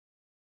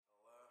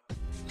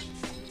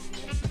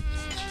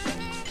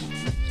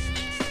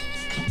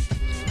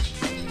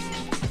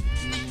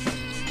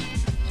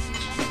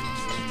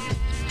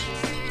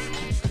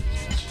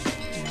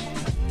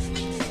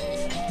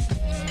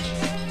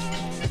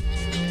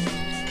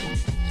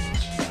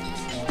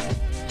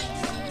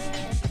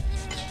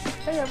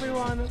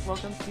everyone,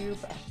 welcome to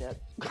Basket.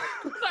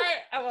 Sorry,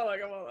 I won't look.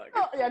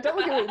 Oh, yeah, don't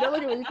look at me. Don't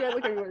look at me. You can't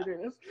look at me when you're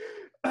doing this.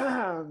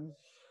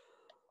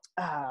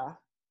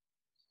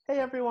 Hey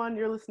everyone,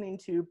 you're listening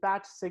to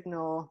Batch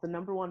Signal, the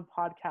number one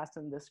podcast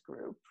in this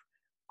group.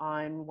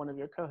 I'm one of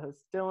your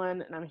co-hosts,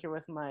 Dylan, and I'm here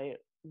with my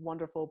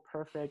wonderful,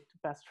 perfect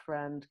best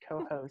friend,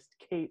 co-host,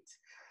 Kate.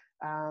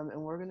 And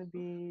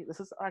this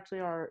is actually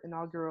our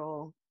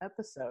inaugural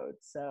episode,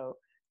 so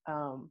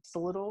it's a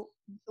little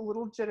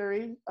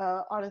jittery,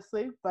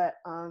 honestly, but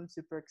I'm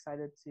super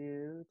excited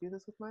to do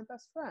this with my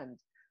best friend.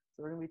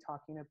 So we're going to be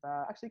talking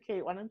about, actually,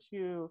 Kate, why don't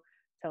you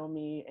tell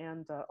me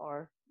and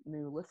our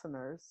new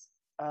listeners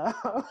what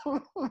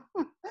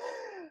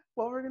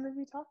we're going to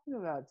be talking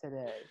about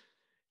today.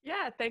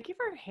 Yeah, thank you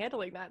for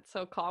handling that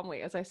so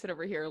calmly as I sit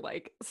over here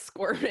like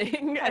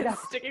squirming and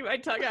sticking my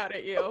tongue out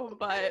at you.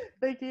 But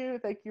thank you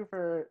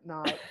for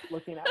not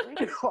looking at me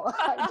while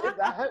I did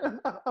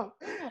that.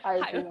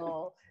 I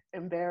feel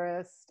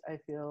embarrassed. I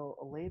feel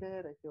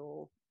elated. I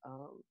feel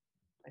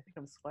I think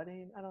I'm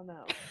sweating. I don't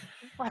know.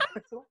 What's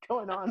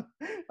going on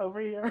over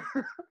here?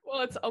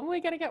 Well, it's only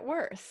gonna get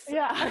worse.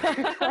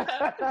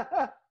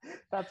 Yeah.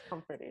 That's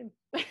comforting.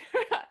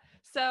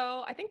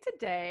 So I think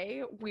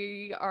today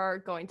we are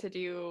going to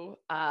do,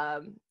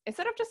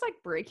 instead of just like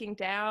breaking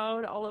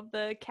down all of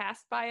the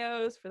cast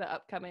bios for the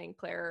upcoming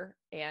Claire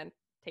and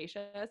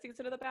Tayshia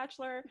season of The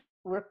Bachelor,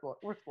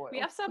 we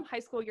have some high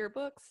school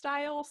yearbook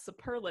style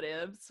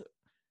superlatives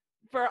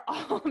for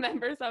all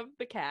members of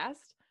the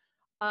cast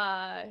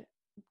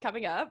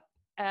coming up.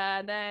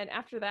 And then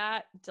after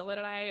that, Dylan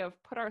and I have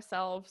put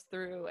ourselves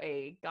through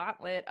a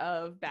gauntlet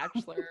of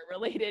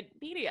Bachelor-related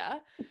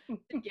media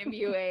to give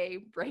you a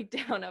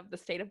breakdown of the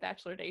state of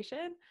Bachelor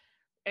Nation.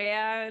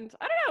 And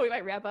I don't know, we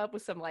might wrap up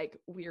with some like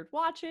weird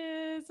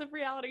watches of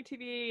reality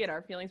TV and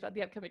our feelings about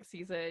the upcoming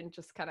season,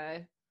 just kind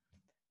of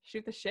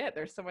shoot the shit.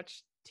 There's so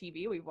much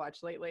TV we've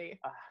watched lately.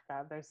 Oh,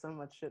 God, there's so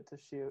much shit to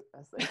shoot,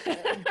 as they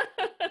say.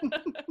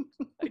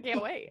 I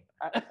can't wait.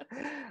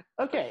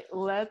 Okay,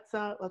 let's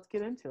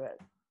get into it.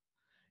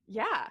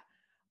 Yeah.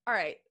 All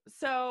right.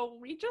 So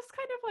we just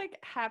kind of like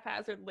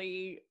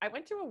haphazardly, I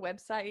went to a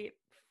website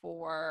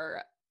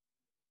for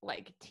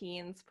like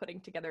teens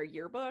putting together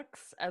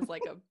yearbooks as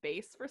like a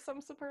base for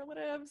some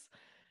superlatives.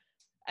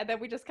 And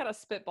then we just kind of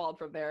spitballed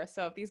from there.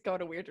 So if these go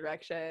in a weird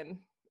direction,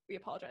 we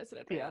apologize in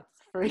advance.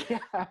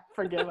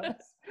 Forgive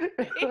us.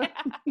 Yeah.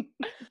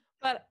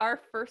 But our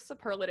first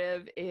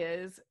superlative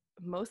is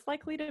most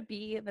likely to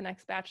be the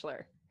next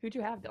Bachelor. Who'd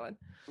you have, Dylan?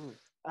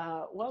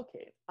 Well,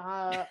 Kate,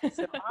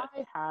 so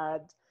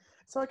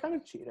I kind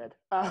of cheated.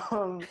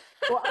 Well,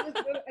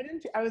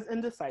 I was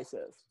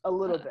indecisive a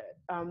little bit.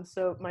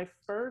 So my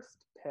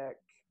first pick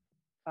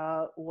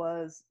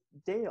was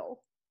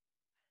Dale.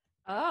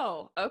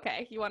 Oh,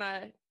 okay. You want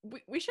to,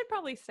 we should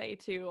probably say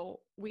too,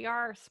 we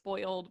are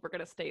spoiled. We're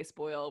going to stay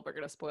spoiled. We're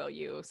going to spoil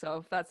you. So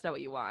if that's not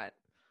what you want.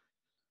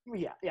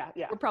 Yeah.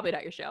 We're probably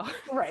not your show.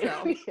 Right.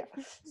 So. Yeah.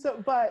 So,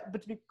 but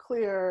to be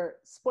clear,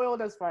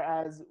 spoiled as far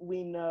as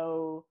we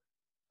know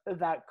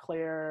that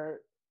Claire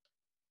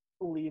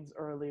leaves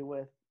early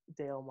with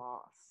Dale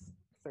Moss,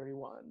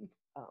 31,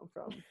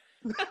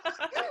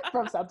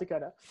 from South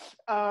Dakota,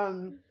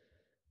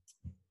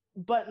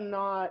 but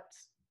not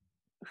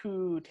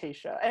who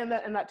Tayshia, and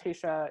that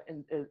Tayshia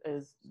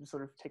is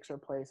sort of takes her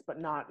place, but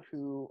not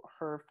who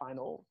her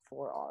final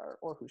four are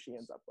or who she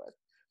ends up with.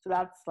 So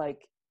that's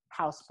like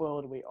how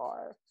spoiled we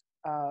are.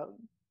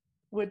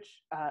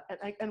 Which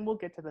and we'll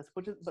get to this,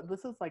 but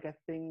this is like a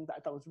thing that I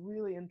thought was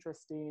really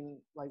interesting,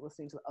 like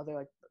listening to the other,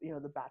 like, you know,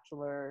 the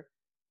Bachelor,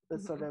 the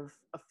sort of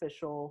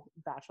official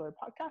Bachelor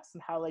podcasts,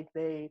 and how like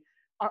they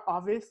are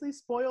obviously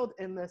spoiled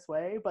in this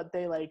way, but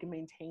they like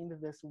maintained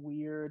this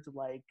weird,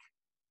 like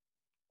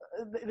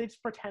they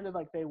just pretended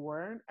like they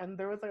weren't. And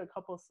there was like a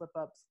couple of slip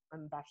ups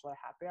on Bachelor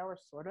Happy Hour,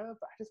 sort of,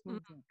 but I just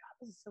remember thinking, God,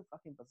 this is so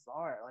fucking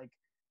bizarre. Like,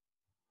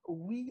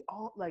 we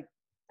all, like,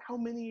 how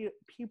many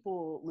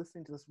people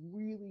listening to this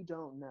really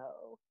don't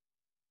know,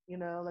 you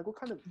know, like what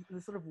kind of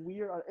this sort of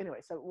weird,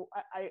 anyway. So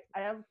I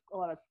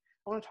want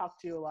to talk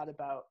to you a lot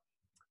about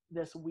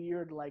this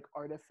weird like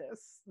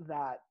artifice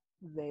that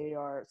they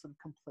are sort of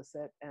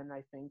complicit and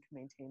I think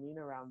maintaining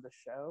around the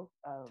show.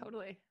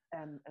 Totally.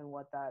 And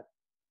what that,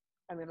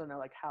 I mean, I don't know,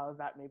 like how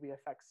that maybe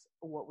affects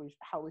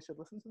how we should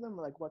listen to them,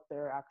 like what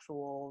they're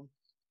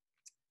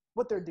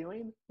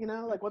doing, you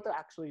know, like what they're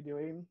actually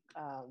doing.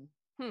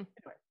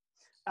 Anyway.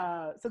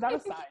 So that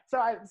aside, so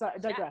I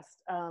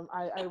digressed. Yeah.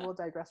 I will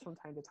digress from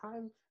time to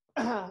time.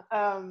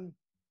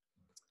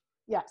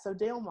 Yeah, so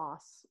Dale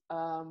Moss,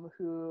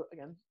 who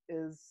again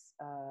is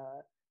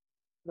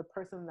the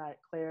person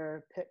that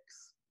Claire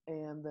picks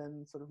and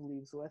then sort of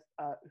leaves with,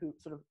 who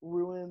sort of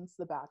ruins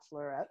The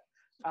Bachelorette.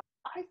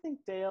 I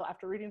think Dale,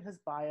 after reading his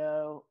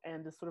bio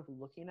and just sort of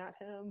looking at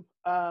him,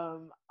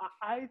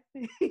 I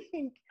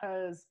think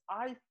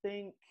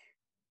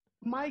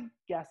my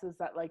guess is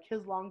that like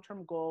his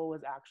long-term goal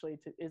was actually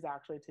to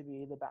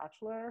be The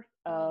Bachelor,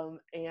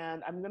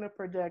 and I'm gonna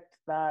predict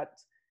that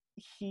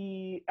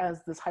he,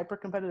 as this hyper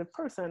competitive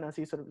person, as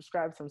he sort of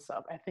describes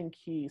himself, I think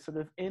he sort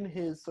of, in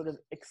his sort of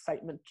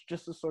excitement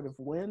just to sort of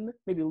win,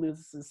 maybe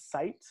loses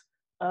sight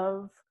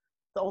of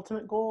the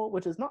ultimate goal,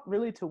 which is not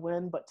really to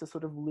win, but to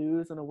sort of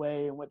lose in a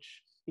way in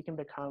which he can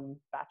become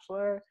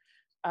Bachelor.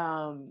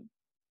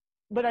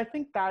 But I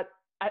think that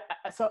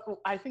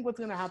I think what's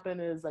going to happen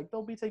is like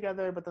they'll be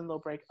together, but then they'll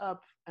break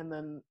up, and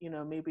then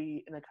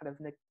maybe in a kind of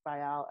Nick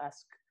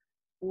Viall-esque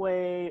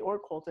way, or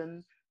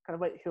Colton, kind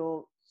of like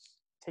he'll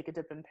take a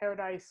dip in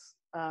paradise,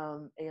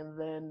 and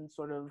then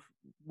sort of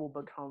will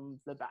become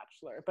the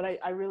Bachelor. But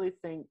I really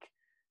think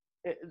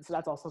so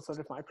that's also sort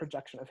of my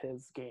projection of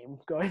his game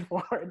going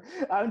forward.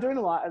 I'm doing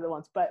a lot at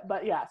once,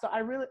 but yeah. So I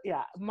really,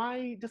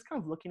 my just kind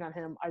of looking at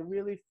him, I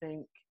really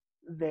think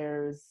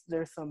there's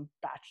some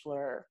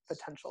Bachelor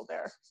potential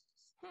there.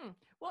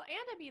 Well, and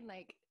I mean,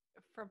 like,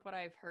 from what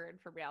I've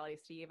heard from Reality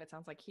Steve, it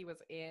sounds like he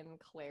was in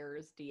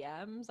Claire's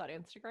DMs on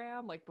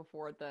Instagram, like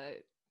before the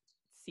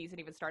season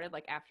even started,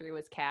 like after he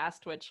was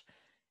cast, which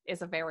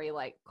is a very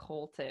like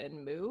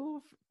Colton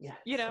move. Yeah,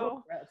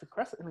 it's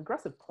an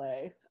aggressive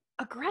play.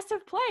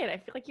 And I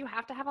feel like you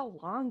have to have a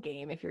long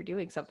game if you're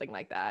doing something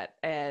like that.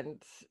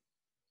 And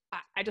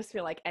I just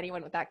feel like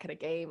anyone with that kind of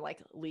game,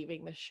 like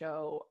leaving the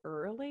show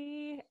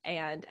early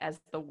and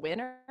as the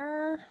winner,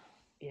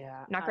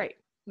 not great.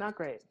 Not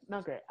great.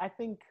 I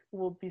think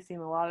we'll be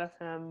seeing a lot of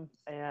him,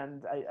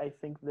 and I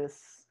think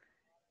this.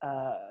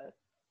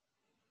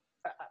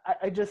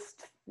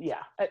 Just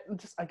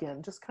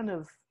kind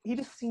of, he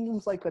just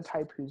seems like the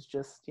type who's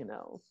just I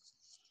don't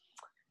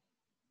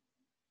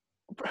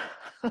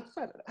know,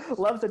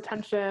 loves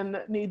attention,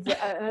 needs it,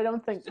 and I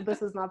don't think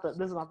this is not the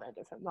end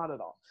of him, not at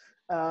all.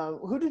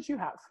 Who did you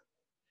have?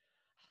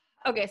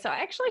 Okay, so I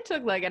actually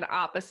took like an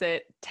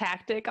opposite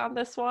tactic on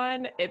this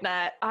one, in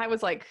that I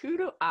was like, who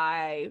do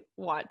I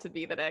want to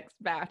be the next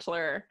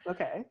Bachelor?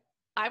 Okay.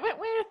 I went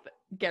with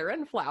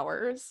Garen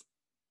Flowers.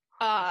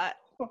 Not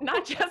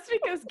just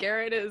because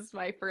Garen is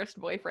my first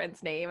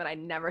boyfriend's name and I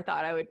never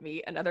thought I would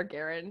meet another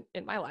Garen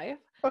in my life.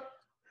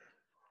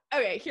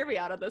 Okay, hear me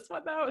out on this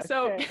one though. Okay.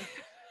 So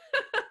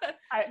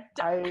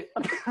I'm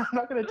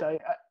not gonna tell you.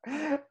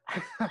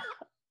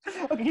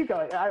 Okay, keep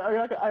going.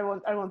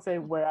 I won't say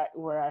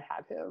where I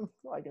had him.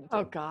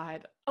 Oh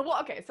God. Well,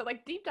 okay. So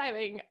like deep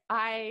diving,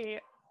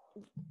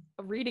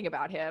 reading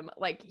about him,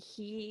 like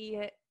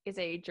he is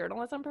a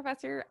journalism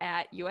professor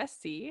at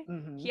USC.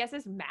 Mm-hmm. He has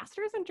his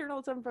master's in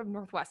journalism from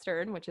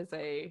Northwestern, which is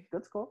a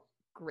good school,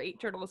 great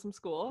journalism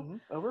school.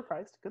 Mm-hmm.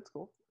 Overpriced, good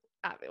school.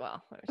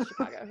 Well,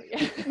 Chicago.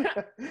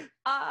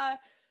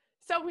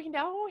 So we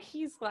know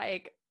he's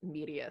like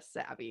media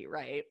savvy,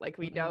 right? Like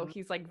we know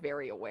he's like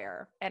very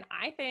aware. And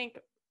I think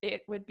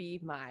it would be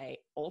my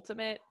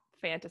ultimate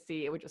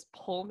fantasy. It would just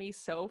pull me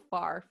so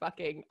far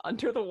fucking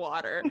under the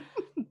water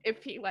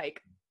if he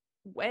like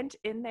went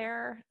in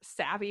there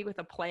savvy with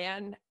a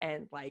plan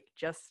and like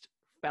just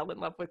fell in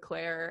love with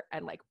Claire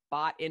and like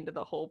bought into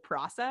the whole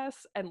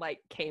process and like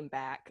came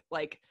back.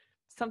 Like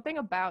something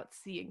about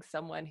seeing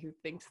someone who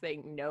thinks they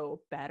know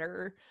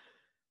better,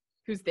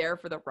 who's there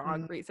for the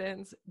wrong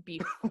reasons,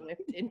 be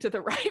flipped into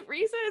the right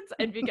reasons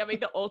and becoming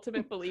the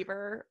ultimate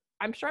believer.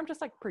 I'm sure I'm just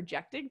like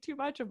projecting too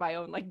much of my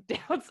own like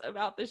doubts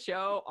about the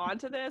show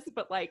onto this,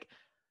 but like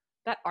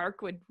that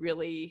arc would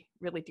really,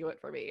 really do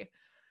it for me.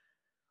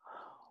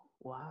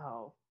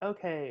 Wow.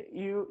 Okay,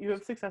 you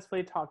have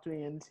successfully talked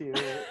me into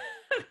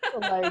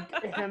like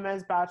him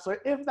as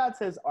Bachelor, if that's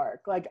his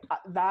arc. Like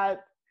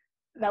that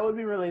would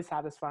be really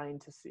satisfying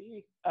to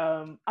see.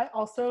 I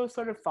also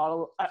sort of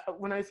thought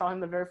when I saw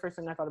him, the very first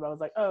thing I thought about was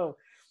like, oh,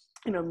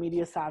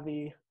 media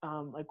savvy.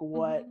 Like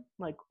what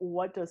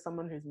does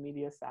someone who's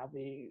media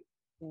savvy?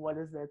 What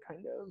is their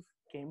kind of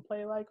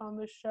gameplay like on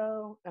this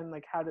show? And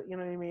like how do you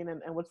know what I mean?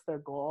 And what's their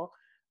goal?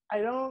 I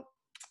don't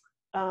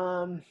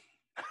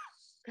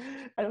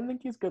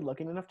think he's good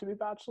looking enough to be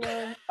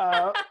Bachelor.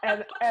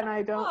 And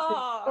I don't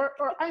think, or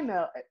I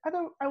know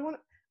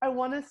I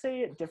want to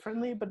say it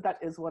differently, but that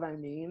is what I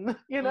mean.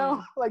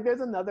 Like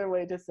there's another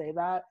way to say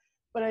that,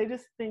 but I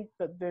just think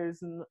that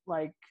there's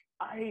like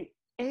I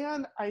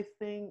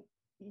think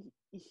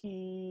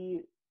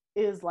he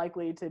is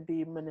likely to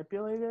be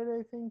manipulated,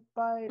 I think,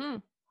 by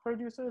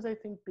producers. I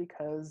think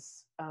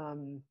because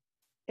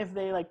if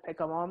they like pick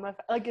him on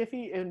like if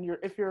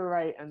you're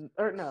right, I'm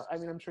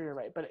sure you're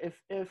right, but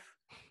if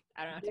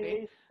I don't have to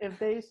be. If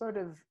they sort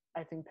of,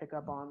 I think, pick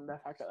up on the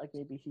fact that like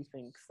maybe he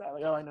thinks that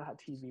like, oh, I know how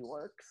TV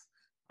works,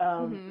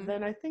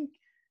 then I think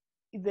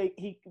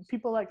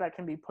people like that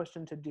can be pushed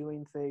into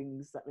doing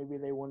things that maybe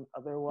they wouldn't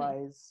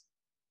otherwise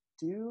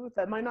do,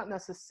 that might not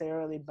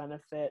necessarily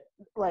benefit,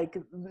 like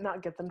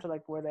not get them to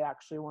like where they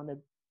actually want to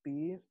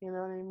be. You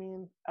know what I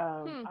mean?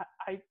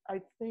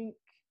 I think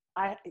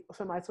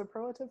so my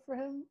superlative for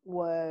him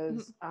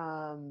was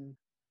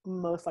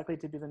most likely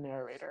to be the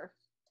narrator.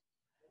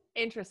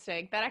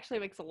 Interesting. That actually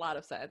makes a lot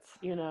of sense.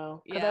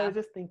 Because I was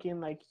just thinking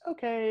like,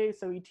 okay,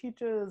 so he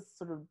teaches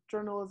sort of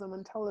journalism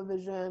and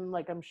television.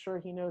 Like, I'm sure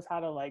he knows how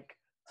to like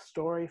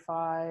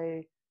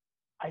storyfy.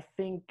 I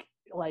think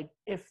like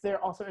if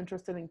they're also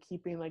interested in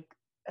keeping like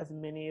as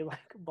many like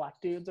black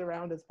dudes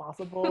around as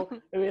possible.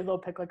 Maybe they'll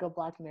pick like a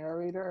black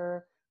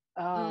narrator.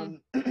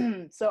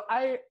 So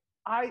I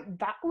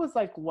that was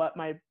like what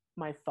my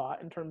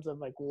thought in terms of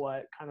like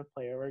what kind of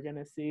player we're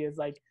gonna see is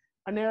like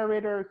a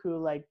narrator who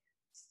like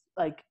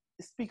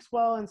speaks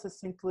well and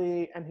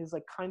succinctly and who's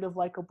like kind of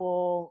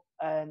likable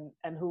and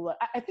who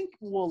I think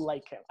will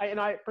like him.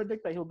 I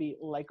predict that he'll be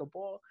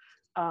likable.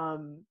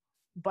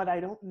 But I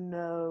don't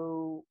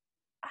know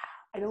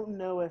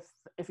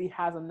if he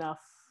has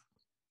enough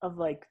of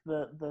like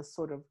the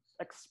sort of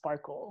like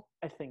sparkle,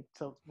 I think,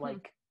 to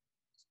like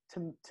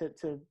to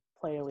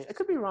play a lead. I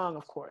could be wrong,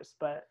 of course,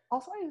 but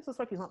also I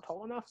suspect he's not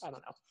tall enough. I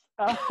don't know.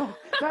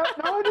 Now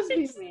I'm just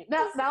being mean.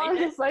 Now I'm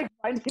just like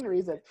finding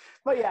reasons.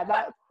 But yeah,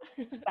 that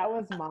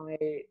was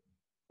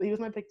he was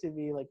my pick to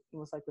be like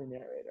most likely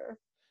narrator.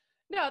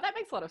 No, that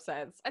makes a lot of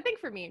sense. I think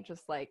for me,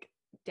 just like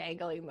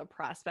dangling the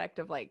prospect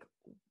of like,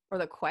 or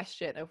the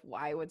question of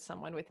why would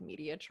someone with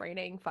media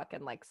training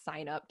fucking like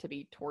sign up to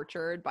be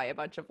tortured by a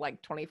bunch of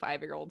like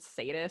 25-year-old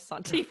sadists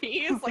on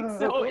TV is like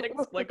so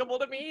inexplicable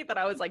to me that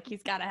I was like,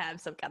 he's got to have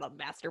some kind of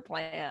master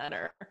plan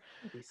or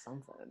maybe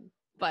something.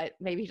 But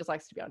maybe he just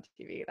likes to be on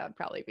TV. That would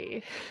probably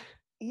be.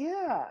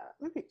 Yeah,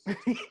 maybe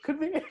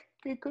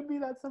it could be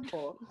that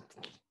simple.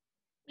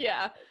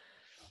 Yeah.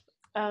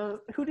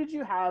 Who did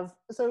you have?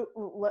 So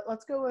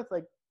let's go with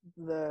like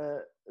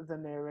the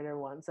narrator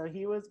one. So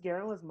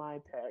Garen was my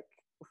pick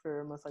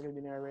for most likely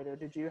the narrator.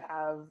 Did you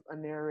have a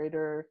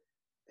narrator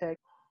pick?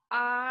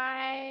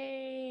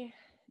 I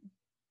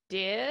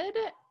did.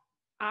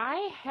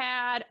 I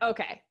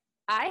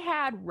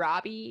had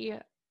Robbie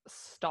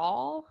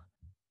Stahl.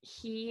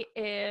 He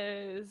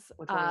is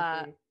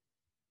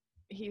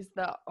he's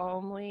the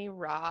only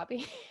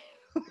Robbie.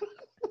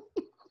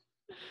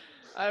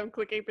 I'm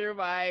clicking through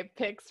my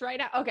picks right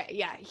now. Okay,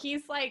 yeah,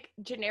 he's like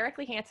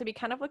generically handsome. He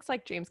kind of looks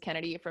like James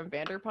Kennedy from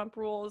Vanderpump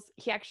Rules.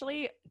 He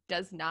actually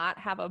does not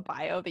have a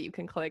bio that you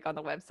can click on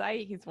the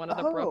website. He's one of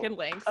the broken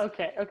links.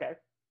 Okay.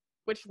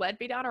 Which led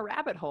me down a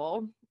rabbit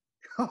hole.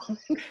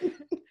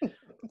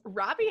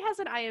 Robbie has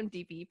an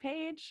IMDb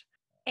page,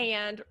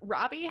 and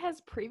Robbie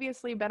has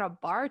previously been a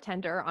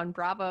bartender on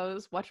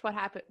Bravo's Watch What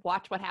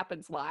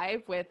Happens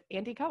Live with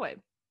Andy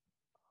Cohen.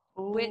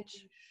 Holy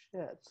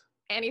shit.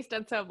 And he's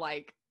done some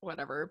like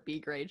whatever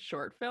B-grade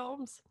short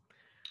films.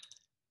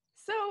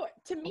 So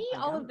to me,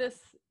 all of this,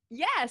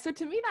 so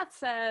to me that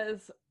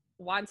says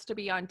wants to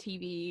be on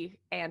TV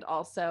and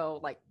also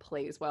like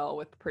plays well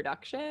with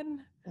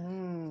production.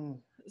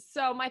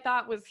 So my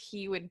thought was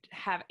he would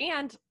have,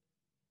 and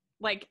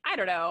like, I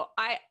don't know,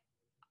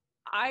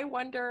 I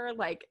wonder,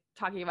 like,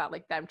 talking about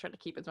like them trying to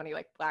keep as many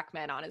like black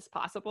men on as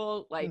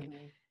possible, like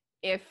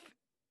if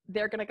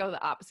they're gonna go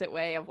the opposite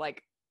way of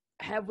like,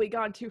 have we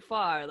gone too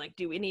far? Like,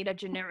 do we need a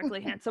generically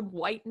handsome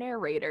white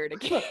narrator to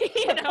keep,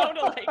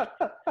 to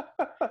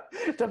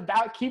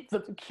like keep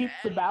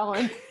the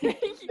balance,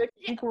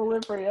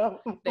 equilibrium?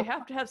 They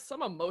have to have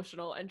some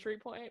emotional entry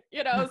point,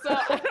 So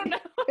I don't know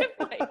if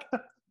like.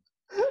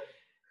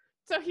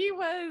 So he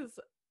was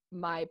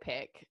my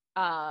pick,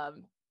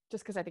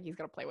 just because I think he's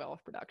gonna play well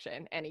with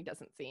production, and he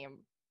doesn't seem.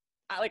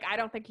 I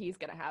don't think he's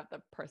gonna have the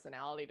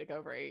personality to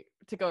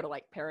go to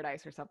like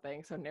Paradise or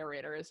something. So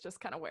narrator is just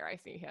kind of where I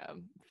see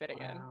him fitting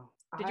in.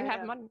 Did you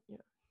have him on? Yeah.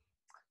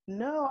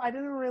 No, I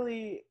didn't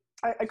really.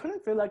 I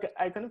couldn't find like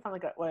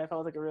what I felt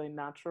was like a really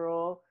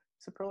natural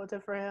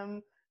superlative for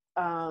him.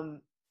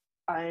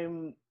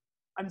 I'm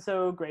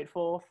so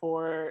grateful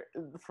for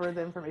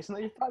the information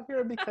that you've got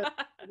here because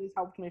it has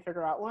helped me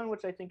figure out one,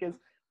 which I think is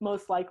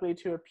most likely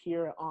to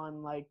appear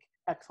on like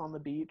X on the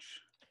Beach.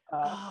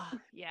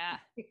 Yeah.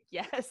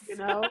 Yes.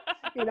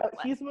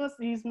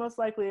 he's most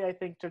likely, I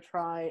think, to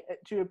try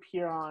to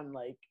appear on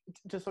like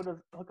to sort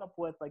of hook up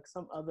with like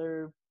some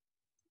other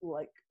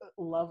like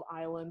Love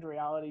Island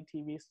reality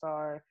TV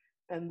star,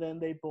 and then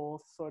they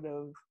both sort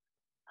of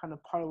kind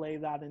of parlay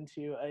that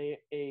into a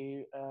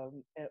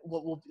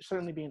what will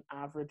certainly be an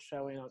average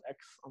showing on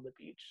X on the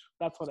Beach.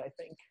 That's what I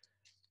think.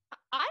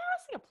 I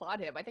honestly applaud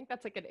him. I think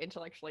that's like an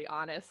intellectually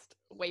honest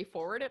way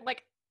forward. And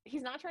like,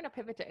 he's not trying to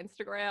pivot to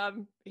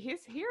Instagram.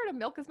 He's here to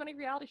milk as many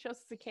reality shows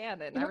as he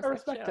can, and I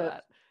respect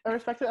it. I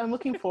respect it. I'm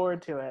looking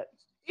forward to it.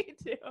 Me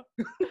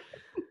too.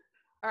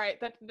 All right,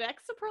 the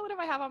next superlative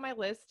I have on my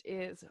list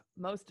is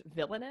most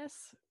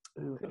villainous.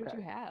 Who did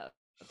you have?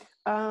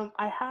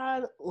 I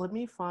had. Let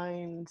me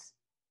find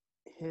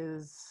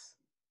his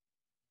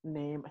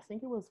name. I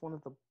think it was one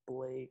of the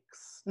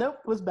Blakes. Nope,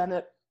 it was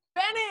Bennett.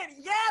 Bennett,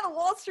 yeah, the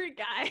Wall Street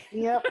guy.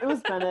 Yep, it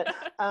was Bennett.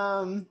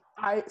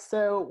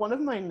 So one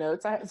of my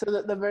notes,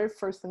 the very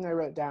first thing I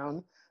wrote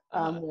down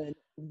when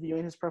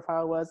viewing his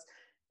profile was,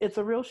 "It's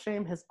a real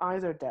shame his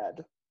eyes are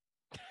dead."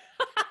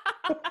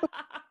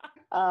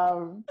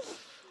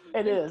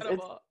 It is.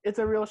 It's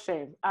a real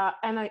shame.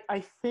 And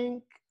I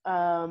think,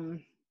 though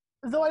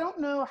I don't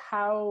know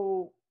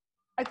how,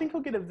 I think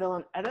he'll get a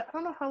villain edit. I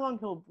don't know how long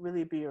he'll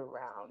really be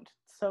around.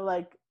 So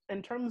like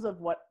in terms of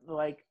what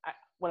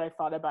I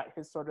thought about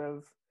his sort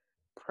of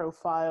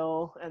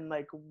profile and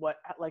like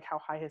how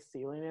high his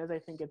ceiling is, I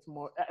think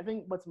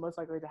what's most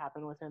likely to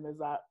happen with him is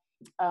that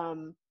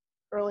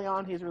Early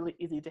on, he's really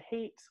easy to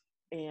hate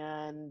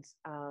and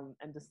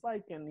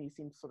dislike, and he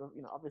seems sort of,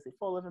 obviously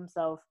full of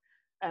himself,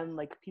 and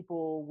like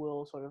people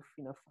will sort of,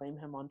 flame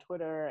him on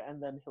Twitter,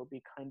 and then he'll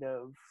be kind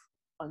of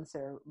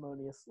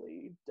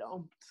unceremoniously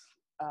dumped.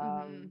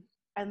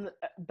 And the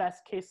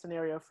best case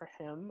scenario for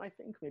him, I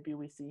think maybe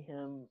we see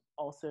him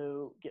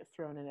also get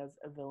thrown in as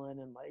a villain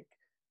in like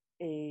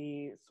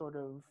a sort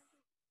of,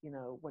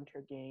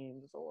 Winter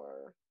Games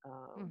or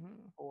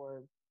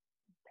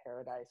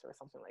Paradise or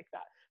something like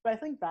that. But I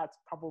think that's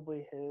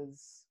probably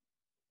his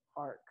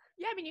arc.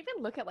 Yeah, I mean, you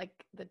can look at like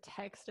the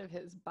text of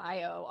his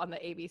bio on the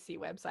ABC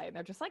website, and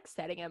they're just like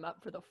setting him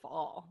up for the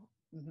fall.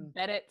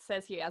 Bennett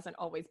says he hasn't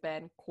always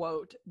been,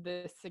 quote,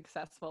 this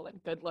successful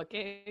and good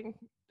looking,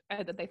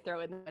 and that they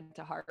throw in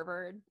to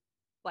Harvard.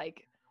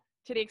 Like,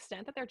 to the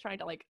extent that they're trying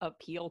to like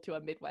appeal to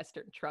a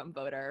Midwestern Trump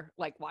voter,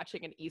 like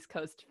watching an East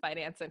Coast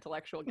finance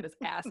intellectual get his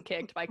ass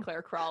kicked by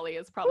Claire Crawley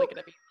is probably going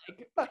to be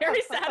like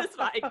very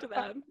satisfying to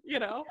them,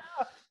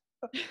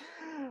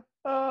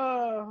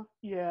 Oh,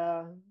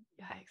 yeah.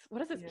 Yikes.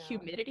 What is this? Yeah.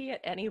 Humidity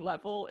at any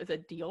level is a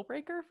deal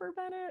breaker for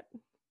Bennett?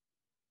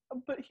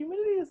 But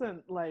humidity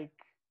isn't like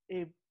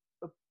a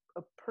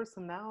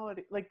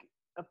personality, like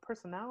a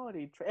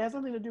personality trait. It has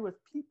nothing to do with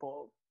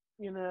people,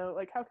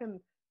 like how can...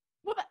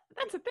 Well,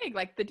 that's the thing.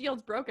 Like, the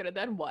deal's broken, and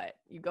then what?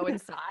 You go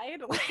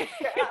inside? Like,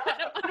 I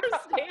don't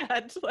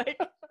understand. Like,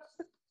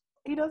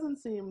 he doesn't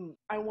seem...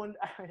 I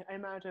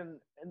imagine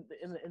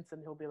in the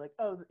instant he'll be like,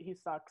 "Oh, he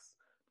sucks.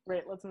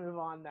 Great, let's move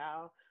on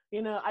now."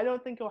 I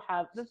don't think he'll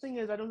have... The thing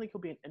is, I don't think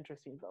he'll be an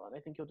interesting villain. I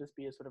think he'll just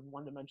be a sort of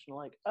one-dimensional,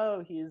 like,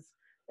 "Oh, he's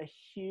a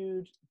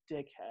huge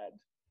dickhead,"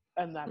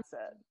 and that's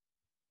it.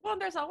 Well,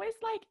 there's always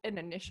like an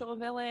initial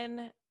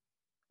villain,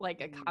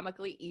 like a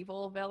comically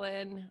evil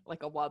villain,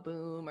 like a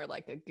Waboom or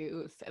like a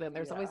Goose, and then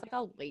there's always like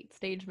a late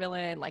stage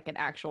villain, like an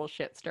actual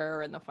shit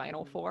stirrer in the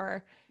final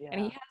four.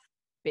 And he has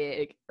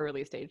big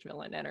early stage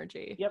villain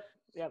energy. Yep,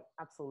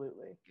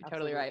 absolutely. You're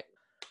totally right.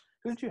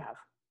 Who did you have?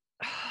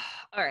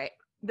 All right,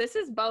 this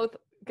is both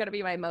going to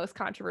be my most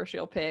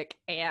controversial pick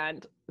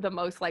and the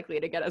most likely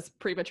to get us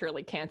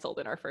prematurely canceled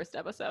in our first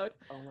episode.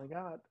 Oh my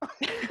god.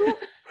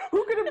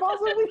 Who could it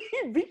possibly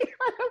be?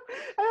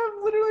 I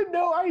have literally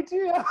no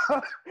idea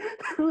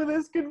who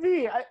this could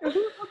be.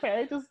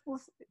 Okay, just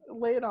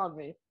lay it on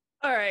me.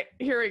 All right,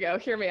 here we go.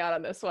 Hear me out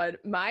on this one.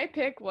 My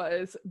pick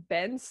was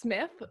Ben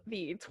Smith,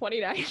 the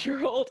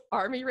 29-year-old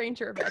Army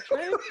Ranger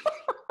veteran.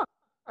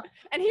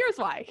 And here's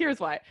why. Here's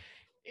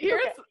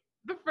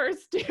the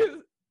first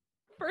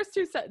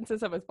two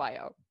sentences of his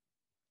bio.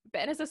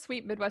 Ben is a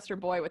sweet Midwestern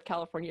boy with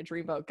California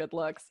dreamboat good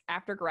looks.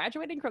 After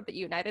graduating from the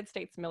United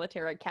States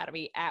Military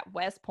Academy at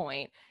West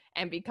Point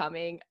and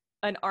becoming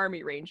an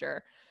Army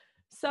Ranger.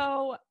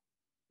 So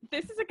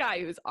this is a guy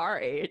who's our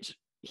age.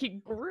 He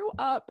grew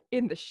up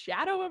in the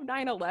shadow of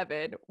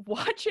 9/11,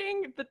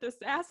 watching the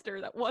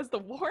disaster that was the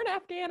war in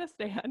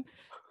Afghanistan.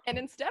 And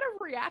instead of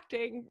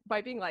reacting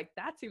by being like,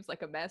 that seems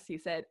like a mess, he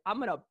said, I'm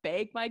going to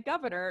beg my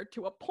governor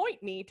to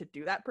appoint me to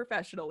do that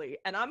professionally.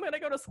 And I'm going to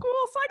go to school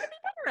so I can be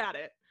better at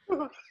it.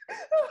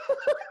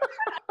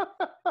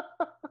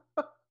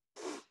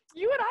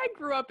 You and I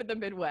grew up in the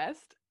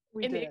Midwest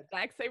the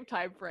exact same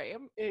time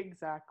frame.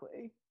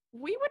 Exactly.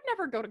 We would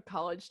never go to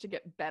college to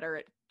get better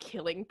at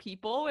killing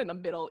people in the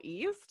Middle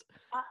East.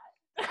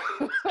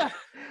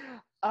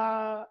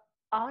 I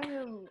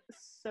am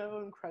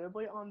so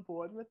incredibly on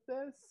board with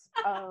this.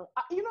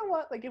 You know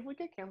what? Like, if we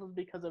get canceled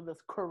because of this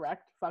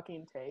correct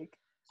fucking take,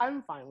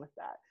 I'm fine with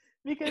that.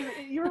 Because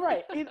you're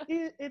right.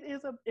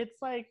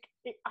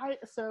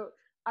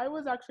 I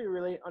was actually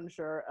really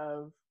unsure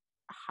of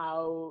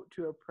how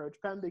to approach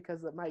Ben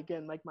because my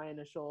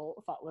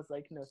initial thought was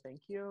like, no,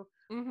 thank you.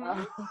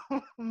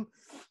 Mm-hmm.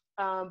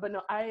 But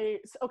no,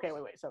 okay,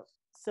 wait.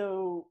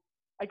 So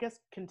I guess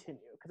continue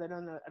because I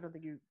don't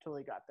think you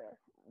totally got there.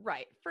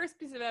 Right. First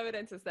piece of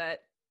evidence is that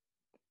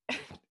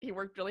he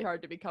worked really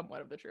hard to become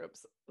one of the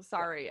troops.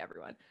 Sorry,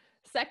 everyone.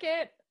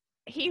 Second,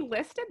 he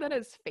listed that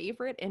his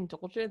favorite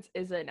indulgence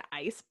is an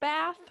ice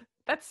bath.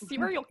 That's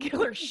serial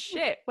killer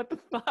shit. What the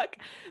fuck?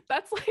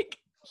 That's like,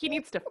 he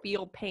needs to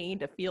feel pain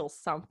to feel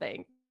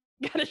something.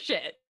 Kind of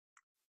shit.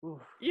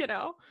 Oof.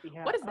 Yeah.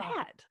 What is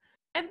that?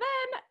 And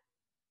then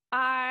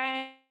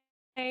I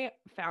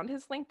found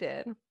his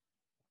LinkedIn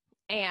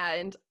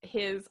and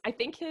I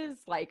think his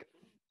like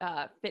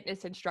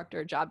fitness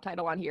instructor job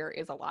title on here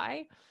is a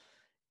lie.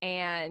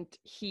 And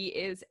he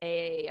is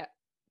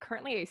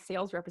currently a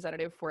sales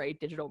representative for a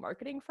digital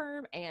marketing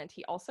firm. And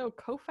he also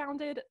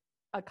co-founded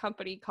a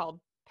company called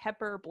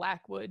Pepper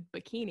Blackwood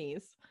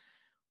Bikinis,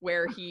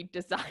 where he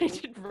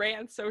designed and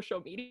ran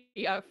social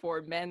media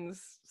for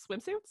men's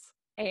swimsuits.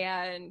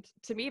 And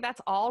to me,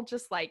 that's all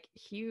just like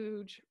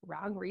huge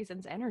wrong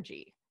reasons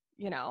energy.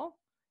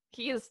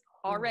 He is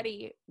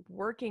already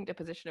working to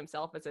position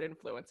himself as an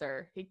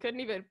influencer. He couldn't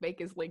even make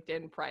his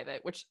LinkedIn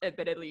private, which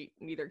admittedly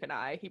neither can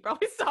I. He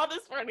probably saw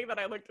this morning that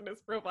I looked in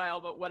his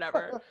profile, but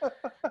whatever.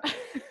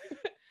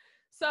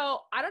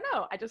 So I don't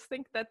know. I just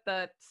think that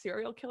the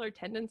serial killer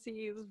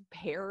tendencies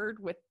paired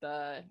with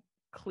the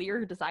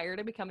clear desire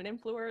to become an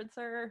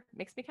influencer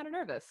makes me kind of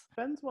nervous.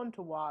 Ben's one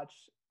to watch,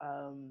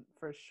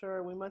 for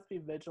sure. We must be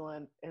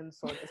vigilant in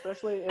sort,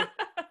 especially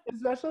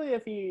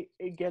if he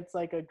gets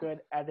like a good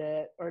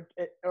edit,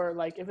 or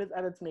like if his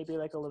edits maybe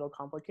like a little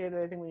complicated.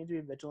 I think we need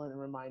to be vigilant in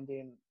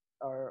reminding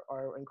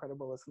our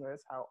incredible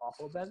listeners how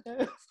awful Ben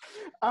is.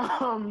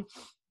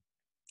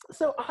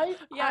 So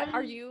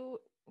are you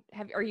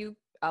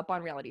up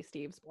on Reality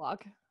Steve's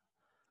blog?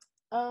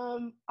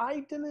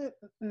 I didn't.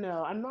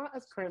 No, I'm not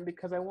as current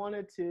because I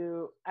wanted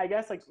to. I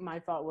guess like my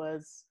thought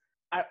was,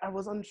 I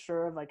was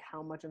unsure of like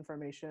how much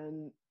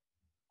information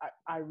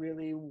I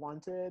really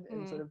wanted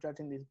in sort of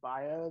judging these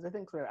bios. I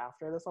think sort of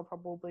after this, I'll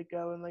probably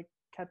go and like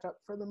catch up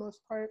for the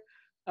most part.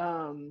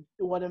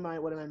 What am I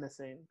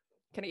missing?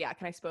 Can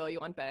I spoil you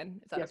on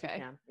Ben? Is that yes, okay?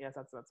 You can. Yes,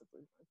 that's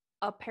absolutely fine.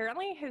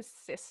 Apparently, his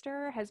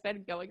sister has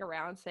been going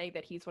around saying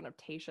that he's one of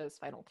Tayshia's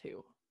final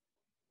two.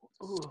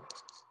 Ooh.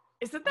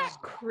 Isn't that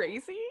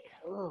crazy?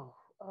 Oh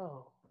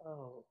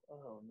no.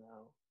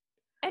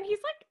 And he's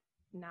like,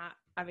 not.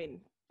 I mean,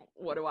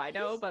 what do I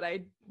know? But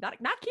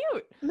not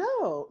cute.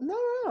 No.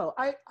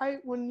 I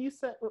when you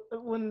said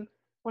when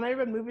I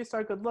read Movie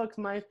Star Good Looks,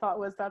 my thought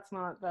was that's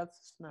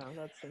incorrect.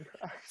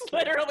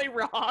 Literally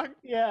wrong.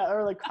 Yeah,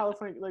 or like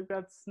California, like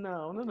that's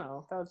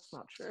no, that's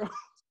not true.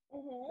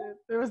 Mm-hmm.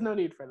 There was no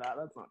need for that.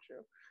 That's not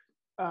true.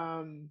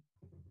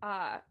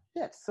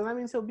 Yes, so that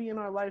means he'll be in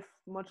our life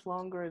much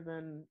longer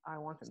than I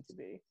want him to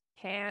be.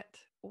 Can't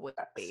wait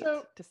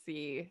to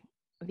see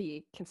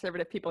the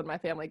conservative people in my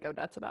family go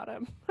nuts about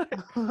him.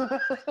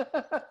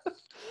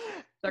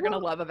 They're gonna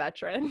love a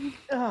veteran.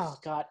 Oh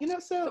God,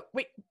 so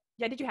wait,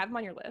 yeah, did you have him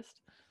on your list?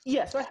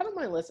 Yeah, so I had him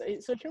on my list.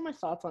 So here are my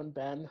thoughts on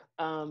Ben.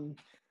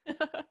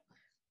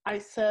 I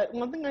said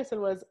one thing I said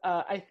was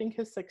I think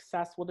his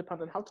success will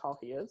depend on how tall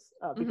he is,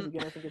 because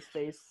again, I think his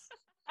face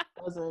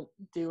doesn't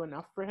do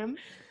enough for him.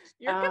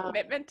 Your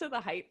commitment to the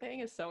height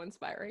thing is so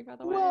inspiring, by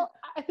the way. Well,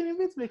 I think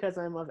it's because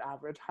I'm of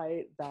average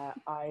height that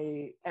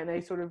I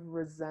sort of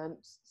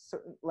resent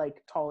certain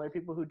like taller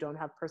people who don't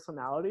have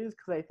personalities,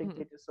 because I think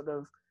they just sort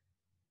of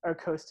are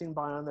coasting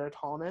by on their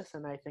tallness,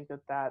 and I think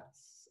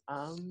that's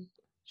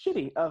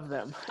shitty of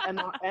them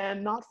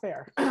and not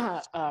fair.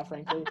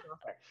 Frankly, it's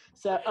not fair.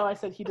 So, I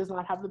said he does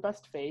not have the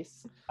best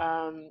face.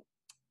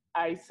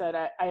 I said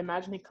I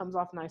imagine he comes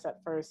off nice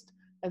at first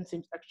and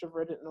seems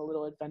extroverted and a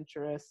little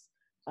adventurous.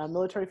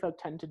 Military folk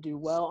tend to do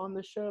well on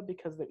the show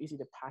because they're easy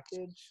to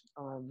package.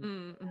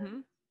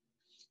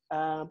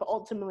 But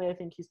ultimately, I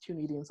think he's too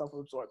needy and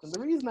self-absorbed. And the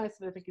reason I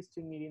said I think he's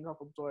too needy and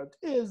self-absorbed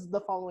is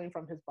the following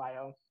from his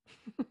bio.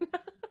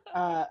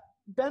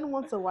 Ben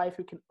wants a wife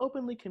who can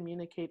openly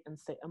communicate and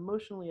stay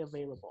emotionally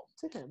available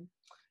to him.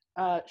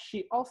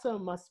 She also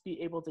must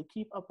be able to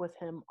keep up with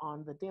him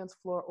on the dance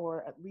floor,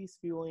 or at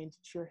least be willing to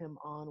cheer him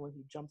on when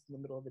he jumps in the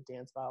middle of a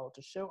dance battle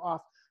to show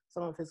off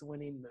some of his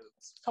winning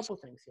moves. Couple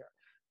things here.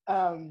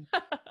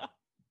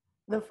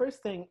 The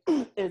first thing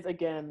is,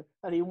 again,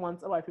 that he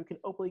wants a wife who can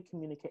openly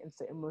communicate and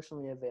stay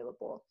emotionally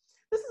available.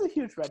 This is a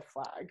huge red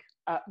flag,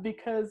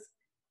 because,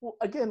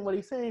 again, what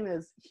he's saying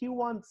is he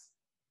wants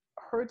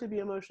her to be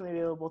emotionally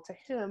available to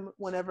him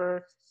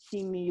whenever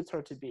he needs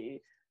her to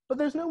be. But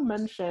there's no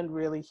mention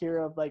really here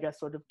of like a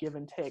sort of give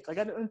and take. Like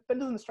Ben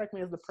doesn't strike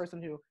me as the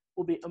person who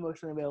will be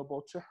emotionally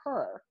available to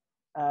her.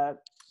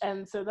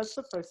 And so that's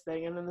the first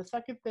thing. And then the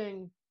second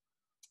thing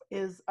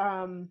is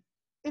I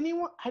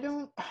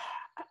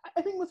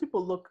think most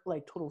people look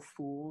like total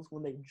fools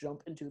when they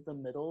jump into the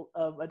middle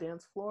of a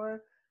dance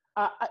floor.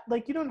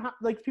 You don't have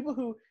like people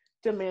who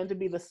demand to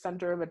be the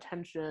center of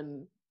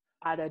attention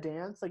at a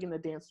dance, like in a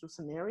dance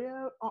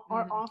scenario,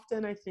 are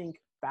often, I think,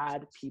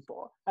 bad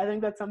people. I think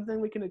that's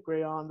something we can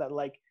agree on, that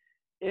like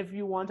if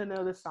you want to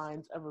know the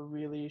signs of a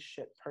really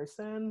shit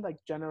person, like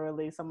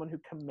generally someone who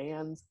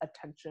commands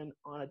attention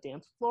on a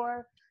dance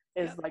floor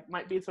is like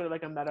might be sort of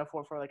like a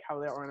metaphor for like how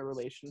they are in a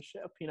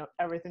relationship.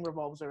 Everything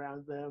revolves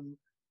around them,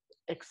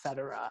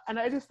 etc. And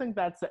I just think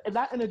that's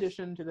that, in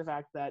addition to the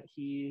fact that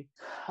he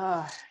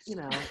has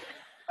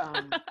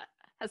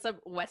some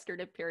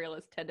Western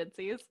imperialist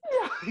tendencies.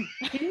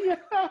 Yeah.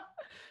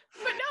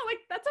 But no, like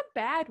that's a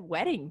bad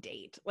wedding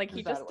date. Like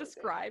he just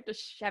described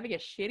having a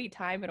shitty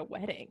time at a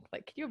wedding.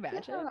 Like, can you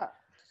imagine? Yeah.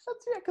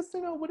 Because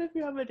what if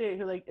you have a date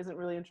who like isn't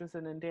really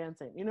interested in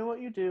dancing? You know what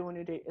you do when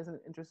your date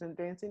isn't interested in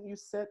dancing? You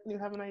sit and you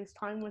have a nice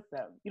time with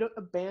them. You don't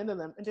abandon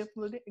them and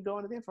go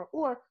on a dance floor,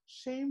 or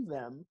shame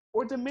them,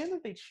 or demand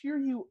that they cheer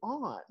you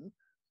on.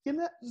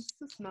 It's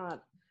just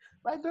not.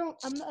 I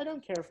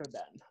don't care for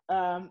Ben.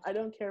 I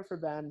don't care for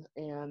Ben,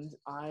 and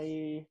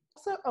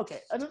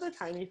another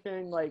tiny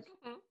thing, like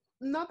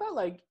not that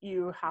like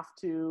you have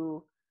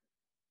to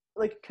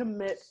like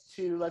commit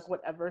to like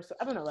whatever. So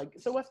I don't know, like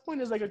so West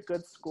Point is like a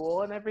good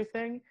school and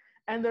everything,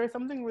 and there's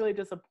something really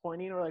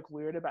disappointing or like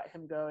weird about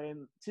him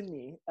going to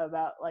me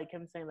about like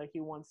him saying like he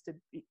wants to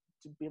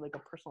be like a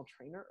personal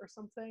trainer or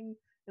something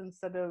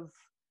instead of,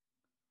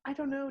 I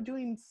don't know,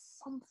 doing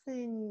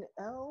something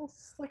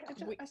else. Like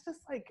it's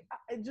just like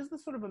just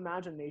this sort of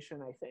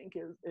imagination. I think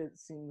it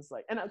seems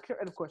like, and of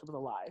course it was a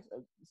lie,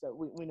 so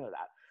we know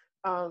that.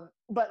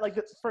 But like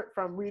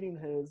from reading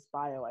his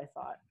bio, I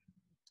thought,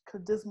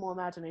 dismal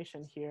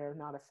imagination here,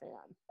 not a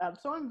fan.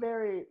 So I'm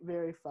very,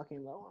 very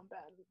fucking low on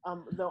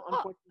Ben. Though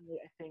unfortunately,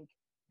 I think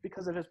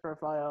because of his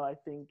profile, I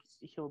think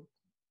he'll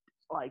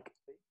like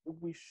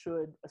we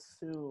should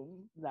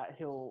assume that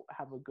he'll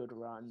have a good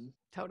run.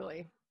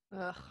 Totally.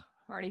 Ugh,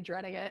 already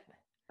dreading it.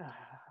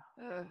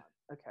 Ugh.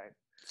 Okay.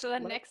 So the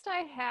next I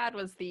had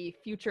was the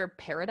future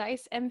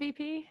Paradise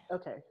MVP.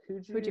 Okay.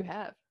 Who'd you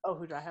have? Oh,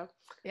 who do I have?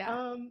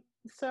 Yeah.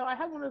 So I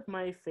had one of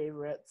my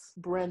favorites,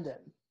 Brendan.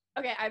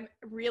 Okay, I'm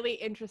really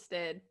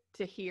interested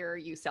to hear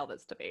you sell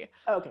this to me.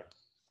 Okay.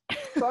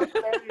 So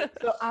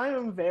I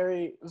am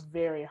very,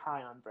 very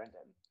high on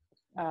Brendan.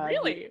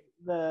 Really?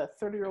 The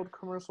 30-year-old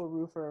commercial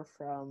roofer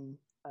from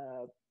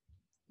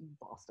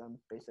Boston,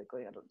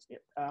 basically.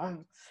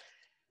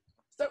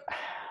 So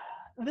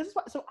this is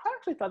so I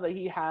actually thought that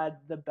he had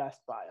the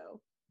best bio.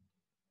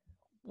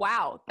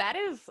 Wow, that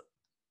is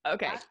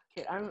okay.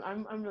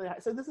 I'm really high.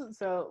 So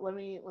let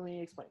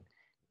me explain.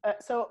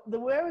 So the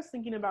way I was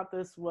thinking about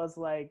this was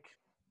like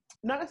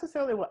not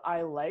necessarily what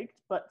I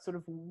liked, but sort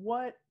of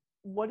what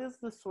are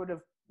the sort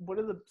of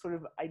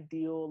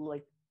ideal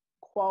like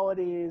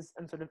qualities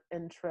and sort of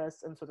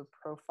interests and sort of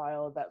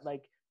profile that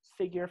like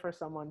figure for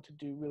someone to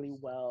do really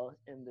well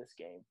in this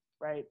game,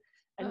 right?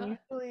 And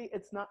usually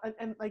it's not,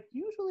 and like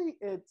usually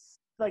it's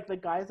like the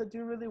guys that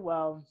do really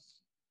well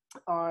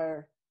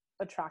are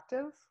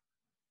attractive.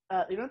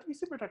 You don't have to be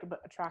super attractive,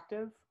 but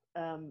attractive,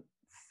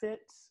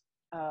 fit,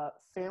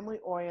 family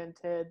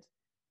oriented,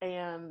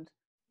 and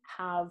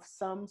have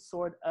some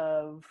sort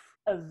of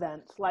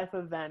life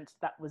event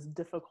that was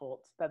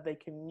difficult that they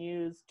can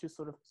use to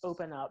sort of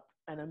open up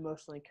and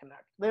emotionally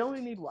connect. They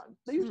only need one.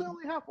 They usually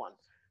only have one.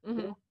 They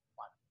only have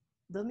one.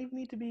 Doesn't even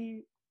need to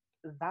be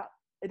that.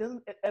 It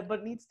doesn't. But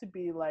it needs to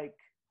be like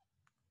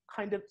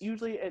kind of.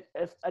 Usually,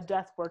 if a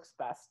death works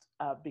best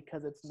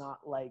because it's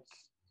not like,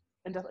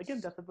 and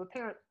death of a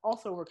parent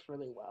also works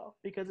really well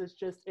because it's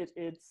just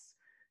it's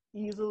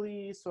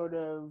easily sort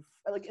of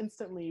like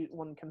instantly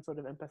one can sort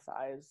of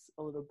empathize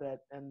a little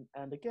bit, and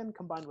again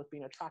combined with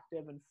being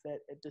attractive and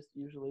fit, it just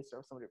usually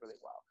serves somebody really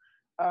well.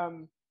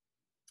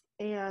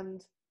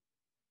 And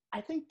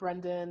I think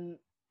Brendan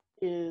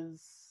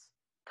is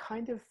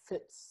kind of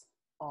fits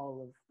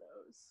all of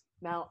those.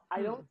 Now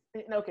I don't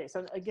think, okay,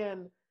 so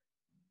again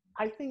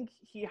I think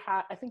he's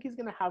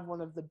going to have one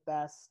of the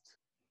best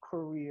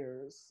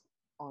careers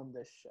on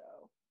this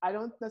show. I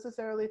don't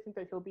necessarily think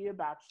that he'll be a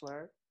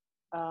bachelor,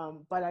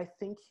 but I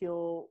think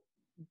he'll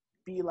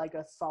be like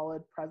a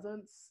solid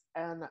presence,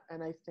 and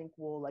I think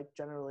we'll like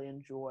generally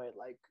enjoy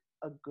like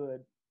a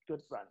good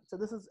run. So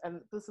this is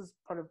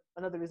part of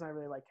another reason I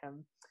really like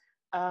him.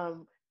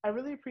 I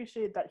really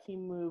appreciate that he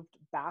moved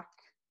back.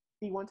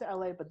 He went to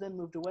LA, but then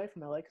moved away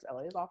from LA because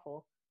LA is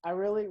awful. I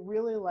really,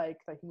 really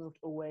like that he moved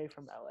away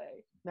from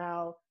LA.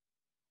 Now,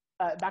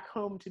 back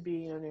home to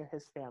be near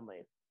his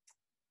family.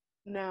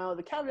 Now,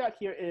 the caveat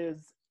here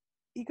is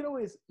he could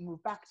always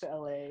move back to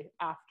LA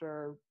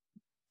after,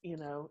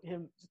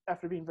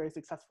 after being very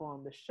successful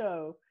on the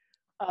show.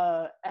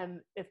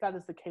 And if that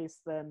is the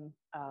case, then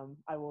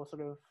I will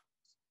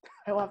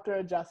have to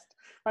adjust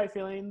my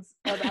feelings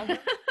about him,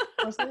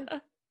 mostly.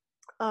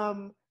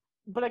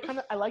 But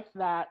I like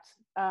that.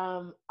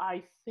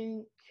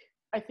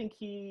 I think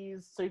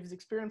he's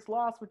experienced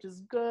loss, which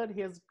is good. He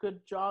has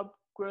good job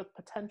growth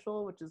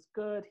potential, which is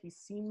good. He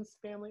seems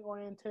family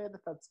oriented.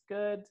 That's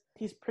good.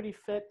 He's pretty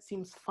fit.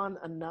 Seems fun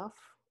enough,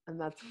 and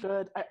that's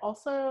good. I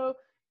also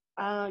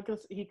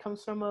guess he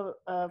comes from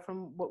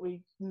from what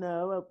we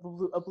know,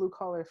 a blue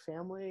collar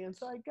family, and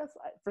so I guess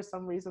for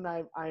some reason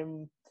I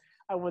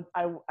would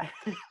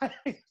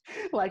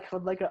like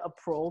a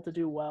prole to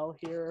do well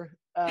here.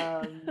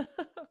 And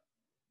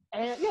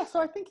yeah, so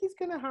I think he's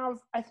gonna have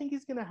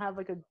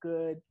like a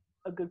good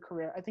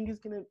career. I think he's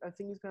gonna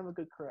have a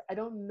good career. I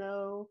don't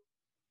know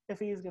if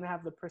he's gonna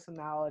have the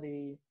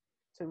personality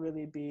to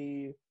really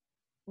be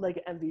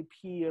like an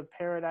MVP of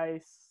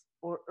Paradise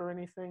or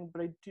anything,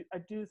 but I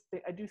do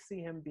see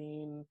him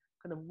being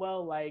kind of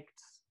well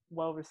liked,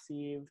 well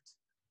received,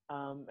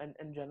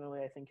 and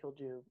generally I think he'll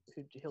do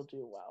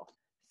well.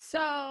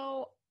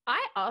 So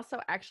I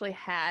also actually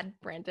had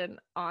Brendan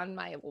on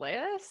my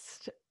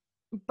list,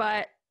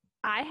 but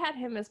I had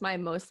him as my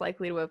most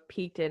likely to have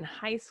peaked in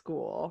high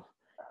school.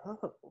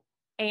 Oh.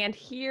 And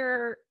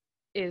here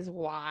is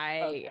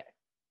why. Okay.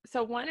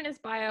 So one, in his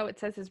bio, it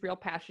says his real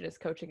passion is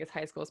coaching his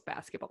high school's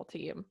basketball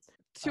team.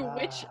 To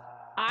which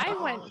I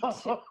went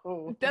to.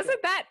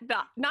 Doesn't that,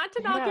 not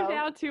to knock him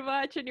down too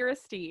much in your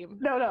esteem.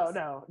 No.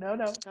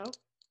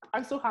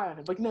 I'm so high on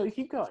him. Like, no, you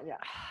keep going, yeah.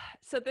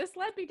 So this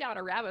led me down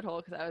a rabbit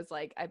hole because I was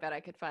like, I bet I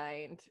could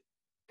find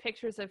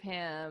pictures of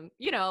him,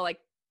 like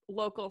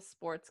local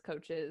sports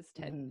coaches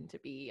tend to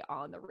be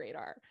on the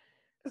radar.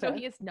 Okay. So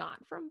he is not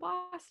from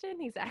Boston.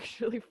 He's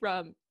actually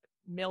from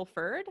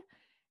Milford.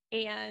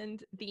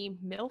 And the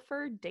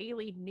Milford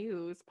Daily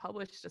News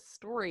published a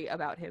story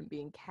about him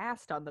being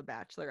cast on The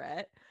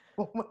Bachelorette.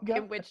 Oh my God.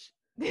 In which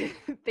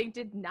They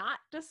did not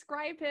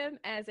describe him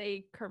as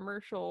a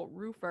commercial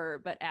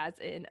roofer, but as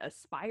an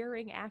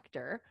aspiring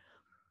actor.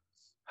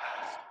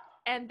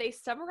 And they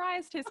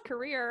summarized his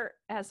career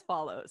as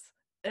follows.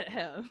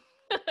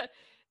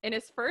 In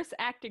his first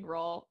acting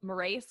role,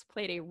 Moraes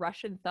played a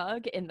Russian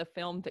thug in the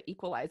film The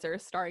Equalizer,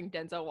 starring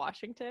Denzel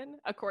Washington,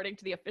 according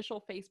to the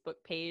official Facebook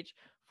page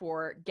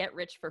for Get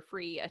Rich for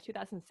Free, a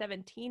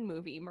 2017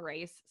 movie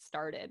Moraes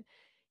starred in.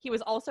 He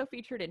was also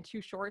featured in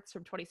 2 shorts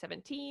from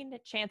 2017,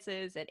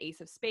 Chances and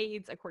Ace of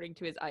Spades, according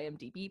to his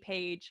IMDb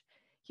page.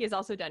 He has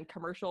also done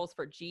commercials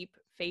for Jeep,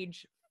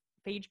 Phage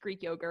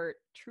Greek Yogurt,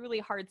 Truly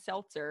Hard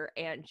Seltzer,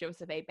 and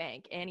Joseph A.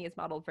 Bank, and he is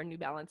modeled for New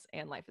Balance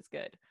and Life is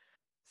Good.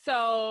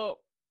 So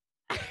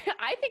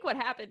I think what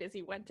happened is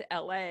he went to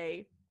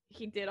LA,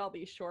 he did all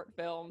these short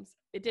films,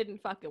 it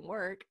didn't fucking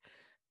work,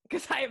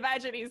 because I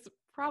imagine he's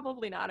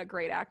probably not a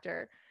great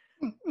actor.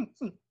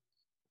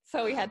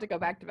 So he had to go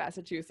back to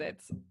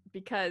Massachusetts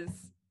because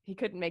he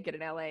couldn't make it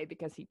in LA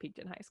because he peaked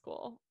in high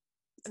school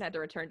and had to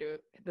return to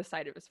the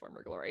site of his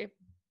former glory.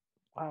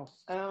 Wow.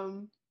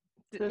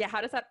 Yeah,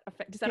 how does that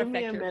affect your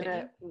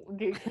opinion?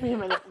 Give me a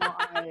minute while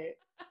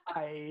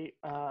I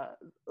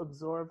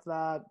absorb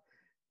that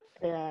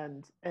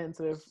and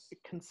sort of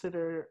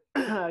consider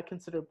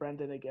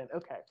Brendan again.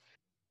 Okay.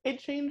 It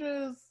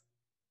changes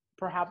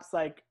perhaps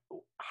like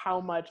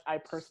how much I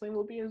personally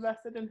will be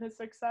invested in his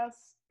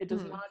success. It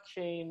does not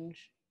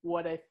change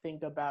what I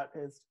think about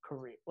his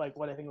career, like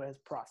what I think about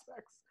his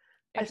prospects.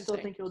 I still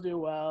think he'll do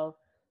well.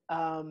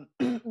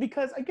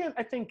 Because again,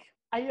 I think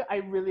I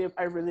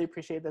really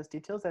appreciate those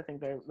details. I think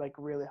they're like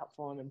really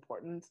helpful and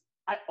important.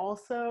 I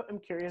also am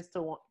curious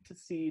to want to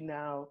see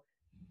now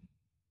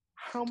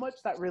how much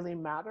that really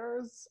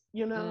matters,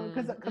 you know,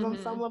 because on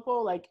some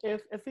level, like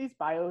if these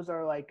bios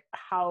are like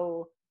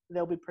how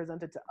they'll be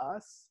presented to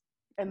us,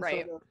 and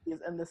right. so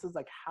and this is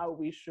like how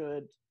we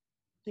should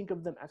think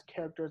of them as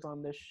characters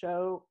on this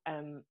show,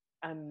 and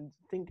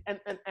think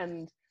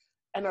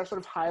and are sort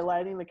of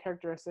highlighting the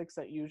characteristics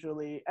that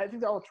usually, I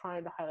think they're all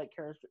trying to highlight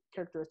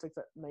characteristics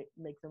that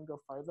make them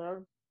go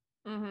farther.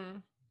 Mm-hmm.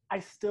 I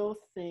still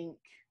think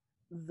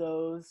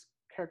those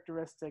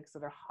characteristics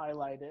that are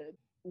highlighted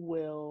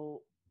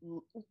will,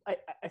 I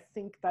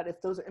think that if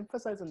those are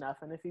emphasized enough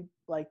and if he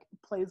like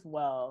plays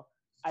well,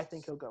 I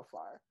think he'll go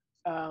far.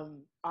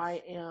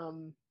 I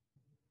am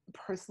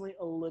personally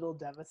a little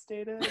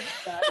devastated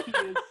that he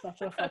is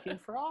such a fucking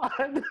fraud.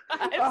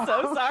 I'm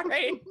so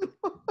sorry.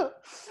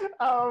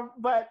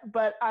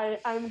 But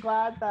I'm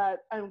glad that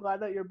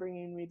you're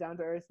bringing me down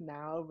to earth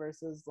now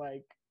versus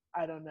like,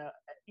 I don't know,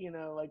 you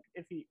know, like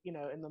if he, you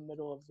know, in the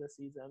middle of the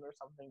season or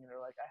something, and you're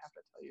like, I have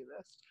to tell you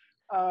this.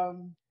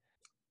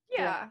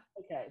 Yeah.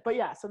 Okay. But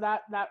yeah, so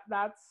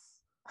that's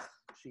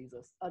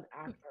Jesus, an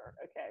actor.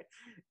 Okay.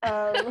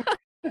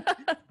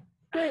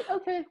 Great.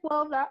 Okay.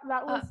 Well, that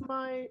was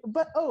my.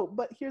 But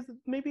here's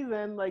maybe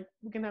then like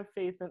we can have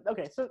faith in.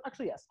 Okay. So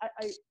actually, yes,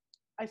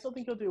 I still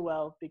think he'll do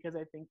well because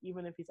I think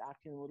even if he's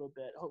acting a little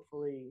bit,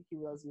 hopefully he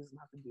realizes he doesn't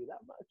have to do that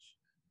much.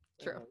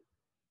 True.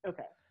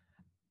 Okay.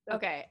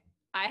 Okay.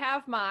 I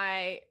have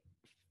my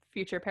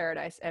future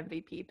Paradise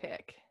MVP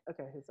pick.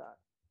 Okay. Who's that?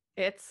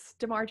 It's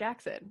DeMar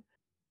Jackson.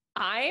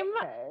 I'm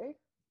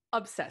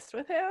obsessed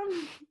with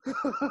him.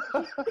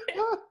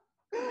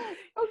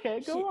 Okay.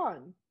 Go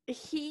on.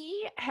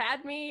 He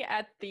had me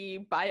at the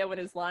bio in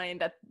his line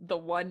that the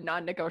one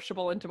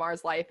non-negotiable in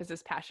DeMar's life is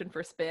his passion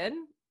for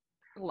spin.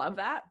 Love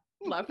that.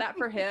 Love that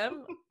for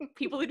him.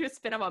 People who do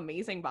spin have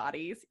amazing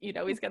bodies. You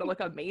know, he's going to look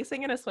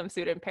amazing in a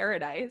swimsuit in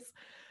Paradise.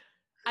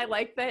 I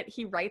like that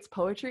he writes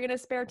poetry in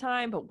his spare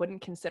time, but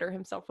wouldn't consider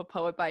himself a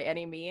poet by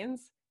any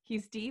means.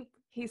 He's deep.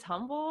 He's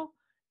humble.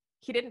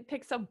 He didn't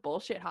pick some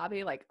bullshit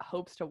hobby like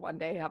hopes to one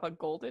day have a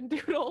golden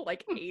doodle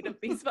like 8 of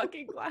these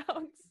fucking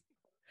clowns.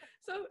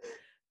 So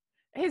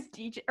his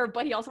DJ,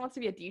 but he also wants to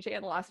be a DJ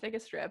in the Las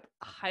Vegas Strip.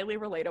 Highly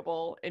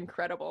relatable,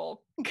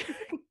 incredible,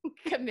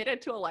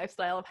 committed to a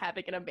lifestyle of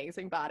having an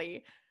amazing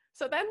body.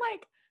 So then,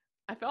 like,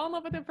 I fell in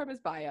love with him from his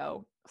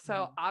bio.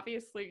 So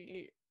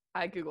obviously,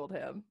 I Googled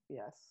him.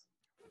 Yes.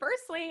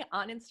 Firstly,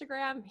 on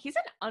Instagram, he's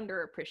an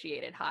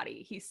underappreciated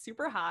hottie. He's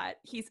super hot.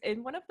 He's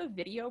in one of the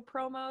video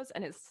promos,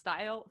 and his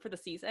style for the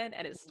season,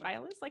 and his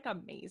style is like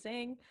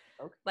amazing.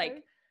 Okay.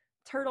 Like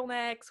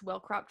turtlenecks,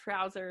 well-cropped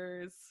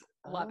trousers.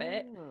 Love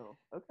it.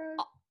 Okay.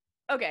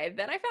 Okay,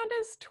 then I found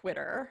his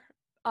Twitter.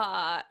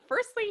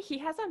 Firstly, he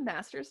has a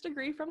master's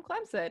degree from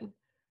Clemson.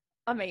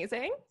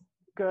 Amazing.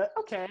 Good.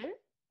 Okay.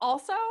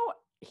 Also,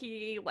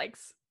 he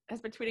has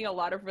been tweeting a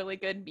lot of really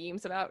good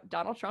memes about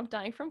Donald Trump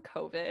dying from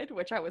COVID,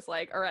 which I was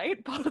like, all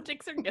right,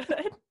 politics are good.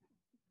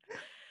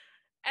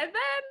 And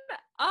then,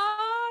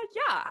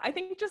 yeah, I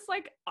think just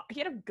like he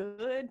had a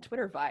good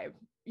Twitter vibe,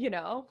 you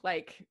know,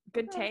 like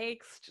good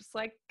takes, just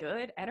like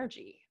good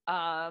energy.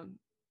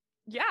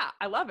 Yeah,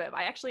 I love him.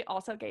 I actually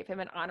also gave him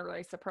an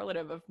honorary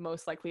superlative of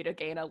most likely to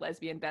gain a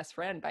lesbian best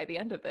friend by the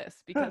end of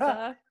this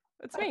because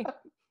it's me.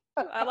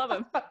 I love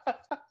him.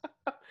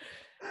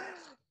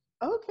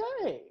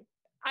 Okay.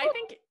 I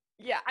think,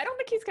 yeah, I don't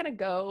think he's going to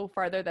go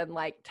farther than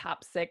like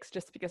top 6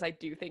 just because I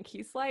do think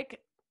he's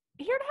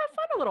here to have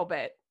fun a little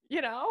bit,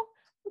 you know,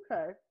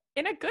 Okay.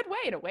 in a good way,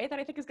 in a way that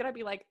I think is going to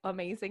be like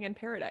amazing in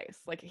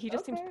Paradise. Like he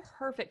just seems Okay.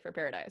 perfect for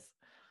Paradise.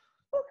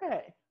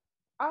 Okay.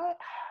 I,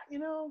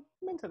 I'm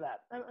into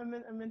that. I'm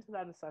into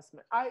that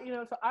assessment.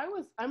 So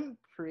I'm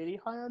pretty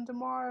high on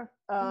Damar.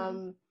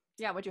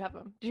 Yeah, would you have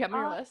him? Did you have him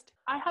on your I, list?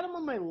 I had him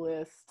on my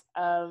list.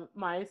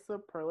 My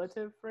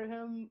superlative for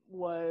him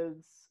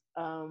was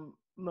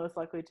most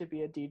likely to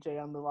be a DJ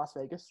on the Las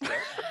Vegas Strip.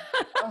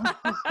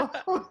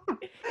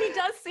 He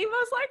does seem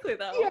most likely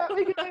though. Yeah,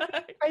 because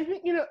I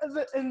think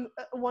and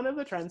one of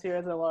the trends here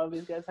is that a lot of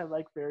these guys have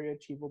like very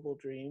achievable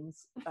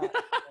dreams,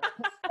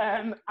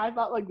 and I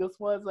thought like this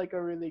was like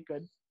a really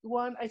good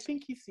one. I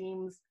think he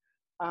seems.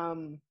 I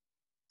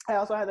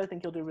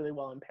think he'll do really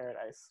well in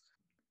Paradise.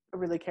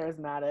 Really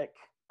charismatic.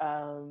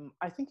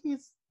 I think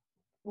he's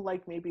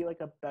like maybe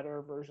like a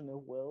better version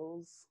of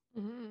Wills,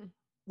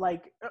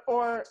 like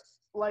or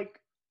like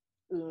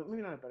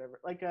maybe not a better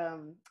like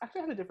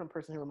actually I had a different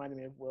person who reminded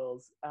me of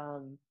Wills.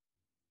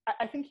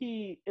 I think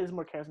he is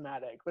more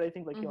charismatic, but I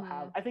think like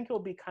I think he'll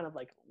be kind of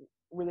like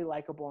really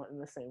likable in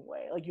the same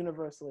way, like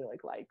universally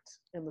like liked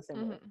in the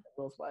same way that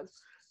Wills was.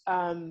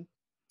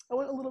 I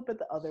went a little bit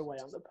the other way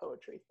on the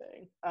poetry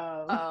thing.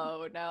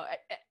 Oh no,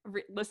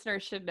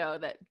 listeners should know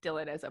that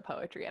Dylan is a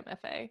poetry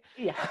MFA.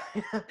 Yeah.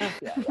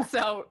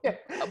 So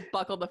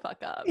buckle the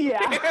fuck up. Yeah.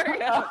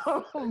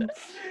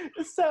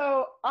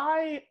 So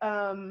I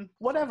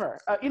whatever.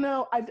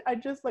 I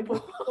just like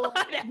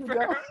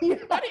whatever.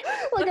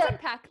 Let's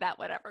unpack that.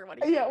 Whatever. What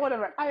do you? Yeah,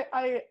 whatever.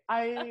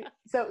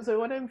 So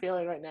what I'm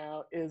feeling right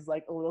now is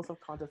like a little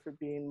self-conscious for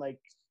being like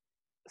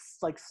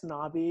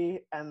snobby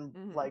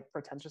and like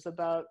pretentious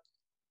about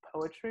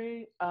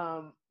poetry.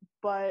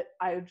 But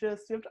you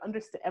have to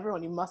understand,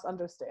 everyone, you must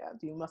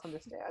understand,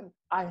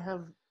 I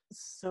have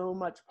so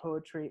much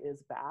poetry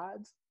is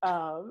bad.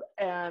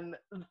 And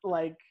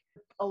like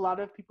a lot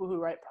of people who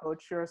write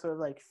poetry are sort of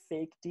like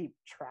fake deep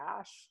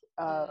trash,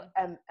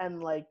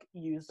 and like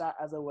use that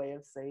as a way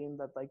of saying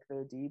that like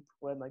they're deep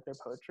when like their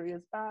poetry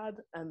is bad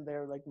and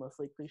they're like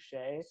mostly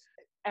cliche.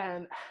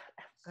 And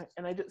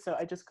I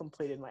just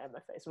completed my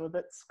MFA, so I'm a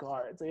bit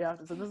scarred.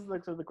 So this is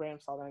like sort of the grain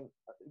of salt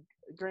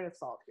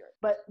here.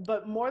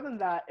 But more than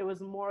that, it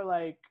was more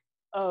like,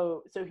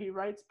 oh, so he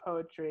writes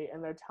poetry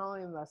and they're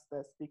telling us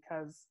this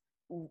because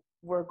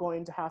we're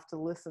going to have to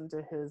listen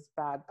to his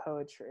bad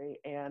poetry.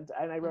 And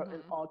I wrote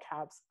in all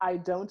caps, I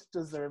don't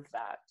deserve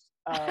that.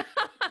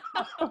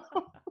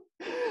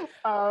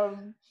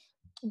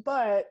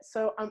 But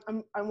so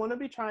I want to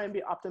be trying to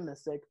be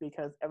optimistic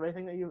because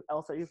everything that you've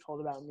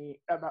told about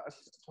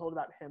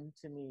him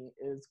to me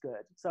is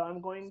good. So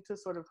I'm going to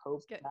sort of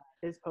hope that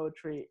his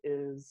poetry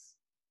is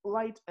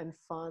light and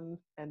fun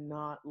and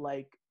not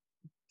like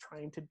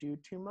trying to do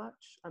too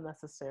much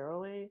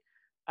unnecessarily.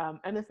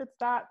 And if it's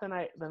that, then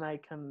I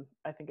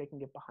think I can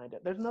get behind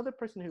it. There's another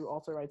person who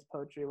also writes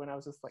poetry when I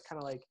was just like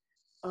kind of like,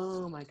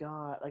 oh my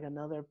god, like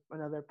another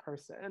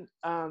person.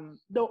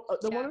 The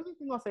one other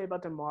thing I'll say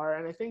about Damar,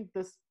 and I think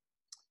this,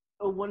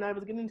 when I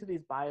was getting into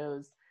these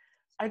bios,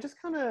 I just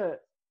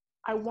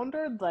I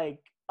wondered like,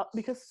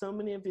 because so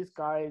many of these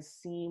guys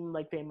seem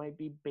like they might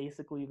be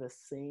basically the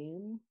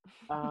same.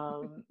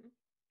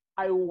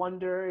 I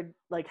wondered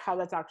like how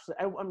that's actually.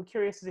 I'm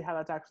curious to see how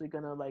that's actually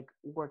gonna like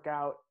work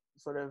out,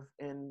 sort of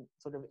in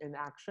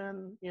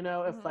action.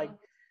 If like,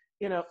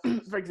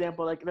 for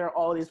example, like there are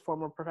all these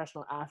former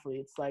professional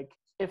athletes. Like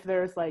if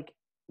there's like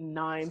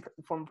 9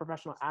 former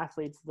professional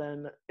athletes,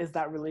 then is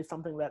that really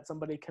something that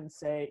somebody can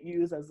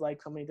use as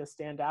like something to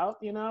stand out?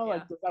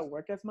 Like does that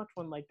work as much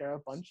when like there are a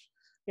bunch?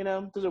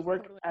 Does it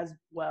work as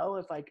well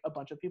if like a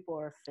bunch of people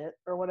are fit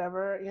or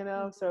whatever?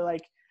 So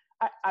like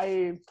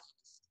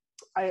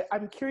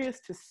I'm curious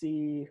to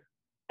see,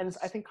 and it's,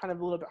 I think, kind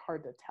of a little bit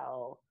hard to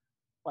tell,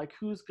 like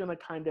who's gonna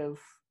kind of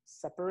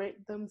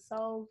separate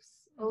themselves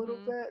a little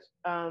bit.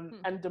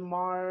 And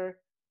Damar,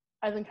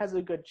 I think, has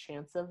a good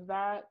chance of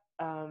that.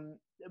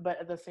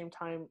 But at the same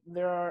time,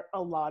 there are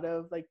a lot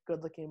of like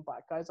good-looking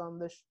Black guys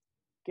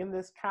in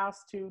this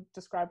cast who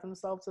describe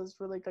themselves as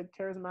really like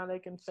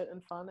charismatic and fit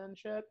and fun and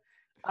shit.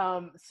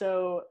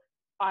 So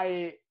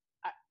I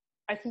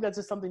think that's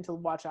just something to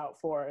watch out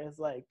for, is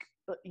like,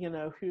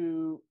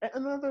 who.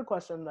 Another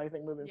question I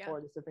think moving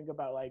forward is to think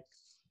about like,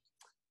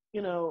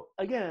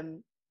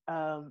 again,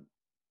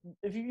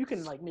 if you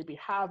can like maybe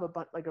have a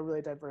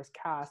really diverse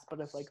cast, but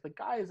if like the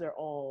guys are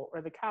all,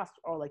 or the cast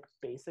are like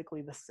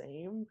basically the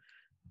same,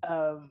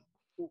 I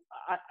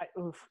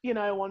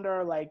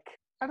wonder, like,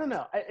 I don't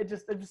know. I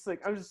was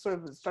just sort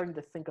of starting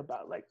to think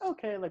about like,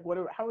 okay, like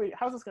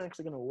how's this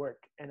actually going to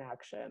work in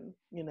action?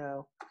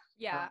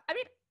 Yeah, I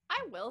mean,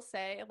 I will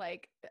say,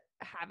 like,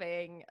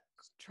 having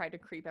tried to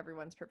creep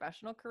everyone's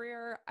professional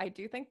career, I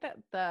do think that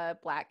the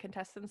Black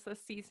contestants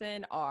this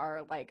season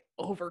are like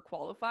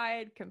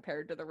overqualified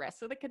compared to the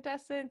rest of the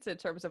contestants in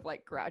terms of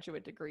like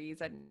graduate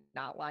degrees and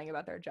not lying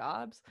about their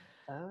jobs.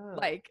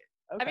 Like,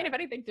 okay. I mean, if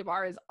anything,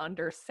 Damar is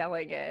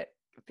underselling it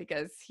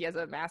because he has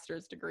a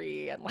master's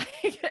degree and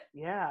like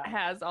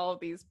has all of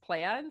these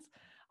plans.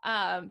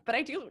 But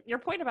I do, your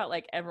point about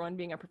like everyone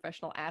being a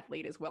professional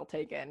athlete is well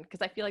taken,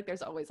 because I feel like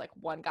there's always like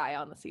one guy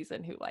on the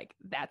season who like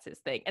that's his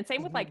thing. And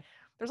same with like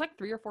there's like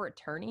 3 or 4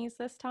 attorneys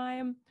this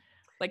time.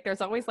 Like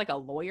there's always like a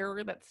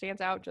lawyer that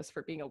stands out just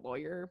for being a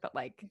lawyer, but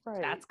like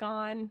Right. that's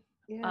gone.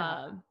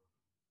 Yeah.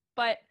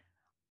 But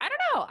I don't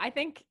know. I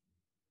think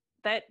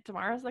that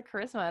Tamara's the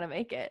charisma to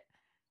make it.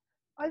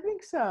 I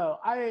think so.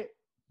 I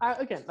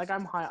again, like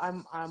I'm high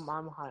on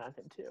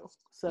him too.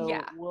 So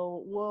Yeah.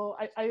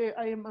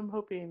 I'm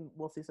hoping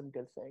we'll see some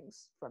good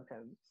things from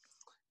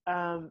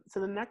him. So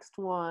the next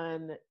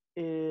one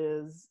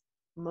is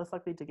most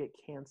likely to get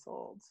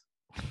canceled.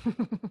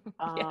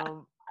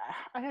 Yeah.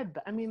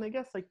 I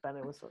guess like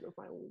Bennett was sort of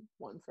my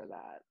one for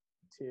that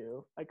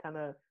too. I kind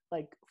of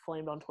like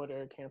flamed on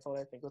Twitter, canceled.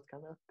 I think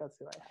that's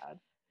who I had.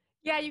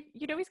 Yeah,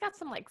 you know he's got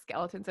some like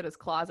skeletons in his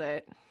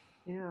closet.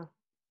 Yeah.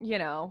 You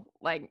know,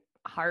 like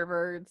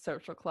Harvard,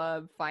 social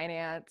club,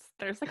 finance.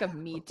 There's like a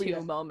Me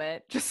Too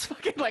moment just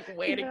fucking like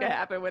waiting to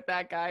happen with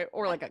that guy,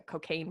 or like a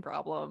cocaine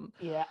problem.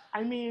 Yeah.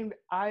 I mean,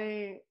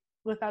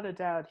 without a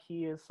doubt,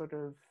 he is sort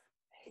of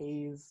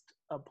hazed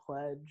a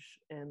pledge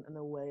in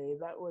a way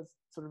that was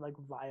sort of like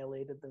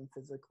violated them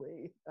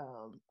physically.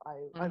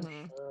 I'm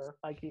sure,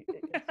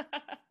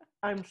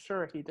 I'm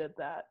sure he did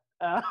that.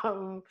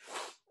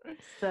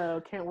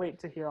 So can't wait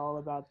to hear all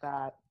about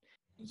that.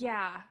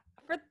 Yeah,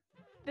 for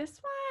this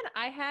one,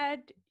 I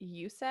had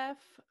Yusef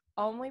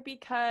only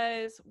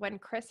because when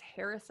Chris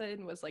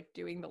Harrison was like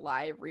doing the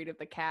live read of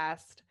the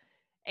cast,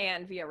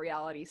 and via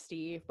Reality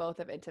Steve both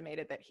have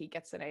intimated that he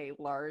gets in a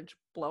large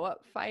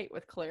blow-up fight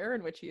with Claire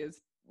in which he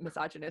is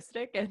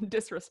misogynistic and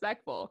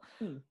disrespectful.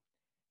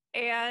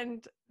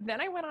 And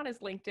then I went on his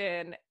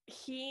LinkedIn.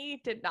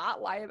 He did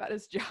not lie about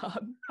his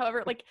job.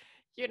 However, like,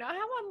 you know how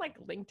on like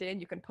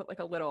LinkedIn you can put like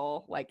a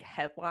little like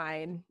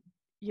headline,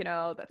 you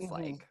know, that's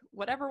like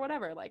whatever,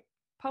 like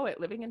poet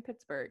living in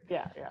Pittsburgh.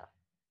 Yeah.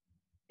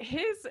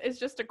 His is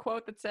just a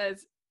quote that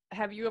says,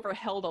 "Have you ever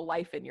held a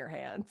life in your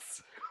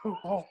hands?"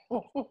 Listeners,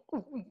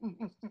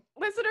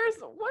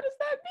 what does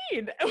that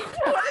mean?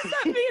 What does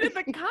that mean in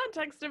the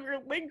context of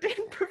your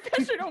LinkedIn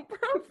professional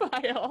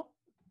profile?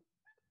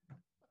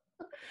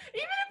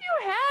 Even if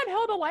you had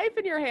held a life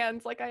in your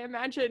hands, like I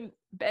imagine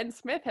Ben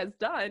Smith has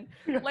done,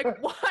 like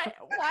why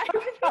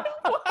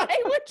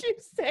would you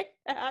say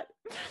that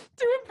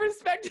to a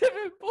prospective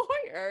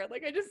employer?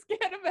 Like I just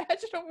can't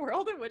imagine a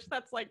world in which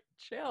that's like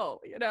chill,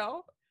 you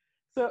know?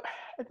 So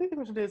I think the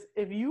question is,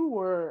 if you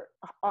were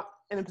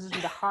in a position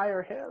to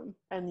hire him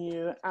and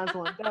you, as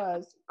one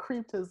does,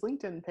 creeped his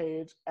LinkedIn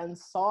page and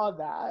saw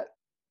that,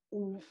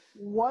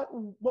 what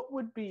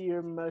would be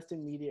your most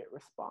immediate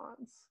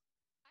response?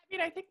 I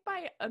mean, I think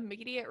my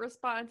immediate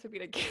response would be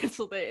to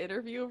cancel the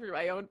interview for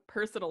my own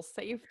personal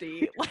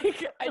safety.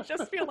 Like, I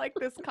just feel like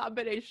this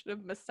combination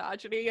of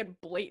misogyny and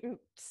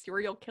blatant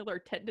serial killer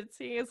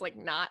tendency is like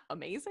not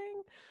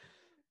amazing.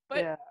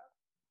 But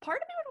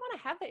part of me would want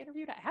to have the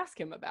interview to ask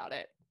him about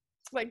it.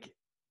 Like,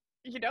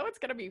 you know, it's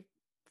gonna be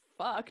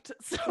fucked.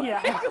 So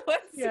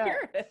let's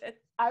hear it.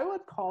 I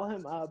would call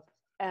him up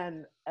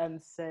and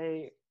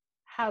say,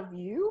 "Have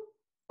you?"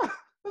 This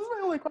is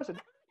my only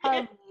question.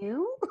 Have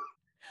you?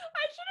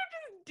 I should have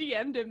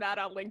just DM'd him that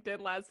on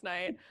LinkedIn last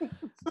night.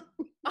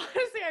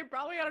 Honestly, I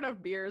probably had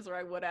enough beers, or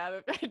I would have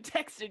if I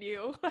texted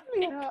you.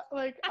 Yeah,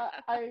 like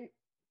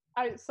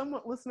I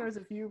somewhat listeners,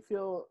 if you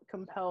feel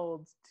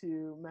compelled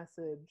to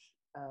message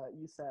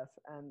Yusef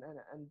and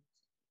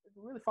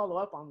really follow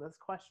up on this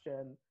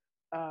question,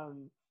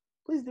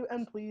 please do,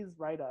 and please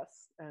write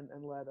us and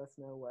let us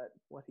know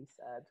what he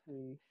said.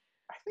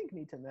 I think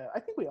need to know. I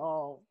think we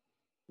all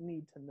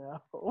need to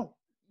know.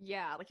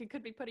 Yeah, like you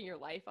could be putting your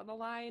life on the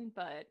line,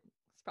 but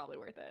it's probably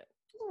worth it.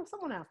 Well,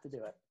 someone has to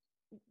do it.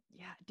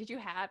 Yeah. Did you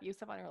have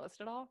Yusef on your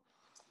list at all?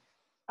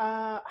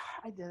 I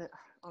didn't.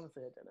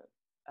 Honestly, I didn't.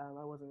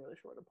 I wasn't really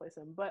sure where to place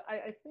him, but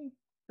I think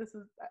this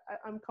is.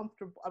 I'm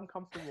comfortable. I'm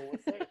comfortable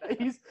with saying that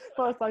he's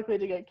most likely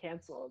to get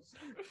canceled.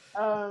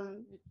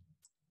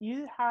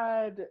 You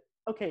had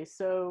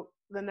so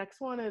the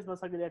next one is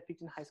most likely to have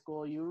peaked in high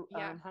school. You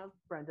have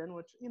Brendan,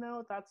 which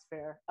that's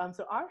fair.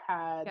 So I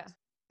had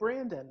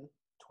Brandon,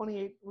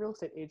 28, real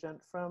estate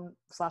agent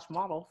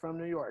 /model from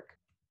New York.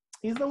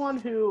 He's the one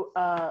who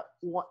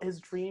his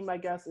dream, I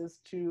guess, is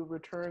to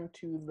return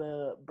to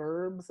the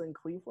burbs in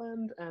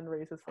Cleveland and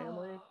raise his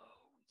family. Oh,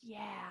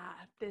 yeah,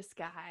 this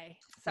guy.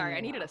 Sorry,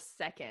 I needed a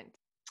second.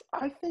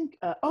 I think.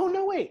 Oh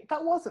no, wait,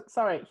 that wasn't.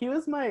 Sorry, he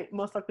was my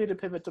most likely to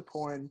pivot to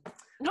porn.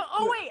 No,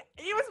 wait,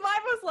 he was my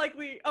most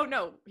likely. Oh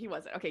no, he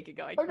wasn't. Okay, keep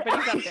going. Okay.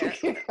 But he's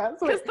up there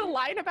because the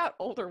line about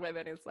older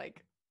women is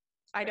like,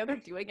 I know they're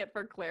doing it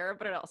for Claire,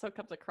 but it also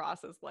comes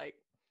across as like,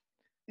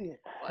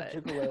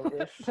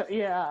 gigolo-ish.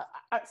 Yeah.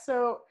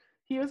 So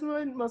he was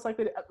most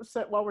likely to.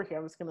 So while we're here,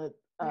 I'm just gonna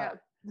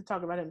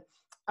talk about him.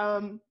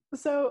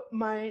 So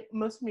my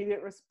most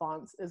immediate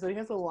response is that he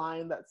has a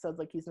line that says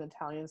like he's an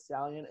Italian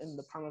stallion in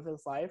the prime of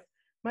his life.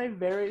 My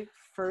very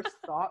first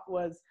thought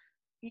was,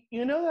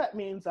 that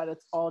means that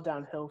it's all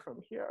downhill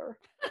from here.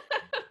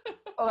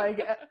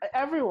 like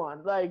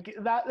everyone, like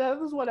that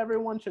is what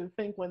everyone should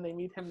think when they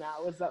meet him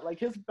now, is that like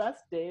his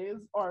best days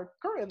are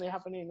currently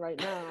happening right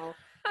now,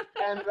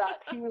 and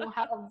that he will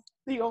have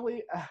the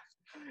only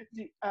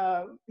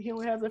he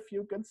only has a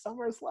few good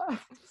summers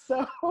left.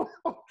 So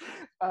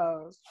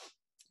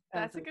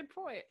That's a good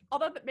point.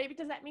 Although maybe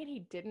does that mean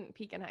he didn't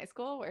peak in high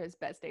school where his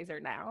best days are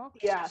now?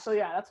 yeah, so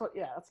that's what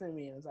I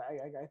mean, is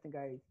I think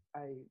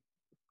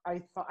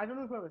I thought, I don't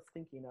know who I was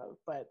thinking of,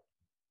 but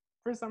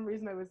for some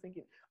reason I was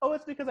thinking, oh,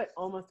 it's because I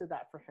almost did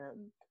that for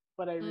him,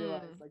 but I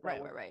realized like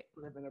that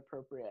would have been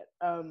appropriate.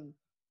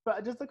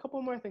 But just a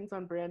couple more things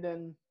on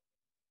Brandon.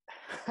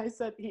 I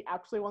said he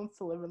actually wants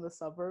to live in the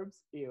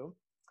suburbs. Ew.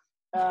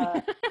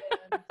 And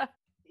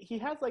he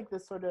has like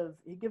this sort of,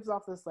 he gives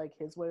off this like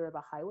his way or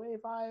the highway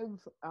vibe,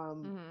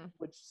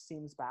 which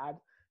seems bad.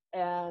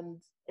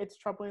 And it's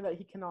troubling that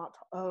he cannot,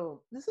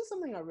 oh, this is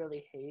something I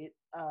really hate.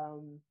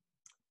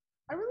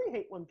 I really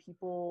hate when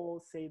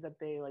people say that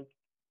they like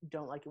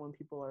don't like it when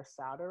people are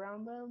sad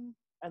around them,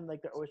 and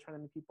like they're always trying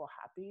to make people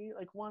happy.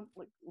 Like, one,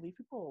 like leave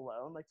people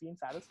alone. Like, being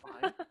sad is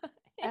fine.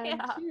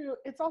 And two,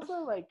 it's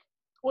also like,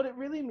 what it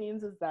really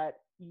means is that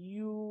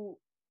you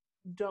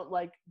don't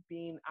like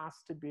being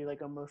asked to be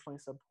like emotionally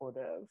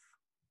supportive,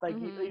 like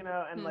you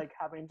know, and like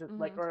having to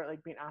like, or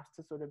like being asked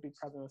to sort of be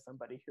present with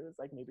somebody who is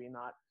like maybe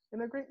not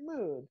in a great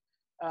mood.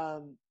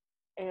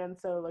 And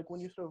so like when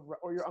you sort of,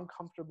 or you're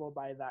uncomfortable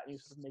by that, and you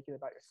sort of make it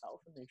about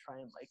yourself, and you try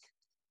and like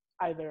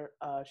either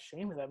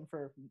shame them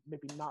for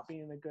maybe not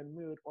being in a good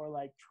mood, or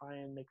like try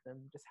and make them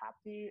just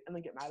happy and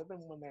then get mad at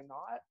them when they're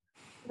not.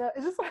 You know,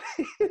 it's just like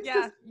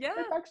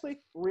it's actually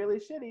really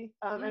shitty.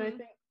 And I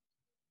think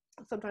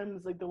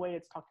sometimes like the way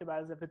it's talked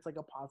about is if it's like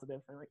a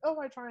positive thing, like, oh,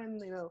 I try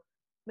and, you know,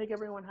 make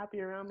everyone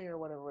happy around me or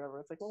whatever.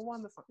 It's like, well,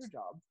 one, that's not your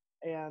job,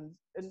 and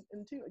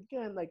two,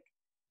 again, like,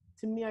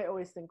 to me, I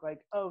always think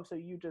like, oh, so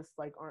you just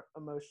like aren't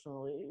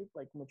emotionally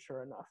like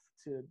mature enough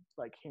to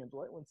like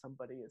handle it when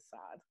somebody is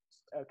sad.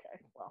 Okay,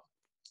 well,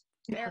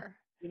 fair.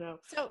 You know.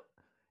 So,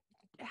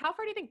 how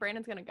far do you think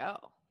Brandon's gonna go?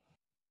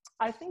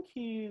 I think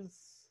he's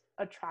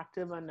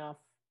attractive enough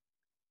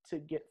to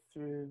get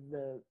through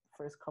the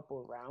first couple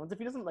of rounds. If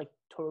he doesn't like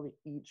totally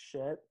eat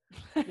shit,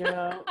 you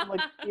know,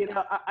 like, you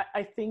know,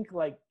 I think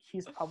like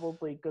he's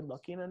probably good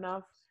looking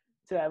enough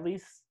to at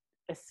least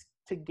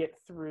to get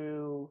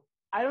through.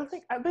 I don't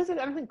think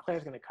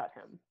Claire's gonna cut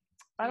him.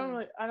 I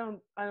don't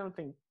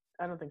think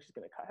she's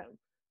gonna cut him.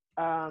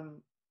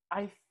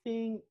 I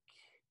think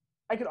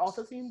I could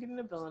also see him getting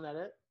a villain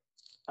edit.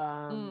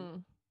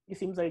 He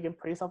seems like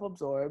pretty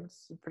self-absorbed,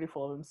 pretty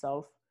full of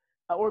himself,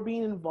 or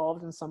being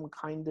involved in some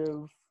kind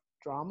of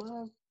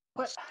drama.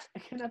 But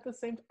again, at the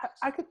same time,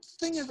 I could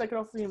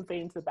also see him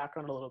fade into the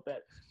background a little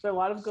bit. There are a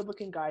lot of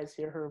good-looking guys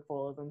here who are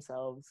full of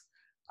themselves,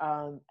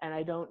 and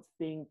I don't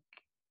think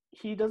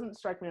he doesn't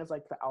strike me as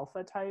like the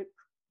alpha type.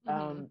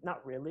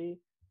 Not really.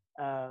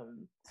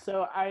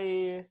 So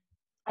I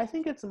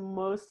think it's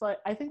most like,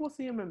 I think we'll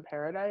see him in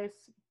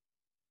Paradise,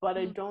 but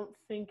I don't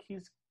think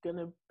he's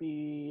gonna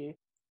be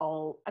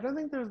all. I don't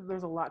think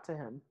there's a lot to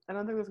him. I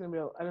don't think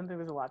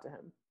there's a lot to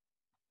him.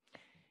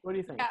 What do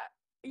you think?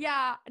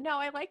 Yeah, no,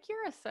 I like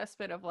your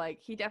assessment of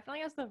like, he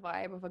definitely has the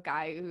vibe of a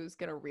guy who's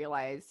gonna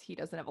realize he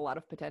doesn't have a lot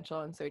of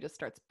potential, and so he just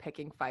starts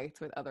picking fights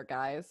with other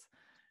guys.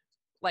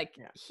 Like,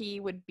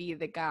 he would be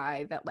the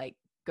guy that like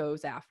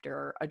goes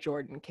after a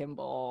Jordan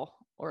Kimball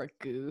or a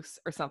Goose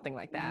or something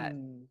like that.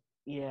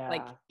 Yeah.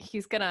 Like,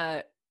 he's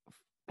gonna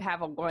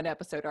have a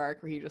 1-episode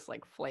arc where he just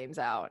like flames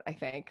out, I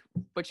think,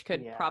 which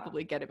could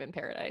probably get him in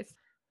Paradise.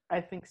 I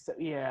think so.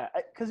 Yeah,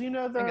 because you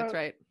know, I think that's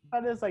right.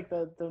 That is like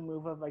the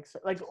move of like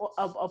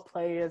a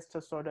play is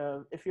to sort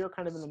of, if you're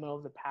kind of in the middle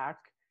of the pack,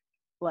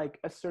 like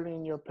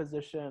asserting your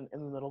position in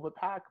the middle of the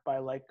pack by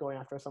like going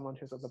after someone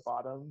who's at the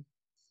bottom,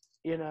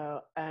 you know.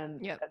 And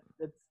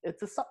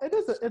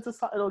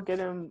it'll get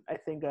him, I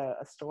think, a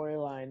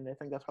storyline. I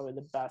think that's probably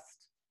the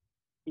best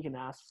he can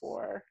ask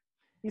for.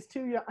 He's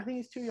too young. I think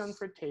he's too young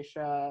for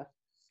Tayshia.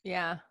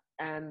 Yeah,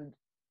 and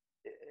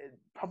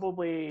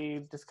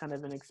probably just kind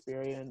of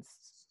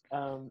inexperienced.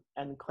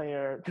 And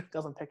Claire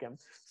doesn't pick him.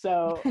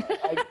 So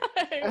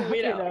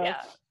we know,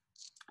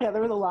 yeah,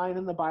 there was a line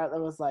in the bio that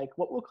was like,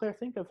 what will Claire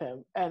think of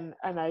him? And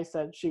I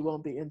said, she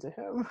won't be into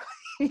him.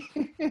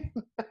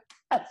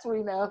 As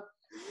we know.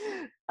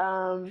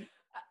 So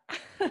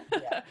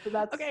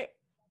that's okay.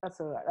 That's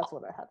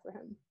what I had for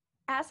him.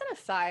 As an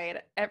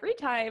aside, every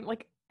time,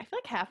 like, I feel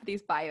like half of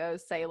these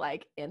bios say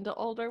like into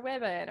older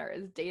women or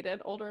has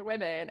dated older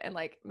women, and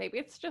like maybe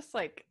it's just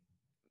like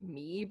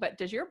me, but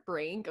does your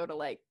brain go to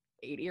like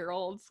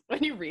 80-year-olds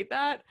when you read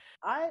that?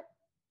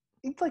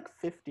 It's like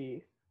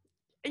 50.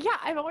 Yeah,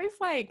 I'm always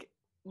like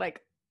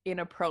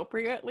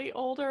inappropriately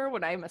older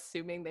when I'm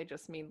assuming they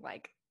just mean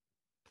like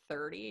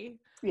 30.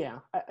 Yeah,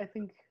 I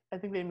think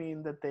they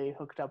mean that they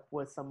hooked up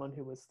with someone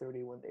who was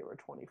 30 when they were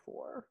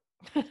 24.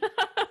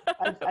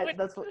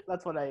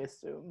 That's what I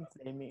assume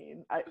they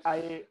mean.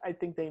 I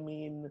think they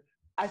mean.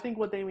 I think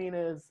what they mean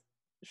is,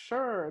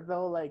 sure,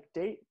 they'll like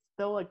date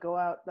they'll like go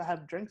out to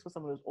have drinks with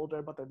someone who's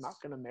older, but they're not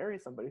going to marry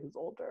somebody who's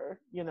older,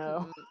 you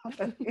know?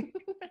 Right.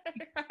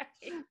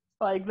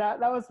 Like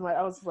that was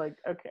I was like,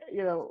 okay,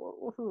 you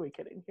know, who are we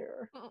kidding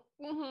here?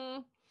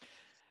 Mm-hmm.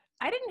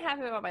 I didn't have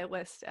him on my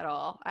list at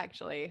all,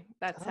 actually.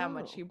 That's how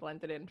much Oh, he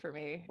blended in for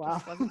me. wow.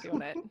 Just wasn't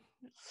doing it.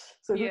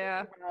 So who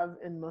Yeah. do you have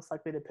in most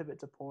likely to pivot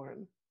to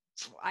porn?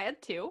 I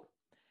had two.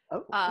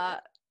 Oh,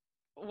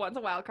 One's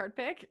a wild card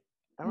pick.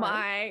 all right.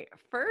 My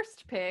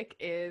first pick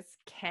is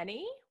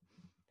Kenny.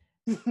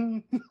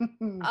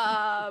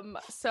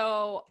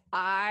 So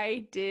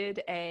I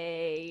did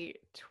a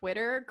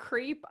Twitter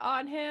creep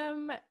on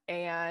him,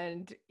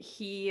 and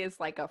he is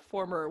like a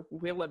former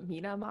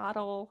Wilhelmina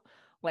model,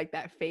 like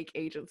that fake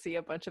agency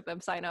a bunch of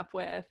them sign up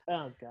with.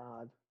 Oh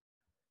God.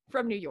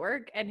 From New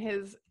York, and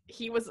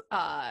he was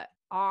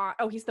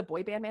he's the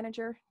boy band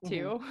manager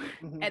too.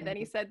 And then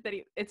he said that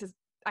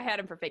I had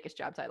him for fakest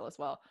job title as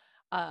well.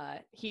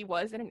 He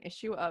was in an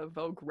issue of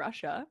Vogue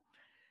Russia,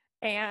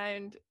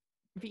 and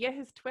via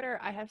his Twitter,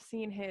 I have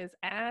seen his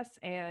ass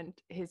and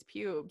his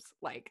pubes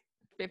like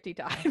 50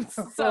 times.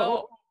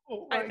 So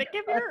I think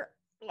if you're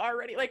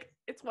already like,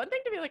 it's one thing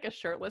to be like a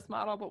shirtless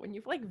model, but when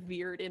you've like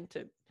veered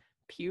into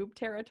pube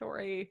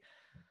territory,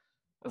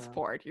 it's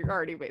porn. You're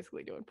already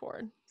basically doing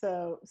porn.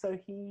 So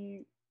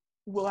he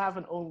will have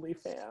an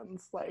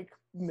OnlyFans like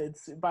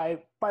by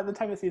the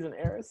time the season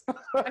airs.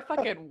 By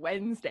fucking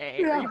Wednesday.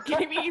 Yeah. Are you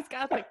kidding me? He's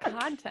got the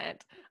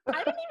content.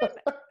 I didn't even.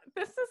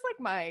 This is like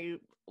my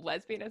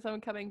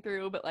lesbianism coming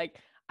through, but like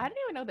I didn't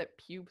even know that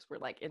pubes were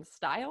like in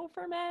style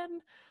for men.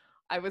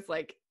 I was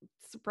like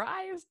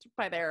surprised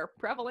by their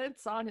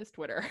prevalence on his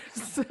Twitter.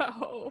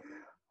 So.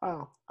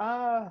 Oh.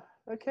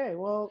 Okay.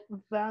 Well,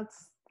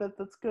 that's good.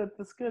 That's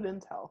good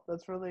intel.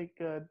 That's really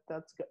good.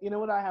 That's good. You know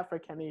what I have for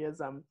Kenny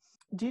is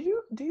do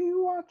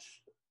you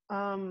watch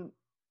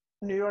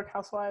New York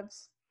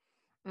Housewives?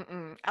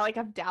 Mm-mm.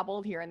 I've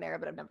dabbled here and there,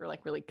 but I've never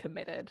like really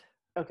committed.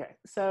 Okay,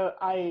 so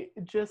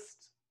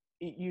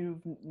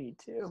you need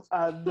to.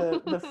 I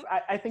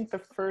think the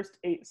first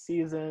 8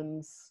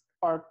 seasons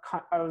are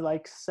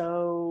like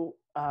so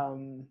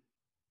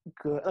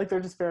good, like they're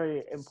just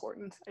very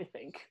important, I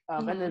think,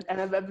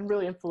 and I've been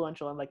really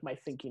influential in like my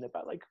thinking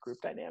about like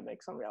group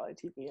dynamics on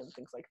reality TV and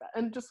things like that,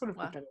 and just sort of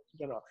group dynamics in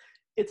general.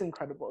 It's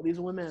incredible. These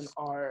women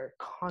are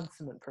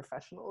consummate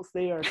professionals.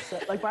 They are so,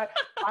 like by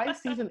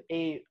season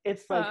 8,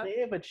 it's like they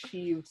have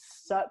achieved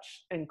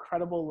such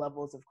incredible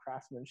levels of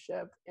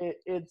craftsmanship.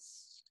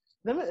 It's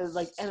them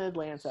like in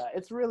Atlanta.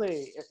 It's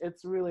really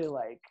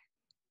like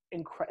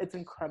it's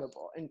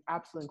incredible and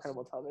absolutely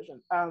incredible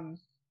television.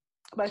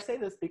 But I say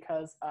this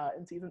because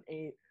in season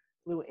 8,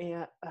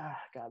 Luann,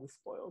 God, this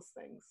spoils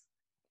things.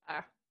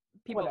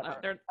 People know.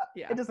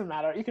 It doesn't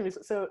matter. You can be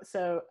so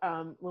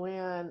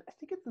Luann, I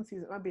think it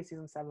might be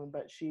season 7,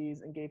 but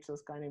she's engaged to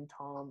this guy named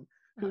Tom,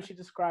 who she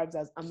describes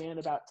as a man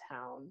about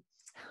town.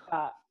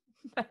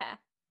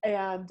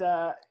 And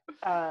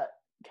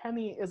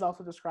Kenny is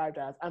also described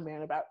as a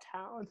man about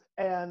town.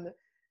 And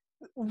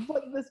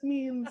what this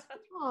means for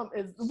Tom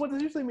is, what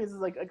this usually means is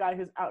like a guy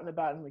who's out and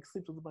about and like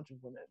sleeps with a bunch of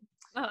women.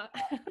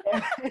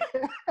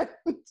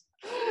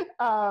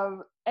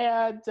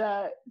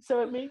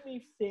 So it made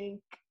me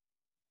think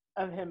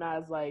of him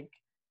as like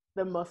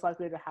the most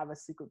likely to have a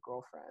secret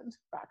girlfriend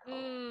back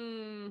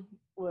home.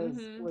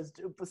 Was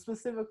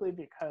specifically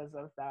because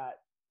of that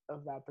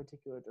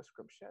particular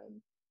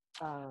description.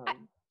 I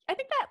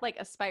think that like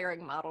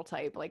aspiring model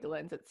type like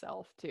lends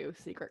itself to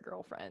secret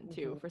girlfriend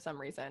too, for some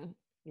reason.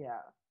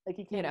 Yeah, like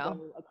he can't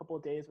go a couple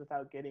of days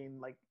without getting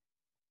like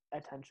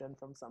attention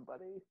from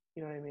somebody.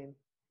 You know what I mean?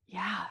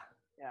 Yeah.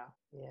 Yeah.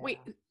 Wait,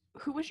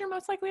 who was your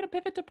most likely to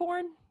pivot to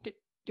porn? Did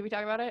we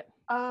talk about it?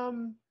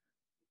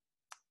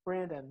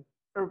 Brandon.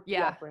 Brandon.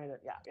 Yeah.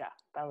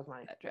 That was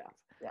mine.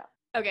 Yeah.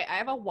 Okay, I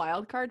have a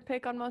wild card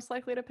pick on most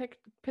likely to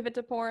pivot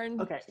to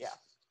porn. Okay, yeah.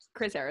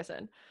 Chris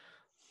Harrison.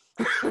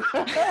 This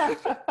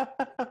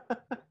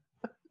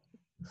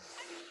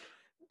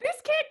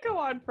can't go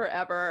on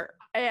forever,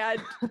 and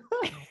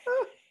he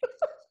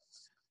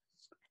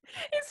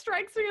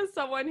strikes me as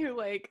someone who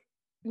like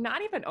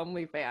not even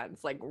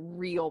OnlyFans, like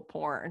real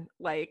porn,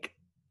 like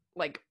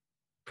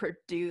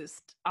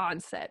produced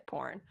on-set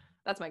porn.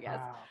 That's my guess.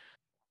 Wow.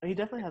 He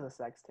definitely has a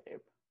sex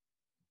tape.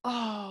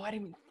 Oh, I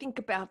didn't even think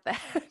about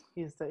that.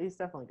 He's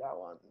definitely got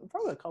one.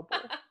 Probably a couple.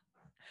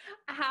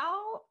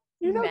 How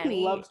he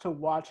loves to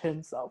watch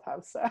himself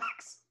have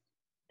sex.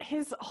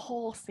 His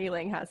whole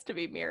ceiling has to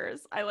be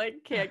mirrors. I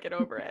like can't get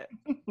over it.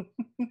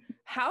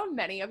 How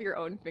many of your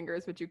own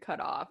fingers would you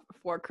cut off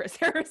for Chris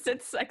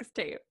Harrison's sex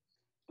tape?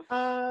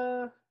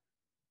 2.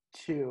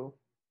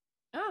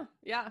 Oh,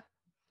 yeah.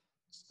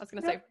 I was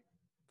gonna say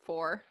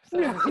 4. So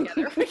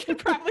together we could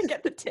probably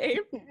get the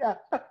tape. Yeah.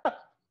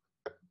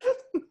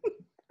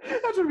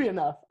 That should be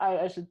enough.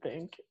 I should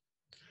think.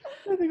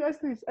 I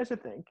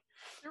should think.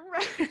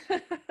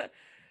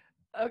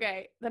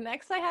 Okay. The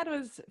next I had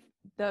was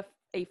a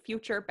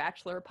future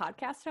Bachelor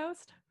podcast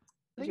host.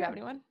 Did you have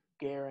anyone?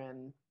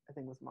 Garen, I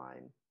think, was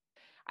mine.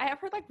 I have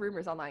heard like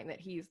rumors online that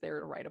he's there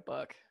to write a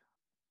book.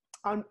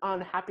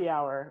 on Happy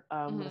Hour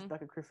with Mhm.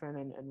 Becca Griffin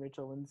and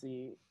Rachel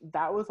Lindsay,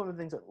 that was one of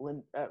the things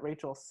that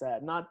Rachel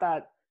said. Not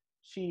that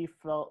she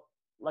felt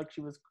like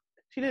she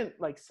didn't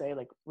like say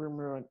like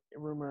rumor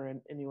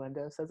and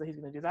innuendo says that he's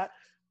going to do that,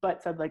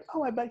 but said like,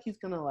 oh, I bet he's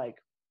going to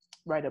like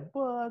write a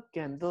book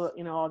and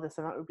all this,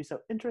 and that would be so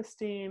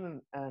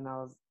interesting. And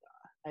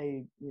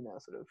I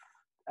sort of,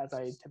 as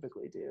I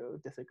typically do,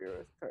 disagree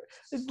with her.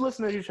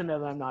 Listeners, you should know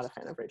that I'm not a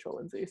fan of Rachel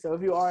Lindsay. So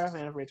if you are a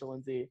fan of Rachel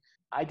Lindsay,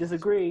 I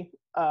disagree.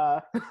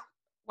 Wow,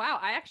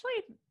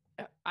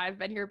 I've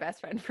been your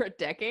best friend for a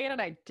decade,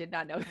 and I did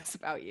not know this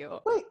about you.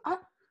 Wait, Have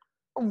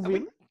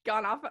really? we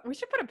gone off? We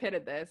should put a pin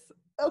in this.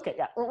 Okay,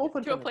 yeah, we'll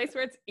put to a place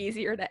where it's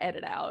easier to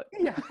edit out.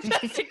 Yeah,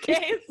 just in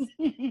case.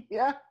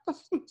 Yeah,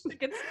 it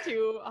gets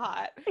too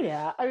hot.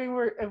 Yeah, I mean,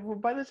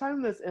 by the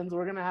time this ends,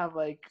 we're gonna have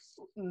like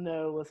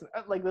no listen,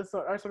 like this.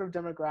 Our sort of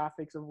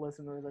demographics of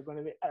listeners are going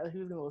to be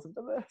who's gonna listen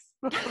to this?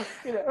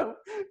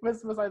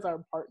 Besides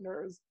our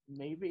partners,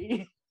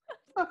 maybe.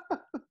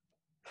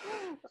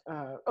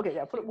 Okay,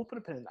 yeah, we'll put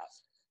a pin in that.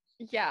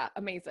 Yeah,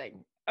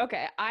 amazing.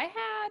 Okay, I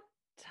had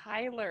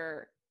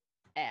Tyler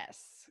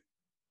S.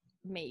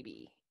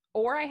 Maybe,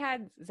 or I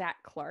had Zach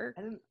Clark.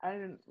 I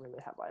didn't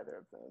really have either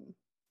of them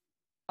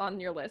on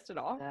your list at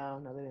all.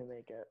 No, they didn't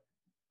make it.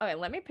 Okay,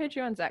 let me pitch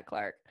you on Zach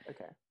Clark.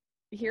 Okay.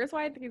 Here's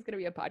why I think he's going to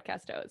be a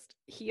podcast host.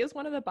 He is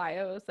one of the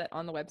bios that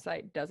on the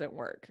website doesn't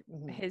work.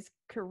 Mm-hmm. His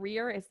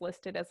career is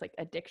listed as like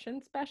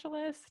addiction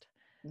specialist.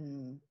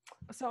 Mm-hmm.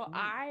 So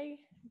I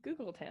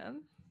Googled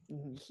him.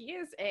 Mm-hmm. He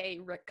is a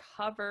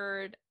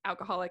recovered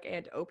alcoholic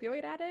and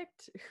opioid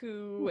addict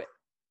who,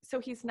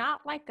 so he's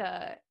not like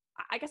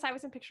I guess I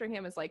wasn't picturing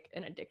him as like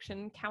an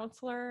addiction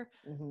counselor,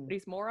 but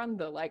he's more on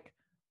the like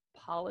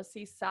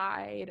policy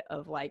side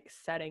of like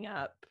setting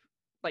up,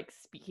 like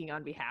speaking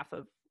on behalf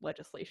of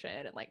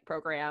legislation and like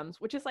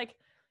programs, which is like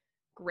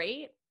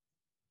great.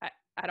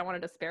 I don't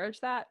want to disparage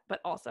that,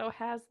 but also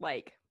has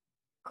like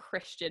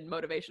Christian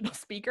motivational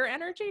speaker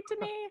energy to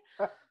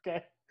me.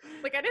 Okay.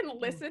 Like I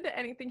didn't listen to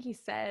anything he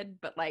said,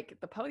 but like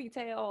the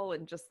ponytail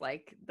and just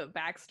like the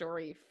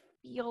backstory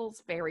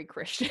feels very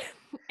Christian.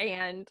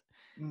 And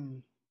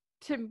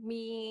to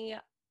me,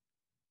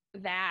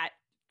 that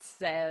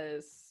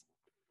says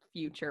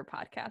future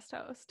podcast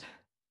host.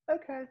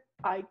 Okay.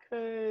 I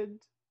could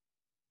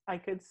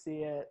see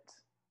it.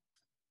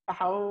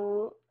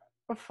 How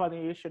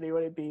funny shitty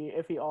would it be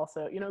if he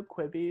also,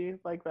 Quibi,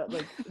 like that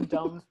like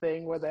dumb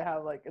thing where they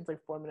have like it's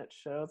like 4-minute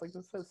shows. Like,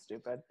 this is so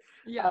stupid.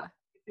 Yeah.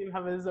 He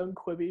have his own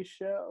Quibi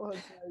show.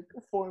 It's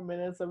like 4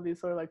 minutes of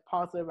these sort of like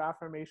positive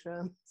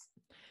affirmations.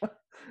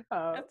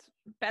 That's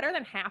better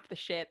than half the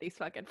shit these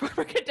fucking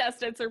former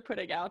contestants are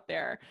putting out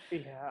there.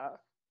 Yeah.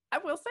 I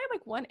will say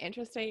like one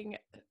interesting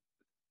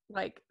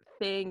like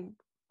thing,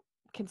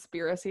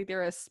 conspiracy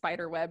theorist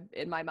spiderweb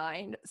in my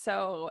mind.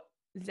 So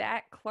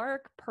Zach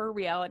Clark, per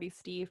Reality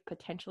Steve,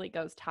 potentially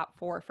goes top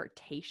 4 for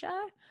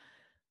Tayshia.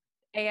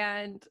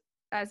 And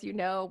as you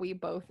know, we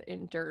both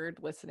endured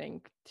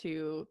listening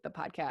to the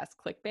podcast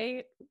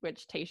Clickbait,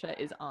 which Tayshia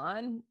is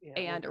on. Yeah,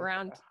 and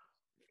around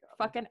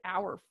fucking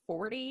hour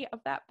 40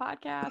 of that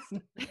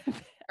podcast,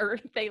 or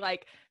they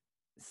like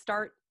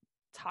start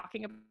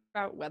talking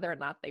about whether or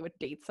not they would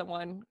date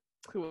someone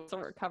who was a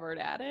recovered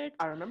addict.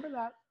 I remember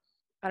that.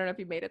 I don't know if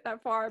you made it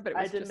that far, but it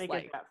was I didn't just make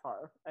like, it that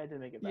far. I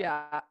didn't make it that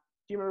yeah. far.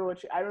 Do you remember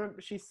what I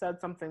remember she said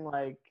something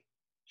like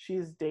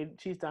she's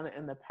done it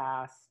in the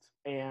past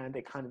and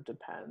it kind of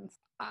depends.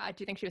 Do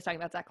you think she was talking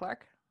about Zach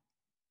Clark?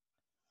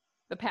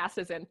 The past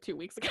is in 2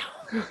 weeks ago.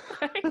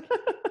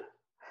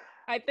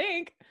 I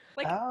think.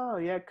 Like, oh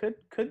yeah,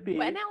 could be.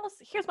 When else?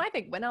 Here's my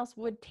thing. When else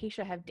would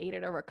Tayshia have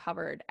dated a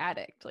recovered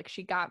addict? Like,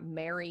 she got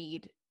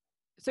married.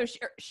 So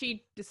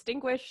she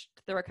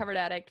distinguished the recovered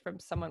addict from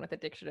someone with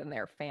addiction in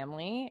their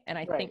family. And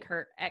I think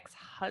her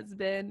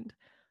ex-husband,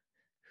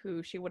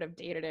 who she would have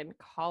dated in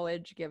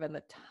college given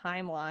the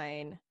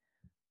timeline,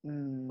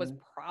 was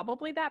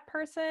probably that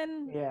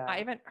person. Yeah. I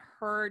haven't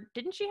heard.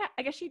 Did she have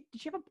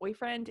a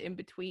boyfriend in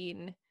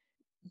between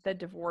the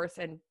divorce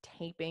and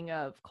taping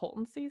of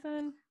Colton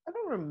season? I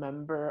don't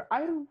remember.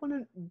 I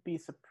wouldn't be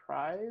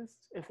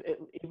surprised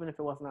even if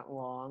it wasn't that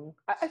long.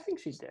 I think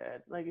she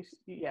did. Like,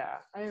 yeah,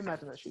 I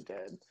imagine that she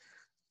did.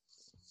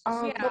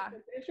 Yeah. But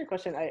to answer your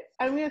question,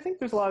 I mean, I think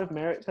there's a lot of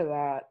merit to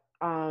that.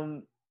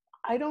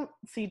 I don't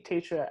see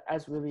Tayshia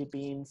as really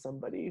being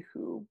somebody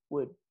who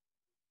would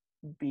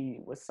be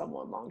with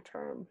someone long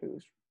term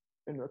who's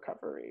in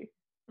recovery.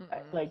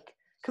 Like,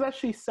 because as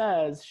she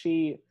says,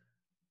 she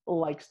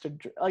likes to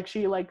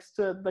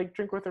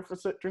drink with her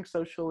drink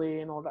socially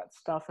and all that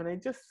stuff, and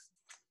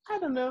I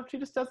don't know, she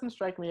just doesn't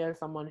strike me as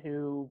someone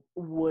who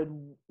would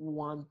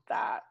want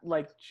that.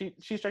 Like, she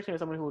strikes me as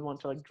someone who would want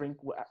to like drink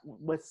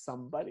with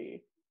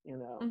somebody,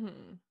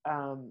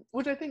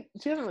 which I think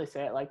she doesn't really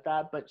say it like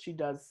that, but she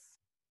does.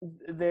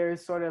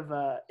 There's sort of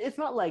it's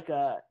not like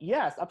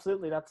yes,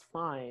 absolutely, that's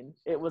fine.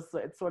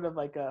 It's sort of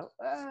like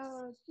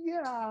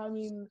yeah, I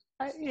mean,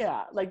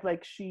 yeah,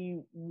 like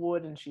she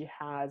would and she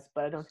has,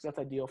 but I don't think that's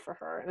ideal for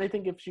her. And I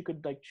think if she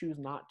could like choose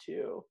not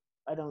to,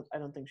 I don't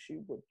think she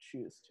would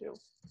choose to.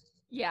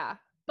 Yeah,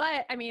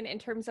 But I mean, in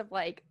terms of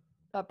like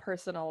a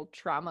personal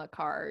trauma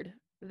card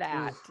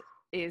that Oof.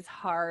 is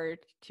hard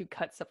to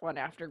cut someone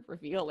after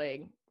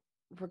revealing,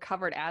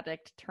 recovered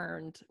addict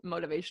turned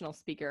motivational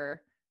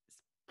speaker is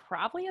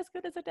probably as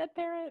good as a dead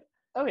parent,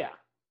 Oh yeah.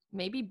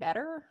 maybe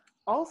better.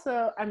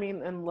 Also, I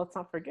mean, and let's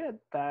not forget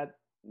that,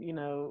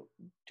 Tasha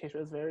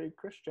is very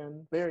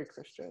Christian, very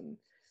Christian.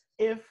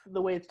 If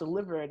the way it's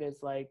delivered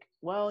is like,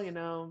 well,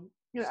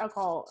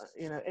 alcohol,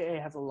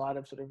 AA has a lot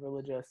of sort of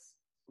religious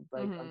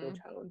like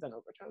undertones and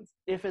overtones.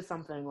 If it's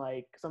something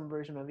like some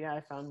version of, yeah,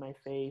 I found my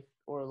faith,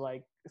 or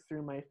like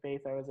through my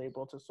faith I was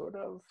able to sort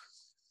of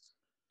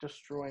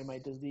destroy my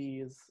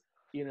disease,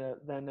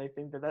 then I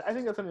think that's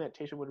something that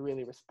Tasha would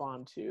really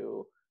respond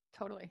to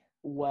Totally.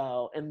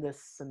 well in this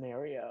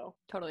scenario.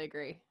 Totally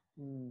agree.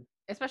 Mm.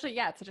 Especially,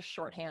 yeah, it's such a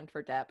shorthand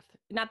for depth.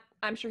 Not,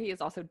 I'm sure he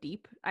is also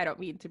deep. I don't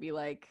mean to be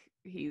like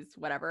he's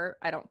whatever.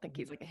 I don't think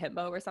he's like a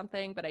himbo or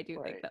something, but I do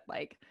think that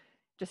like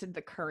just in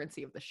the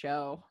currency of the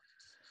show,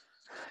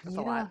 that's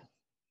a lot.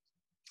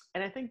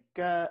 And I think,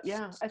 okay.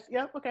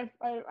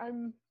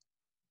 I'm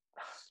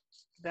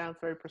down. It's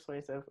very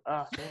persuasive.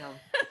 Oh, damn.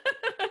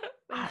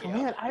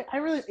 Man, I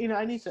really,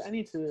 I need to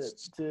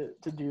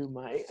do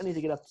I need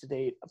to get up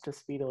to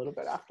speed a little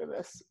bit after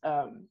this.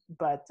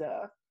 But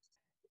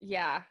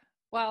yeah.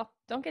 Well,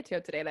 don't get too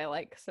up to date. I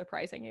like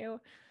surprising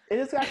you. It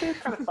is actually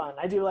kind of fun.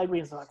 I do like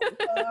being like,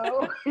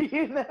 oh,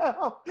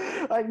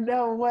 like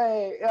no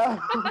way. And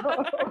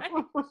also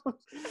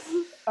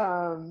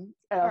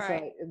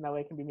in that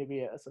way can be maybe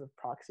a sort of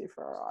proxy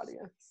for our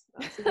audience.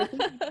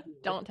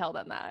 Don't tell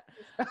them that.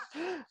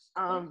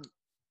 All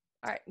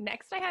right.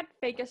 Next, I had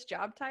fakest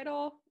job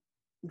title,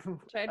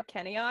 which I had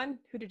Kenny on.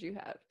 Who did you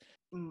have?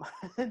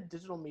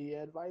 Digital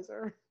media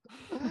advisor.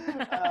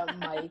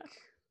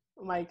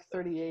 Mike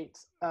 38,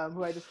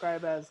 who I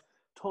describe as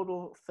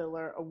total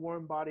filler, a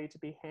warm body to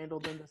be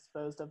handled and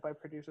disposed of by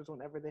producers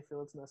whenever they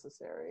feel it's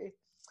necessary.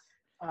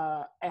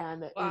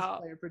 And his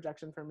player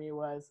projection for me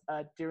was,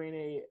 during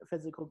a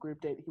physical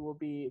group date, he will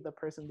be the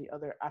person the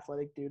other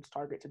athletic dudes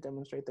target to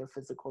demonstrate their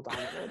physical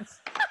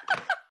dominance.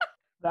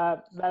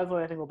 That is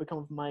what I think will become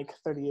of Mike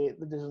 38,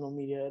 the digital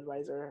media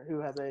advisor, who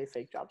has a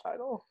fake job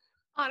title.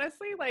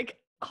 Honestly, like,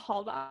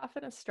 hauled off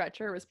in a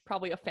stretcher was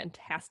probably a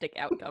fantastic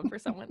outcome for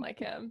someone like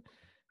him.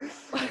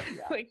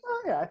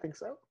 Yeah, I think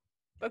so.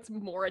 That's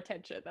more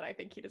attention than I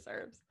think he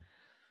deserves.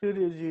 Who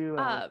did you?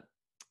 I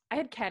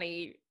had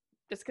Kenny,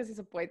 just because he's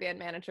a boy band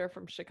manager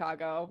from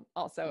Chicago,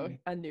 also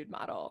a nude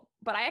model.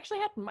 But I actually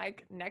had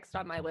Mike next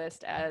on my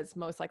list as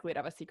most likely to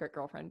have a secret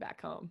girlfriend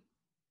back home.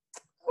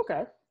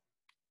 Okay.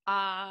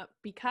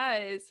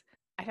 Because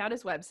I found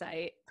his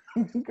website.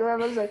 Go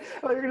ahead, I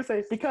thought you were going to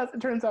say, because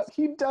it turns out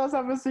he does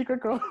have a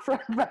secret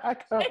girlfriend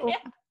back home. Yeah.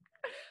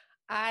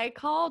 I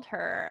called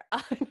her.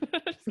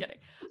 Just kidding.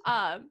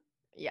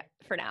 Yeah,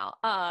 for now.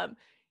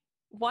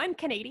 One,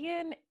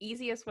 Canadian,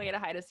 easiest way to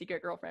hide a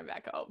secret girlfriend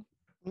back home.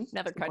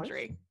 Another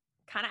country.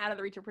 Kind of out of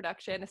the reach of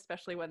production,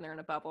 especially when they're in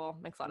a bubble.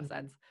 Makes a lot of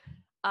sense.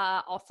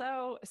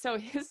 Also, so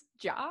his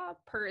job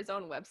per his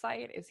own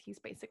website is he's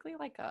basically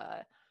like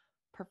a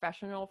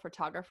professional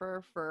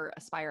photographer for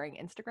aspiring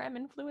Instagram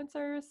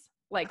influencers.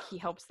 Like he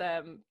helps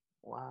them.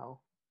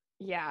 Wow.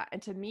 Yeah.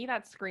 And to me,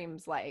 that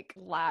screams like a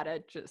lot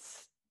of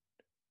just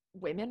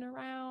women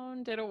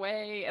around in a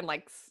way, and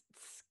like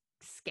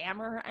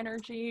scammer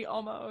energy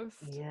almost.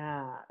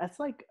 Yeah, that's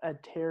like a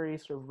Terry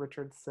sort of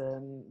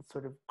Richardson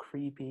sort of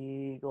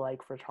creepy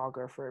like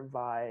photographer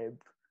vibe,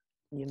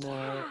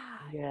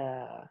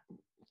 Yeah.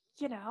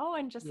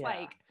 And just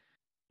like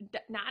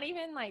not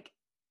even like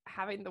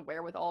having the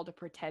wherewithal to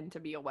pretend to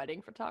be a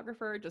wedding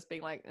photographer, just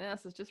being like,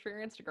 this is just for your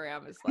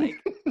Instagram, is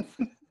like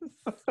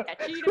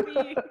sketchy to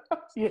me.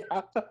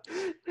 Yeah.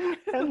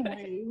 And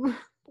lame.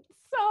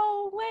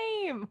 So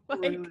lame.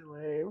 Like, really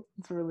lame.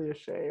 It's really a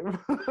shame.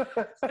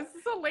 This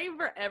is so lame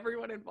for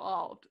everyone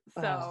involved.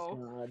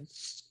 So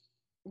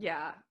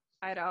yeah,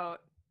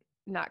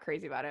 not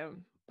crazy about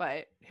him.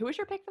 But who was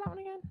your pick for that one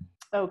again?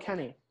 Oh,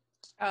 Kenny.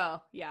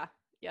 Oh, yeah.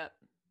 Yep.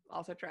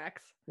 Also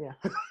tracks. Yeah.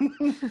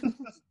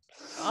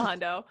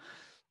 Hondo.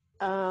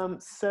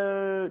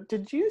 So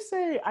did you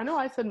say, I know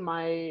I said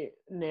my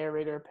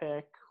narrator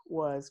pick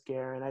was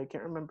Garen. I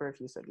can't remember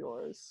if you said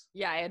yours.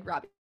 Yeah, I had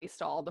Robbie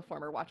Stahl, the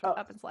former Watch What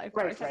Happens Live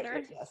bartender.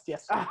 Right.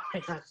 Yes. Oh my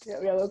God.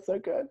 Yeah, that's so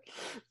good.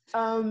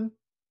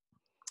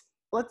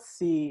 Let's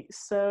see.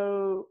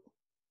 So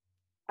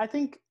I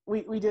think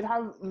we did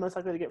have most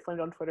likely to get flamed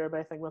on Twitter, but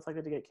I think most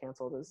likely to get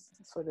canceled is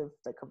sort of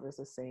that covers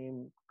the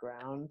same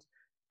ground.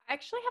 I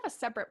actually have a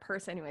separate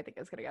person who I think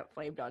is going to get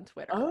flamed on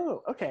Twitter.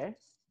 Oh, okay.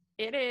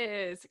 It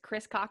is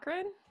Chris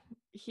Cochran.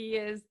 He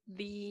is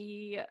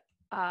the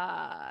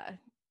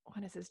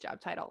what is his job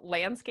title?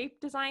 Landscape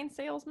design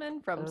salesman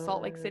from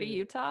Salt Lake City,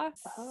 Utah.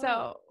 Oh.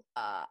 So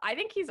I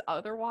think he's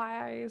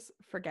otherwise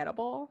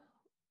forgettable,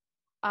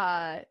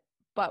 but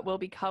will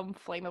become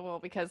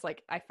flammable because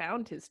like I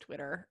found his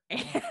Twitter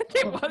and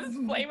it was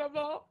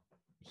flammable.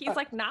 He's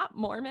like not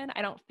Mormon,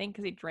 I don't think,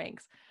 because he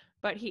drinks,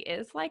 but he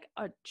is like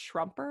a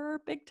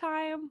Trumper big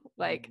time,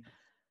 like,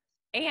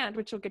 and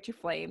which will get you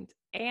flamed.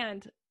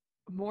 And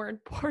more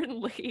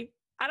importantly,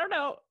 I don't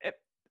know.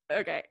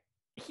 Okay.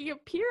 He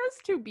appears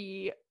to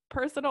be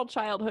personal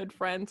childhood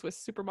friends with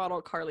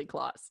supermodel Carly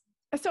Kloss.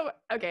 So,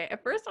 okay,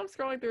 at first I'm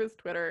scrolling through his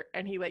Twitter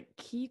and he like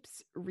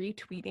keeps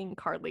retweeting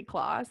Carly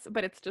Kloss,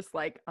 but it's just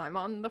like, I'm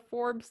on the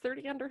Forbes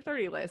 30 under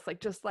 30 list, like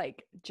just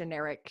like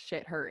generic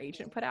shit her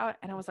agent put out.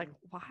 And I was like,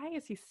 why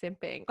is he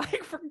simping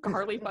like for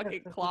Carly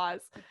fucking Kloss?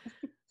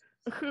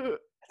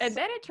 And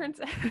then it turns,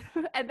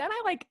 and then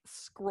I like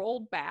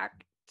scrolled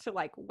back to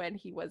like when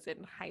he was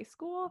in high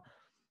school.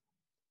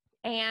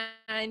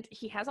 And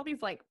he has all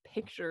these like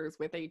pictures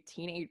with a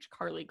teenage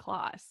Carly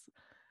Kloss.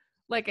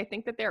 Like, I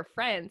think that they're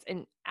friends.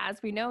 And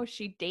as we know,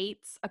 she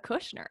dates a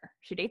Kushner.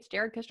 She dates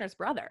Jared Kushner's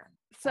brother.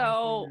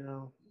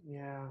 So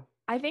yeah,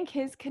 I think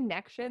his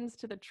connections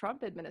to the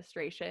Trump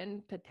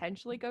administration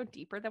potentially go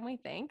deeper than we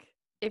think.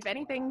 If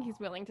anything, he's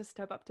willing to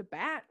step up to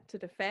bat to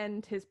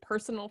defend his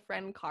personal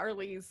friend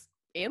Carly's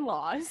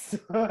in-laws.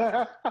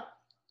 wow.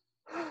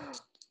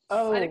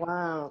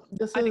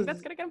 I think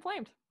that's going to get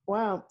inflamed.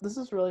 Wow, this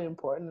is really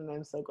important, and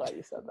I'm so glad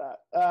you said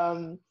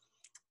that.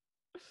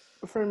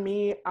 For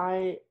me,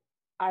 I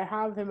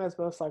have him as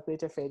most likely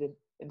to fade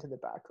into the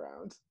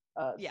background.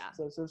 Yeah.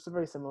 So it's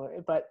very similar,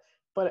 but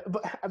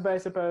I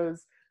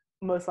suppose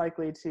most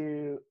likely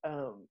to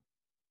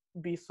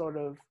be sort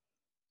of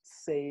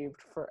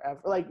saved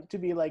forever, like to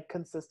be like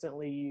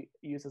consistently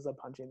used as a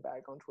punching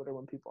bag on Twitter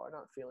when people are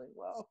not feeling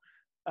well.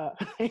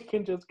 They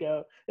can just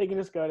go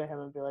to him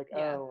and be like,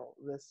 oh,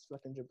 this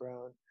fucking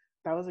jabron.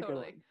 That was a good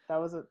one. That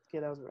was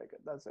very good.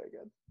 That's very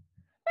good.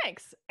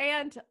 Thanks.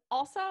 And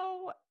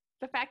also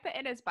the fact that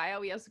in his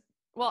bio he has,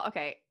 well,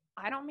 okay,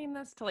 I don't mean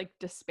this to like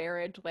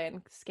disparage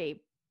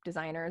landscape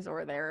designers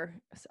or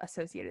their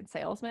associated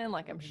salesmen.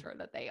 Like, I'm sure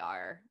that they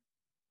are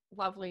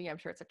lovely. I'm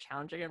sure it's a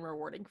challenging and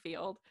rewarding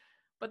field.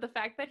 But the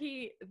fact that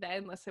he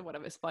then listed one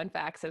of his fun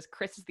facts says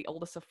Chris is the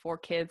oldest of 4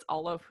 kids,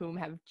 all of whom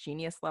have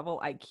genius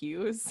level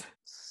IQs.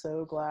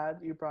 So glad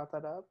you brought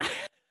that up.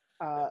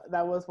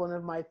 That was one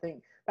of my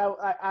things.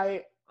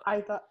 I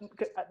thought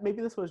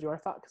maybe this was your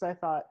thought, because I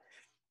thought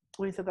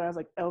when he said that I was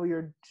like, oh,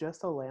 you're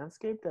just a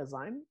landscape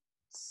design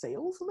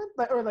salesman,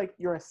 or like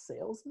you're a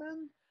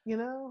salesman. You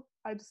know,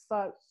 I just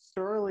thought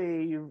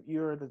surely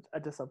you're a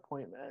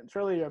disappointment.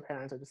 Surely your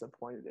parents are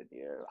disappointed in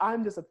you.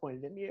 I'm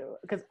disappointed in you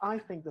because I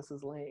think this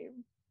is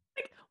lame.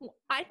 Like,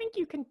 I think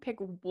you can pick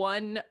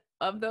one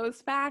of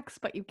those facts,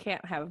 but you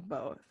can't have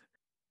both.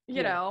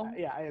 You know?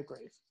 Yeah, I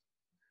agree.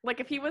 Like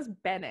if he was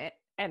Bennett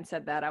and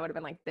said that, I would have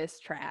been like, this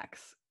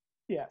tracks.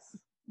 Yes.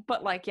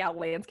 But like, yeah,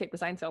 landscape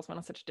design salesman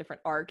on such a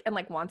different arc and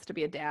like wants to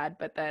be a dad.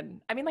 But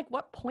then, I mean, like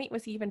what point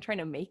was he even trying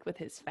to make with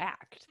his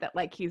fact that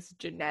like he's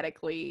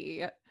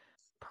genetically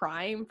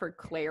prime for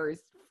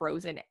Claire's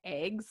frozen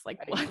eggs?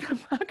 Like what the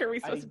fuck are we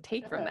supposed to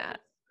take from that?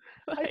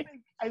 Like,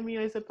 I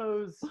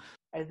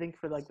think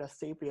for like the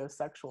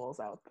sapiosexuals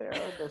out there,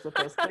 they're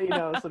supposed to, you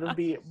know, sort of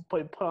be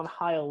put on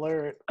high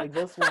alert. Like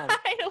this one,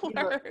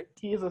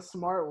 he's a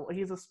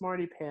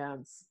smarty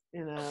pants.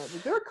 You know,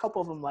 like, there are a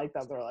couple of them like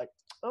that. They're like,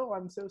 oh,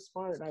 I'm so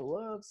smart and I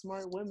love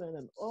smart women,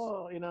 and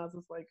oh, you know, it's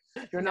just like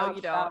you're not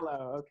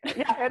shallow. Okay,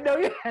 yeah, no,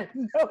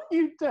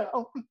 you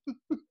don't.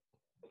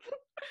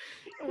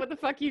 What the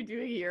fuck you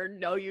do here?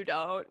 No, you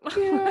don't.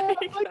 Yeah,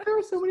 like there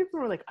are so many people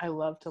who are like, I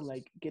love to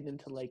like get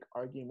into like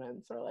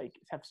arguments or like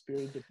have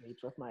spirited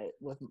debates with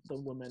the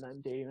woman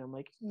I'm dating. I'm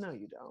like, no,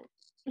 you don't.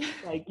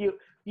 Like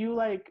you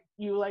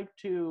like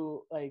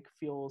to like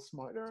feel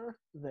smarter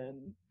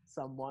than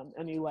someone,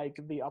 and you like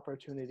the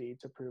opportunity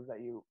to prove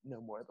that you know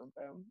more than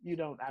them. You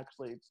don't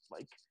actually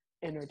like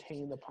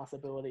entertain the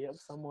possibility of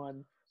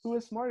someone who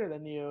is smarter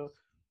than you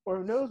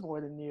or knows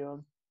more than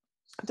you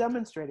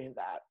demonstrating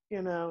that,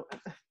 you know.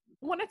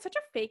 Well, it's such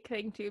a fake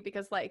thing too,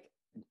 because like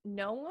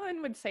no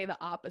one would say the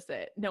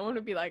opposite. No one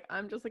would be like,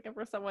 I'm just looking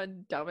for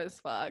someone dumb as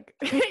fuck.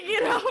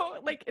 You know,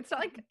 like it's not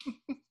like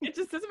it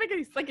just doesn't make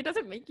any, like it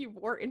doesn't make you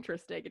more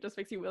interesting. It just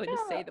makes you willing to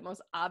say the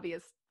most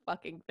obvious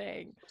fucking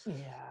thing.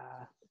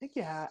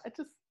 Yeah,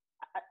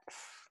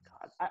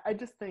 I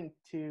just think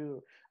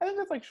too, I think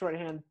that's like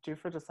shorthand too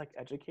for just like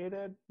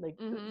educated. Like,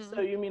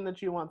 so you mean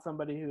that you want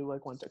somebody who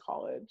like went to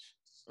college?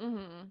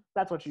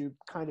 That's what you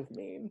kind of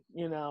mean,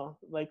 you know,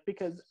 like,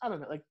 because I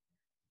don't know, like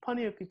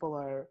plenty of people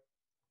are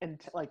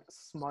like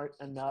smart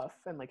enough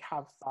and like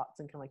have thoughts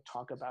and can like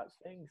talk about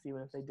things even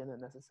if they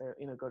didn't necessarily,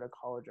 you know, go to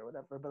college or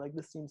whatever. But like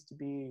this seems to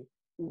be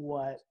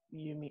what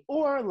you mean,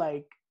 or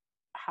like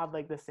have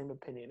like the same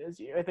opinion as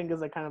you, I think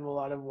is like kind of a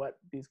lot of what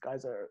these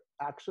guys are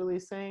actually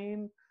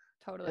saying.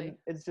 Totally. And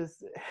it's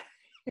just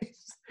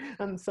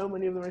and so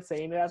many of them are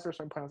saying it after a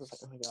certain point. I was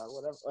like, oh my god,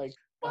 whatever. Like,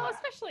 well,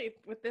 especially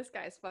with this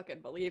guy's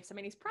fucking beliefs. I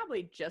mean, he's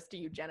probably just a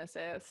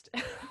eugenicist.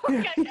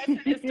 Like, I guess in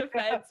his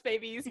defense,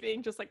 maybe he's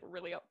being just like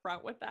really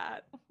upfront with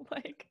that.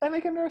 Like, and I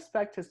can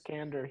respect his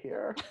candor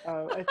here.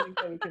 I think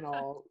that we can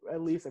all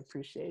at least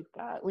appreciate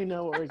that. We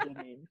know what we're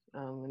getting,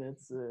 and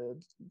it's a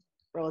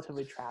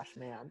relatively trash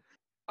man.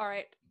 All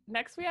right.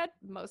 Next, we had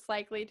most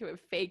likely to have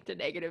faked a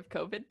negative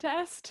COVID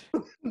test.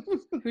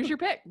 Who's your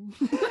pick?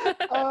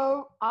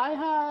 I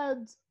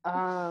had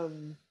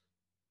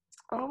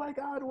Oh my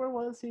God, where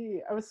was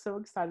he? I was so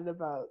excited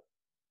about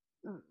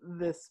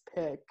this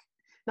pick.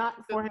 Not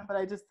for him, but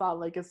I just thought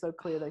like it's so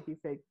clear that he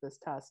faked this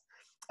test.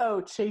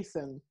 Oh,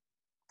 Chasen,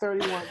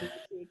 31,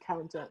 the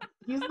accountant.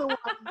 He's the one.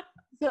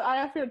 So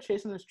I feel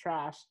Chasen is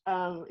trash.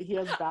 He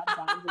has bad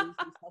boundaries.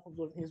 He's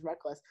self-absorbed. He's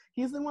reckless.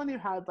 He's the one who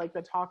had like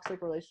the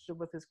toxic relationship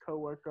with his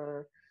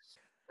coworker.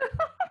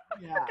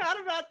 Yeah,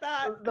 Forgot about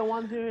that. the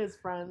one who his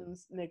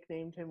friends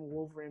nicknamed him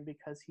Wolverine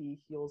because he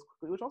heals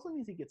quickly, which also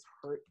means he gets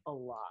hurt a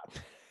lot.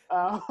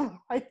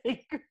 I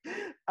think.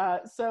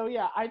 So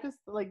yeah, I just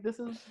like this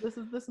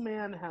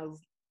man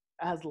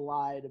has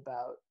lied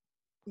about.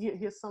 He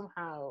has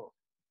somehow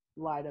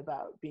lied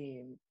about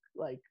being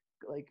like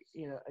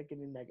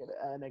getting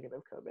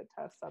negative COVID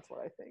test. That's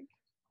what I think.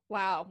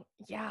 Wow.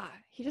 Yeah.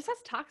 He just has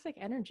toxic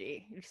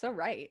energy. You're so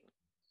right.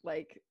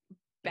 Like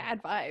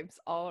bad vibes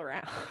all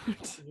around.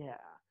 Yeah.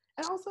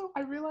 And also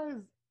I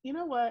realized, you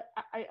know what?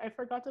 I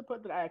forgot to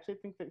put that I actually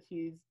think that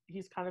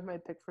he's kind of my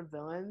pick for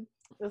villain.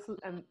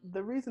 And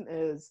the reason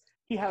is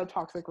he had a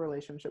toxic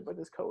relationship with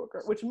his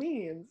coworker, which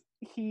means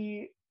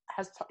he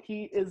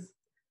is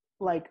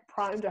like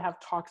primed to have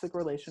toxic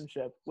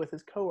relationship with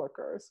his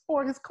coworkers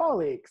or his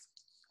colleagues.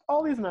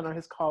 All these men are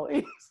his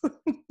colleagues.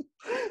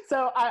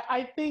 So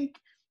I think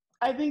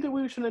that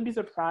we shouldn't be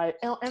surprised,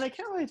 and I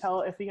can't really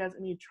tell if he has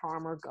any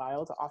charm or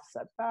guile to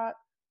offset that.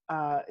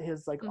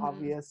 His like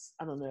obvious,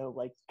 I don't know,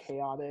 like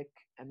chaotic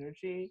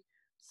energy.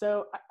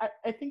 So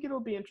I think it'll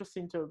be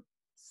interesting to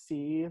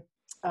see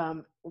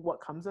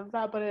what comes of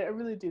that. But I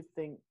really do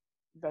think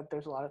that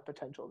there's a lot of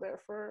potential there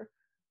for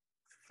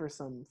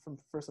some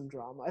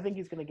drama. I think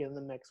he's gonna get in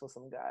the mix with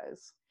some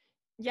guys.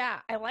 Yeah,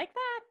 I like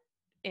that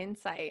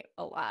insight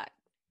a lot.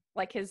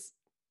 Like because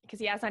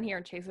he has on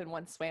here, Chasen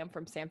once swam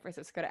from San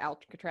Francisco to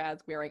Alcatraz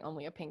wearing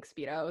only a pink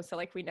Speedo. So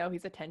like we know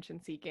he's attention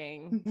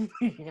seeking.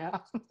 Yeah.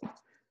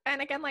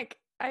 And again, like,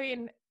 I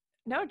mean,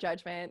 no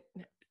judgment.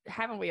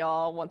 Haven't we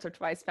all once or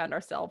twice found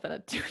ourselves in a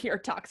 2-year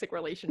toxic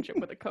relationship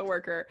with a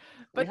coworker?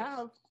 But, we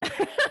have. But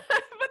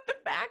the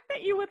fact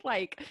that you would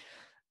like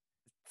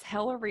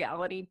tell a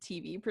reality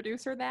TV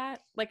producer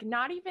that, like,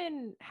 not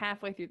even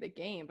halfway through the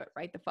game, but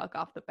right the fuck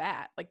off the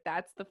bat, like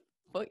that's the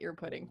foot you're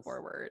putting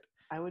forward.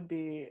 I would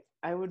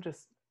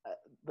just,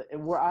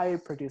 were I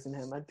producing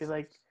him, I'd be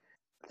like,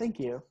 thank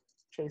you,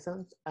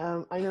 Jason.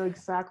 I know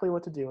exactly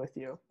what to do with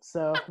you.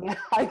 So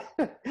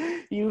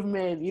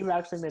you've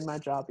actually made my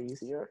job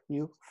easier,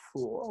 you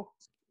fool.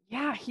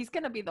 Yeah, he's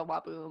gonna be the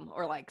Waboom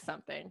or like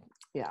something.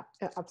 Yeah,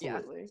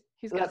 absolutely. Yeah.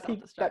 He's gonna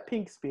that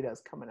pink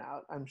Speedo's coming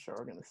out. I'm sure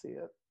we're gonna see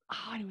it.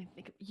 Oh, I didn't even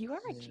think of you. Are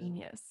a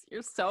genius.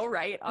 You're so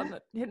right on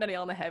hitting the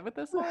nail on the head with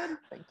this one.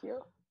 Thank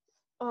you.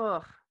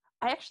 Ugh.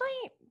 I actually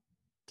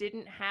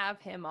didn't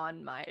have him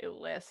on my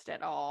list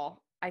at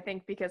all. I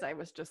think because I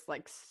was just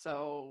like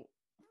so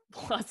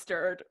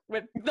flustered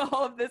with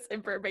all of this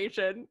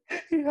information.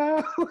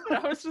 Yeah.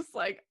 I was just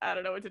like, I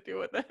don't know what to do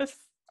with this.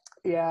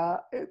 Yeah,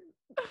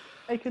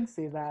 I can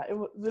see that. It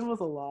was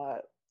a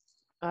lot.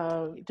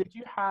 Did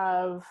you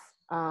have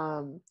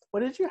what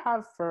did you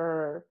have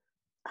for?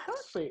 I don't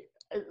actually.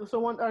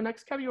 So our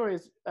next category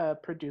is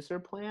producer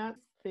plant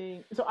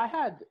thing. So I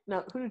had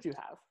who did you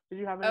have? Did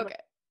you have anybody?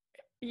 Okay.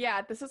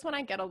 Yeah, this is when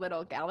I get a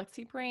little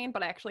galaxy brain,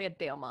 but I actually had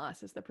Dale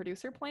Moss as the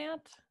producer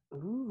plant.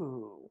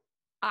 Ooh.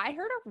 I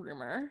heard a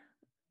rumor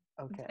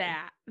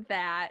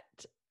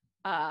that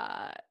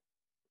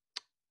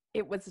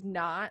it was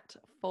not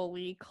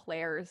fully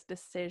Claire's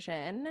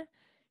decision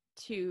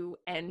to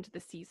end the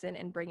season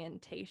and bring in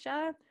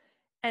Tayshia.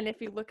 And if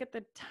you look at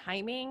the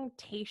timing,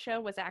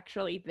 Tayshia was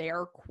actually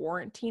there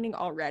quarantining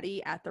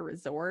already at the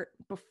resort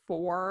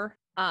before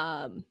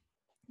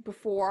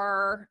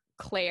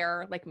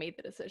Claire like made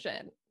the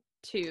decision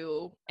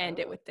to end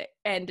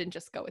and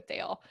just go with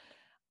Dale.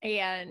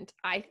 And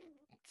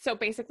so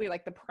basically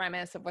like the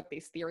premise of what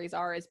these theories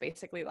are is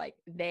basically like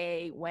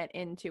they went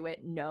into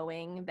it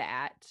knowing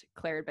that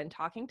Claire had been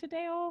talking to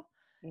Dale,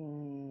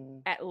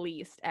 at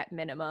least at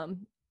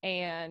minimum.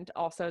 And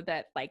also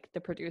that like the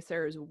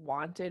producers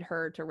wanted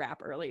her to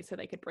wrap early so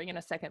they could bring in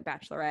a second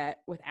bachelorette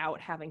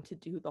without having to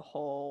do the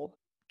whole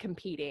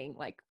competing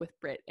like with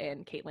Britt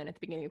and Caitlyn at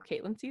the beginning of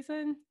Caitlyn's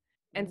season.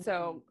 And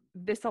so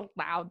this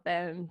allowed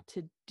them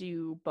to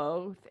do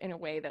both in a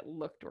way that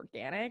looked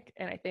organic.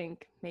 And I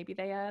think maybe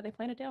they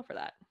plan a deal for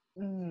that.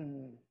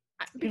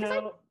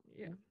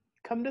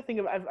 Come to think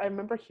of it, I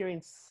remember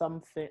hearing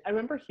something.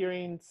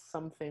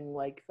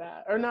 Like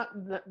that. Or not,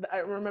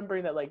 I'm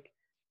remembering that like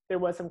there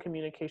was some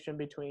communication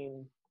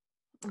between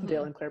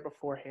Dale and Claire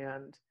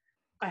beforehand.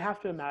 I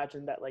have to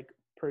imagine that like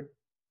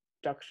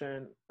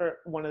production, or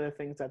one of the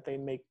things that they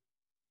make,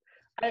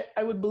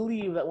 I would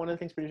believe that one of the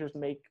things producers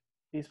make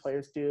these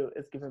players do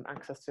is give them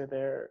access to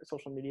their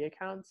social media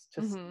accounts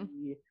to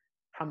see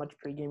how much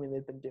pre-gaming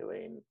they've been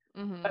doing.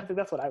 I think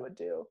that's what I would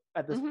do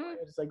at this point.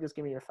 It's like, just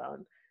give me your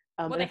phone.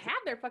 Well, they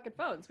have their fucking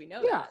phones. We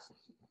know that.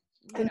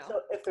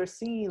 So if they're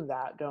seeing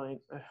that going,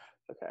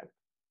 okay,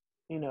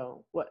 you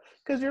know what?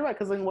 Because you're right.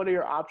 Because then what are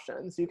your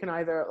options? You can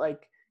either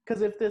like,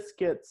 because if this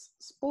gets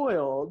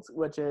spoiled,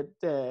 which it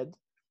did,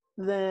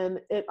 then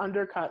it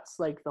undercuts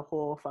like the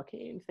whole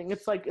fucking thing.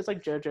 It's like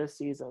JoJo's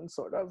season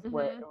sort of,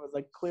 where it was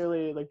like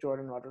clearly like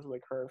Jordan Rogers was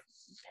like her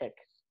pick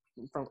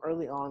from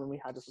early on, and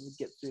we had to sort of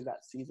get through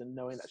that season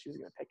knowing that she was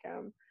going to pick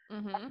him.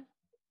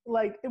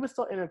 Like it was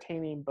still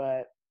entertaining,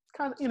 but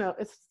kind of, you know,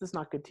 it's just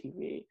not good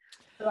TV.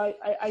 So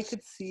I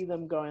could see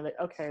them going like,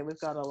 okay, we've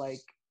got to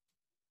like,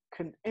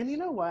 and you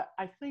know what?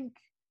 I think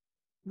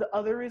the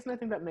other reason I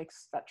think that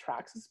makes that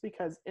tracks is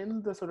because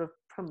in the sort of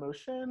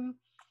promotion,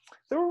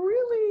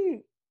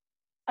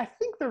 I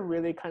think they're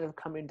really kind of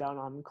coming down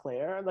on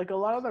Claire. Like a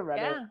lot of the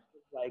Reddit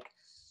is like,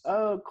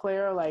 oh,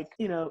 Claire, like,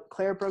 you know,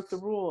 Claire broke the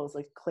rules.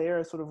 Like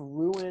Claire sort of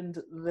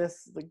ruined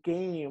the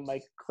game.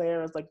 Like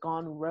Claire has like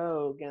gone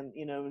rogue, and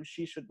you know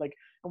she should like,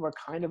 and we're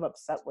kind of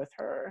upset with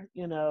her.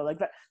 You know, like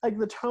that. Like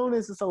the tone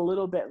is just a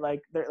little bit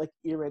like they're like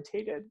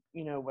irritated,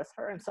 you know, with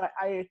her. And so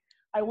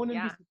I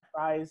wouldn't be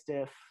surprised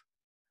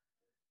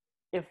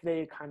if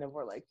they kind of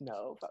were like,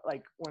 no, but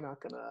like we're not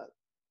gonna,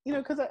 you know,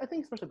 because I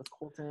think especially with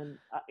Colton,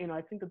 you know,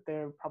 I think that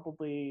they're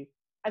probably,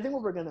 I think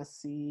what we're gonna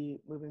see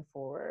moving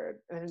forward,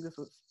 and I think this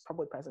was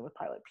probably present with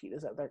Pilot Pete,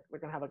 is that they're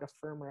gonna have like a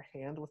firmer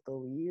hand with the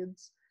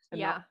leads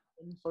and not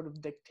sort of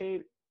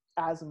dictate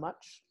as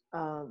much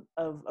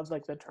of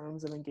like the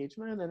terms of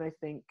engagement, and I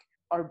think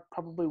are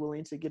probably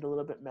willing to get a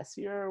little bit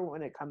messier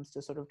when it comes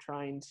to sort of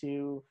trying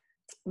to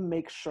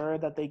make sure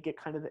that they get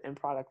kind of the end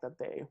product that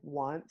they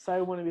want. So I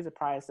wouldn't be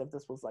surprised if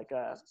this was like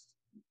a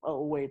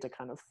way to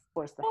kind of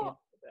force the hand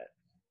a bit.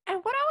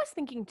 And what I was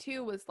thinking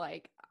too was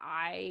like,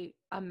 I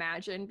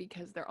imagine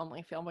because they're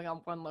only filming on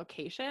one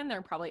location,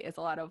 there probably is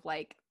a lot of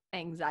like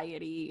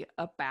anxiety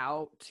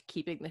about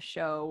keeping the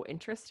show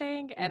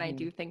interesting. And I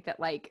do think that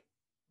like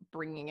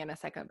bringing in a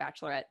second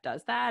Bachelorette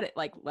does that. It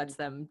like lets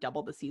them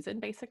double the season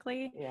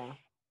basically. Yeah.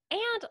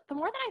 And the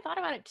more that I thought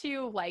about it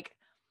too, like,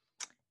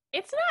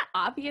 it's not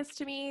obvious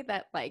to me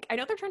that like, I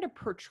know they're trying to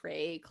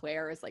portray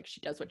Claire as like she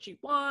does what she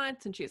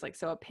wants and she's like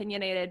so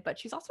opinionated, but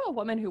she's also a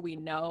woman who we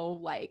know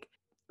like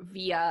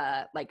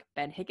via like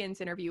Ben Higgins'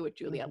 interview with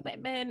Julia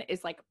Littman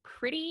is like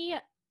pretty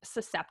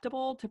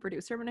susceptible to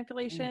producer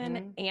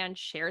manipulation and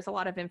shares a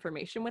lot of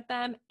information with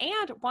them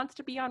and wants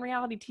to be on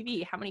reality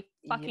TV. How many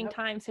fucking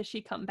times has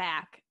she come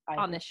back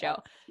on this show?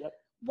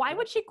 Why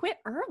would she quit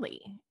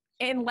early?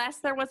 Unless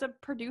there was a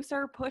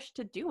producer push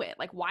to do it.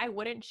 Like, why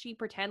wouldn't she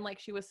pretend like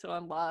she was so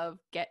in love,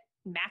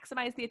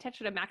 maximize the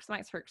attention and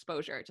maximize her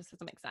exposure? It just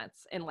doesn't make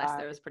sense unless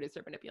there was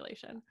producer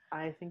manipulation.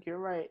 I think you're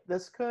right.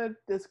 This could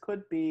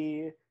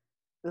be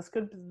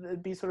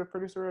sort of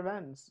producer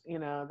revenge. You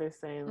know, they're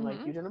saying like,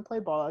 you didn't play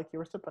ball like you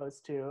were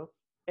supposed to,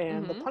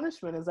 and the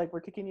punishment is like, we're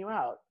kicking you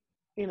out.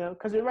 You know,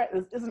 because you're right,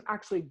 this isn't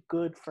actually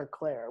good for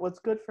Claire. What's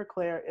good for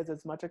Claire is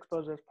as much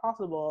exposure as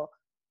possible,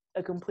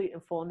 a complete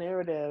and full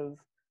narrative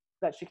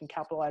that she can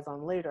capitalize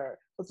on later.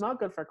 What's not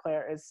good for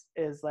Claire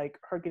is like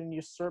her getting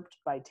usurped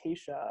by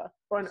Tayshia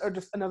or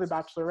just another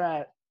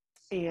Bachelorette,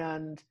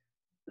 and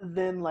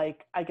then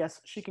like I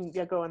guess she can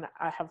go and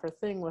have her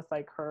thing with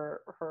like her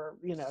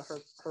you know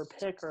her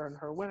pick and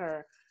her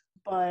winner,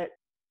 but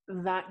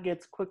that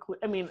gets quickly.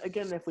 I mean,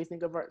 again, if we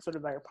think of our sort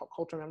of our pop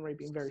culture memory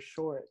being very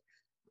short,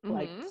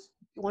 like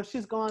once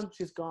she's gone,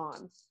 she's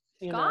gone.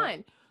 She's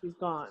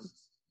gone.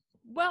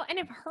 Well, and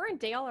if her and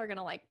Dale are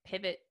gonna like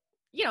pivot.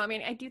 You know, I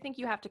mean, I do think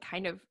you have to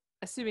kind of,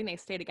 assuming they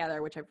stay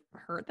together, which I've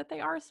heard that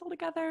they are still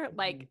together,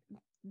 like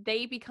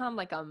they become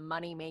like a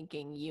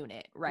money-making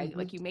unit, right?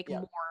 Like you make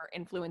more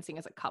influencing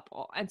as a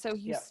couple. And so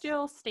you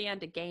still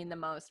stand to gain the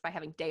most by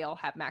having Dale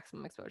have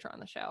maximum exposure on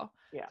the show.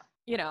 Yeah.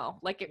 You know,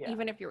 like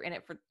even if you're in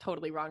it for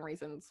totally wrong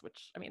reasons,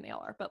 which I mean, they all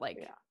are, but like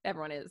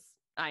everyone is,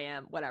 I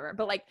am, whatever.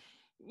 But like,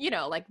 you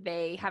know, like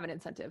they have an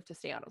incentive to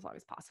stay on as long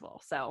as possible.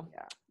 So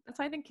that's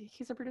why I think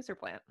he's a producer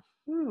plant.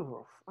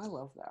 Ooh, I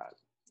love that.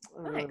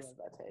 I really love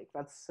that take.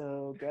 That's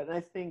so good. And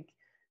I think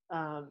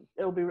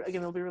it'll be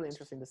really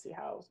interesting to see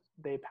how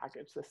they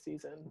package this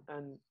season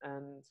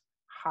and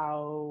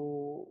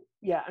how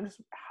and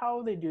just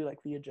how they do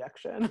like the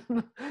ejection.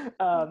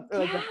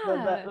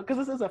 Because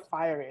this is a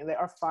firing. They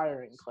are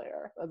firing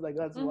Claire.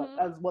 That's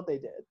what they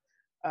did.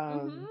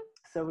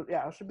 So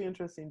it should be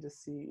interesting to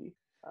see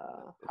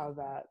how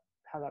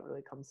that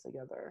really comes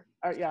together.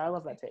 I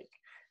love that take.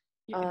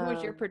 Who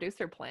was your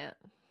producer plant?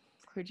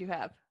 Who'd you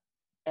have?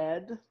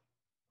 Ed.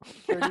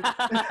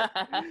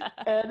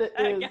 Ed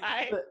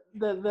is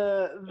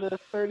the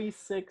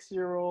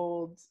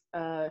 36-year-old.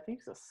 I think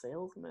he's a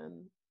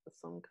salesman of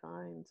some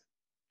kind.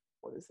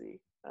 What is he?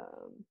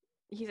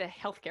 He's a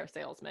healthcare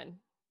salesman.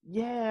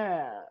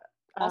 Yeah.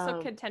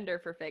 Also contender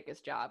for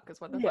fakest job, because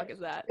what the fuck is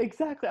that?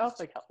 Exactly. I was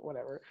like,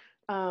 whatever.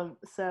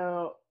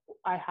 So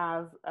I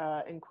have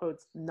in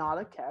quotes not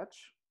a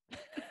catch.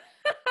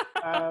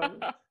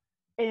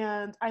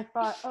 And I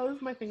thought, this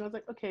is my thing. I was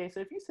like, okay,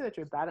 so if you say that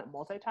you're bad at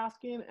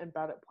multitasking and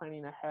bad at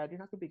planning ahead, you're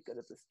not gonna be good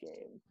at this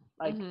game.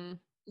 Like,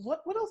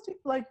 what else do you,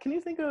 like? Can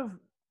you think of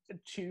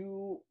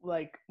two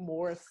like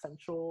more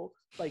essential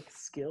like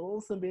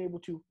skills than being able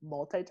to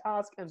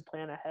multitask and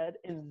plan ahead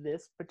in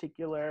this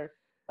particular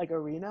like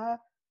arena?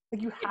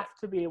 Like, you have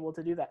to be able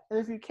to do that. And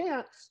if you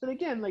can't, then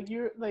again, like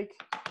you're like,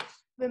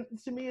 then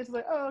to me it's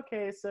like, oh,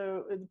 okay,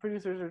 so the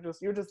producers are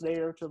you're just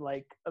there to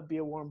like be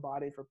a warm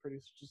body for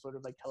producers to sort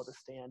of like tell to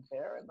stand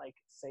there and like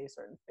say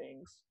certain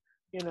things,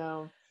 you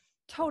know.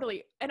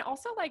 Totally. And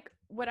also, like,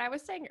 what I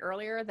was saying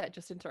earlier, that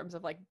just in terms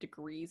of like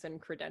degrees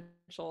and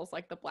credentials,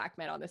 like the black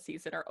men on the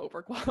season are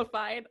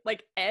overqualified.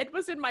 Like, Ed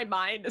was in my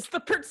mind as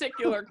the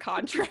particular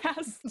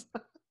contrast.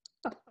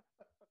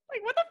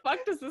 Like, what the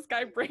fuck does this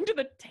guy bring to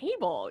the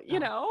table? You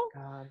know?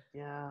 God,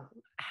 yeah.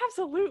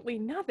 Absolutely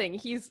nothing.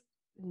 He's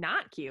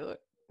not cute.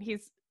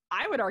 He's,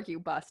 I would argue,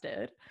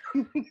 busted.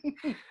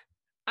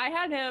 I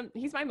had him,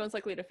 he's my most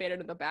likely to fade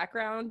into the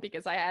background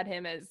because I had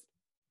him as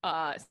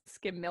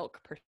Skim Milk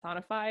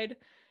personified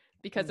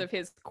because of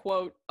his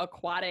quote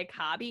aquatic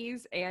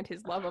hobbies and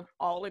his love of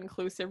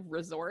all-inclusive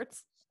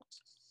resorts.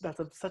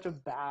 That's such a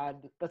bad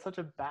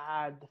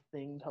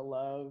thing to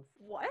love.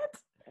 What?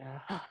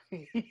 Yeah.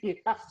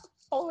 Yeah.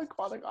 All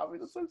aquatic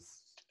hobbies is so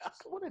stuck.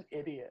 What an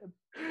idiot.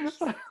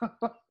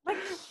 Like,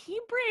 he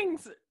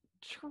brings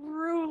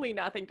truly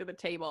nothing to the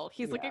table.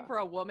 He's looking for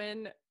a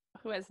woman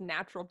who has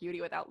natural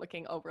beauty without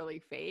looking overly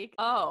fake.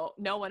 Oh,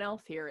 no one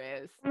else here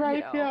is. Right,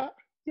 you know? yeah.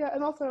 Yeah,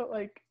 and also,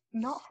 like,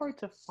 not hard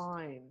to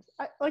find.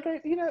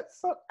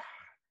 So,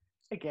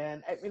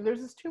 again, I mean,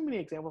 there's just too many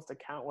examples to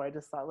count where I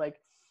just thought, like,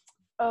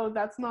 oh,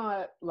 that's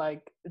not,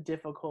 like,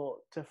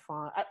 difficult to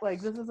find.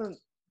 Like, this isn't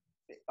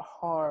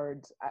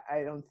hard,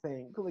 I don't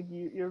think. Like,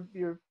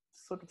 you're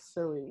sort of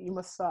silly. You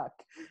must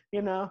suck,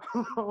 you know?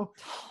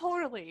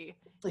 Totally.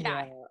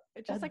 Yeah.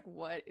 It's just Ed, like,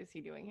 what is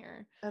he doing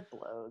here? That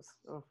blows.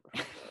 Oh,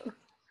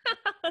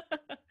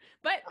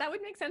 but that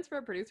would make sense for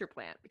a producer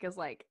plant because,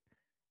 like,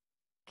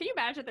 can you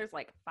imagine there's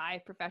like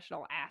 5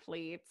 professional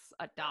athletes,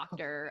 a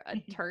doctor,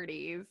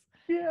 attorneys,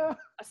 yeah,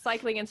 a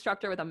cycling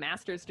instructor with a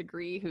master's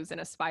degree who's an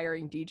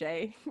aspiring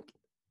DJ,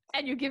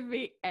 and you give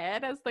me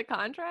Ed as the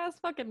contrast?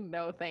 Fucking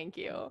no, thank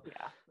you.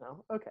 Yeah,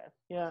 no, okay,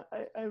 yeah,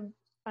 I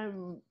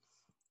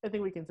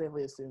think we can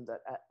safely assume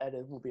that Ed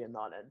will be a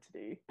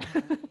non-entity.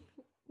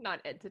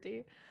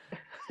 Non-entity.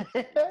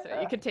 So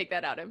you can take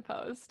that out in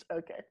post.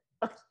 Okay.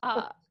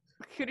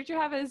 Who did you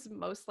have as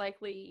most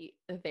likely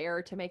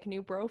there to make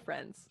new bro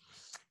friends?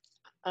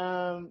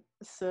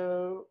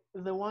 So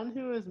the one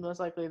who is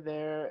most likely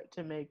there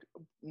to make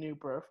new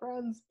bro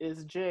friends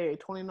is Jay,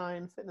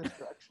 29 fitness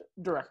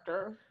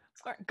director.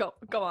 All right,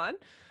 go on.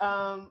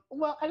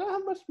 Well, I don't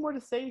have much more to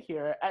say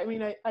here. I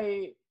mean,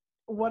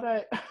 what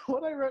I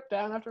wrote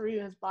down after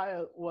reading his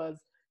bio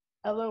was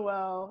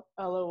LOL,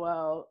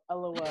 LOL,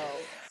 LOL,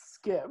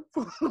 skip.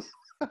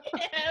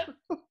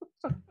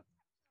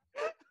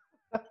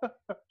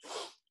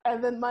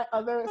 And then my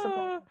other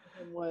surprise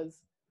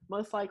was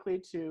most likely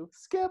to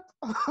skip.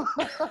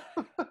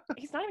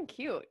 He's not even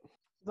cute.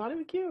 He's not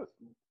even cute.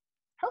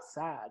 How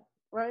sad,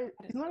 right?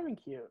 He's not even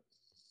cute.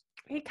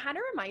 He kind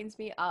of reminds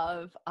me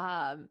of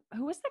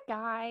who was the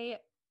guy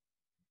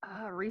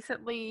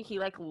recently? He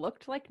like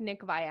looked like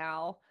Nick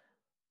Viall,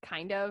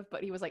 kind of,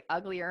 but he was like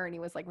uglier and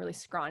he was like really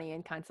scrawny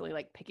and constantly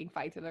like picking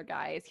fights with other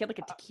guys. He had like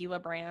a tequila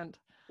brand.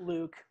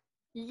 Luke.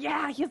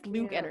 Yeah, he has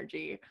Luke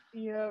energy.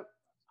 Yeah.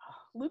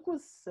 Luke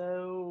was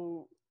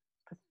so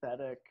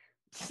pathetic.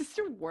 Just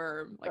a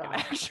worm, like an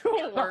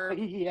actual worm.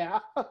 Yeah.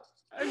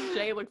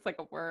 Jay looks like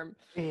a worm.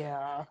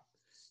 Yeah.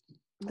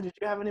 Did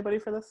you have anybody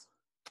for this?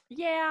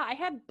 Yeah, I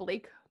had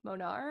Blake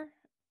Monar.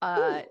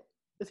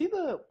 Is he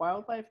the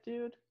wildlife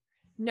dude?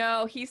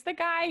 No, he's the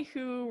guy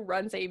who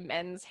runs a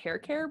men's hair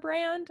care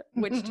brand,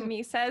 which to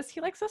me says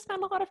he likes to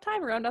spend a lot of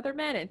time around other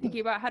men and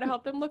thinking about how to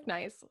help them look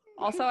nice.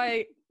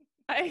 Also,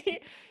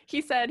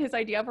 he said his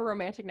idea of a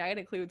romantic night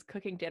includes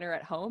cooking dinner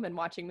at home and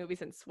watching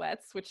movies in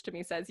sweats, which to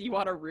me says you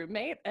want a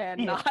roommate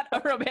and not a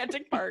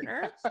romantic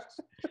partner.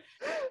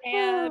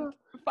 And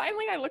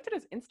finally, I looked at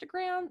his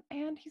Instagram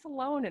and he's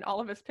alone in all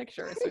of his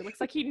pictures, so he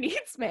looks like he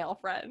needs male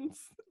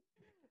friends.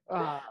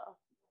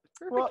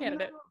 Perfect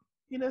candidate.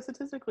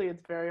 Statistically,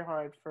 it's very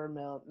hard for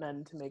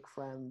men to make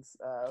friends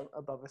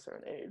above a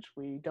certain age.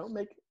 We don't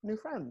make new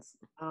friends.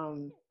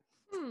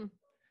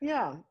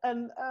 Yeah,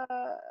 and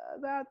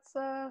that's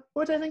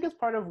which I think is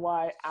part of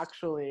why.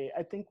 Actually,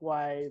 I think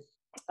why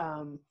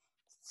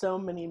so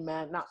many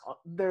men.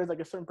 There's like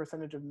a certain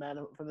percentage of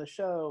men from the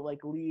show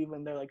like leave,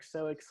 and they're like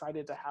so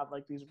excited to have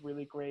like these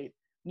really great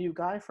new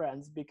guy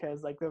friends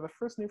because like they're the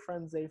first new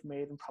friends they've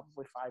made in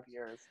probably 5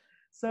 years.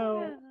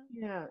 So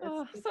yeah.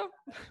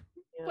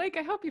 Blake,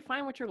 I hope you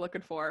find what you're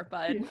looking for,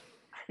 bud.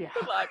 Yeah.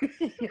 Good luck.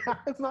 Yeah,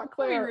 it's not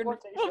clear.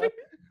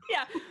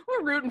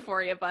 We're rooting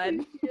for you,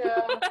 bud.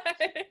 Yeah.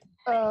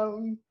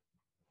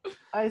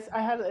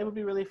 It would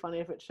be really funny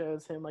if it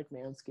shows him like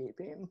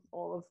manscaping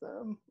all of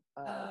them.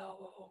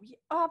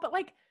 But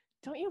like,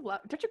 don't you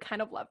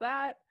kind of love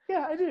that?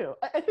 Yeah, I do.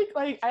 I think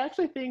I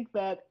actually think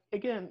that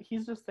again,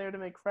 he's just there to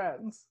make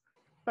friends.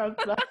 It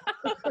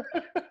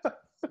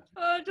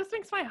just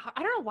makes I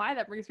don't know why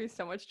that brings me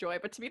so much joy,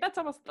 but to me that's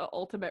almost the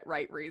ultimate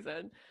right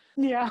reason.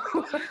 Yeah.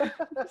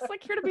 Just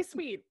like here to be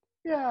sweet.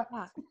 Yeah.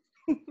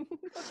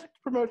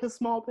 Promote his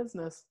small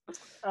business.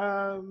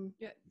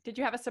 Did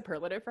you have a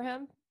superlative for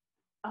him?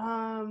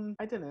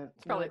 I didn't.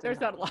 It's No, I probably did there's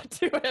not a lot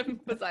to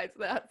him besides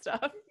that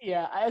stuff.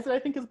 Yeah, I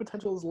think his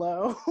potential is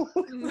low.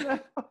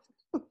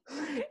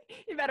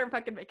 You better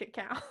fucking make it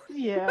count.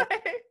 Yeah,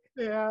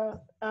 yeah.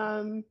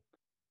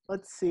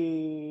 Let's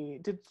see.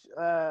 Did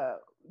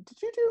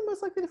you do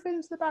most likely to fade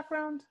into the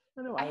background?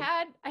 I know I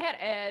had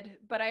Ed,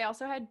 but I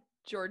also had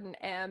Jordan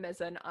M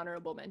as an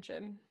honorable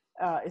mention.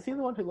 Is he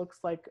the one who looks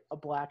like a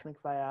black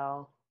Nick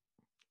Vial?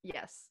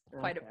 Yes,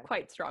 Okay.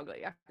 quite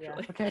strongly actually. Yeah.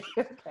 Okay.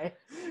 Okay.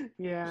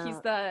 Yeah. He's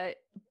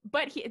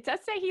it does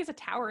say he's a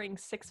towering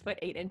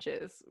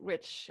 6'8",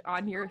 which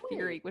on your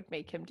theory would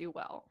make him do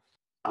well.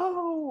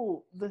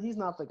 Oh, then he's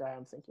not the guy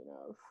I'm thinking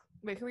of.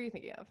 Wait, who are you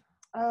thinking of?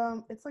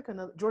 It's like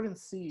another Jordan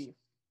C.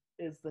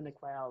 is the Nick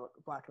Vial,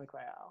 black Nick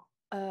Vial.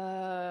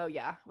 Oh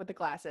yeah, with the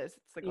glasses.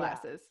 It's the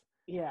glasses.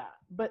 Yeah,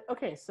 but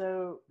okay,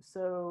 so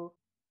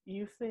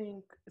you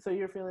think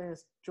your feeling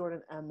is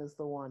Jordan M is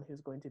the one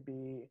who's going to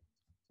fade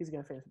into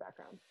the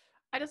background.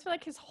 I just feel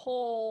like his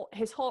whole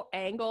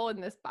angle in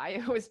this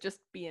bio is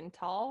just being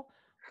tall,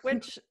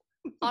 which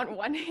on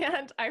one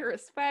hand I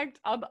respect,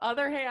 on the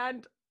other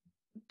hand,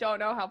 don't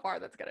know how far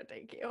that's gonna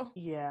take you.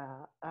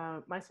 Yeah,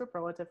 my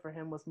superlative for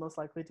him was most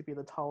likely to be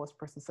the tallest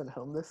person sent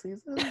home this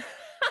season.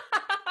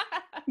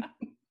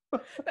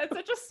 That's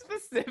such a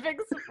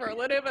specific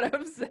superlative, and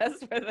I'm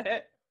obsessed with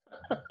it.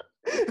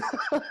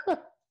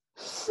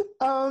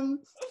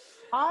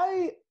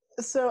 I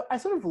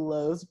sort of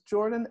loathe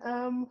Jordan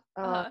M.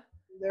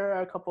 There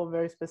are a couple of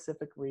very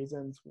specific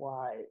reasons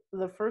why.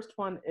 The first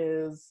one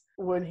is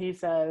when he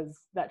says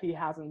that he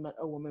hasn't met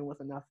a woman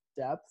with enough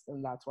depth,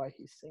 and that's why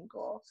he's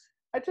single.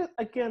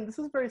 Again, this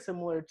is very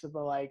similar to the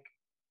like,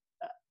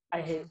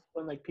 I hate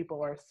when like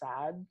people are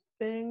sad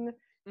thing.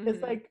 Mm-hmm.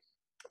 It's like,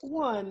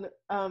 one,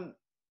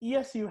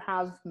 yes, you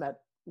have met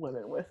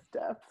women with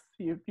depth.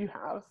 You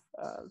have,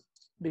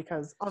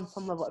 because on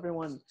some level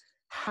everyone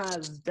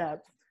has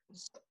depth.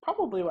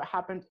 Probably what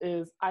happened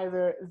is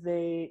either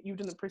you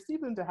didn't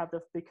perceive them to have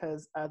depth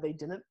because they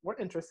weren't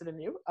interested in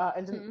you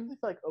and didn't really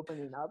feel like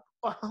opening up.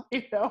 Well,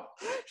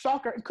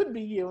 shocker, it could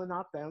be you and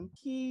not them.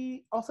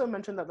 He also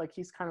mentioned that like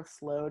he's kind of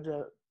slow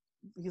to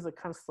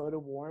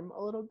warm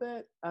a little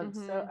bit.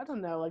 So I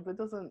don't know, like that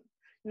doesn't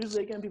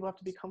usually, again, people have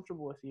to be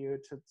comfortable with you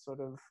to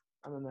sort of,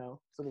 I don't know,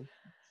 sort of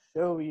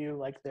show you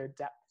like their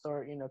depth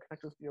or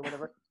connect with you or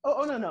whatever.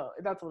 Oh no,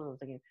 that's what I'm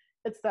thinking.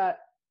 It's that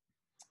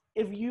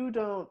if you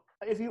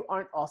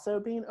aren't also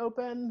being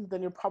open,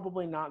 then you're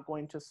probably not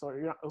going to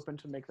you're not open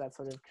to make that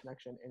sort of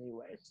connection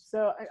anyway.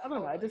 So I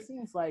don't know. It just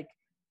seems like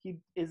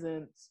he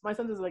isn't. My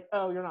sense is like,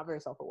 oh, you're not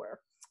very self-aware.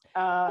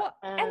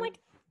 And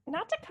like,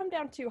 not to come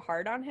down too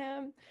hard on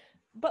him,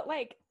 but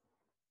like,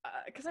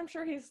 because I'm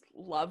sure he's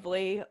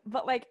lovely,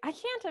 but like, I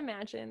can't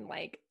imagine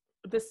like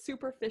the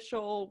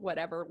superficial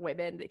whatever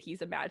women that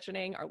he's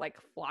imagining are like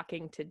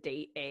flocking to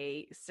date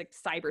a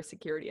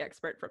cybersecurity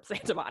expert from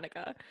Santa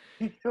Monica.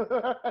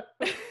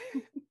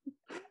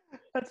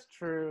 That's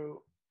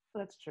true.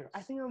 I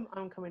think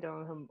I'm coming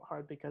down on him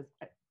hard because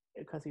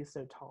he's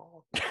so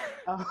tall.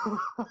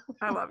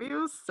 I love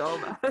you so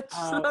much.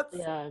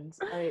 And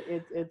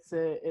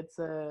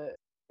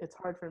it's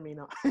hard for me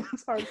not.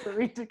 It's hard for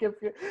me to give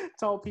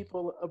tall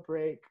people a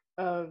break.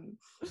 As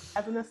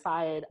an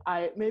aside,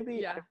 I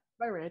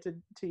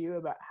ranted to you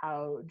about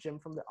how Jim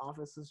from The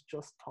Office is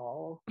just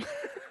tall.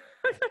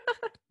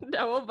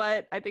 No,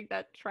 but I think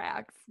that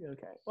tracks.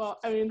 Okay. Well,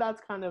 I mean, that's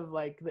kind of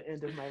like the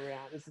end of my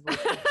rant. It's like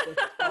he's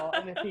tall,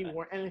 and if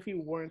he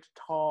weren't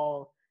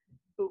tall,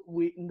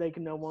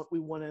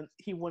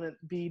 he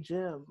wouldn't be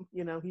Jim.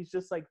 He's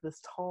just like this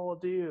tall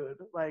dude.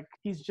 Like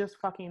he's just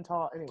fucking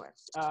tall. Anyway.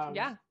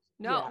 Yeah.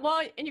 No. Yeah.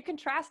 Well, and you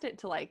contrast it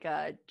to like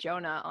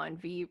Jonah on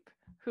Veep,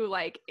 who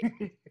like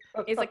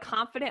is a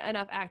confident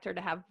enough actor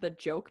to have the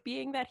joke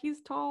being that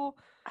he's tall.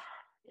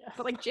 Yes.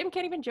 But like Jim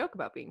can't even joke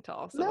about being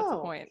tall, so what's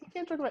the point? He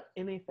can't joke about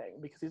anything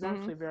because he's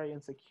actually very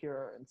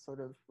insecure and sort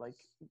of like,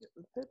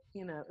 okay,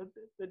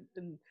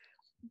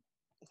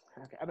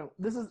 I don't.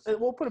 This is.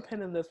 We'll put a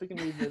pin in this. We can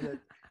revisit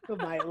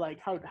my like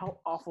how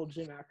awful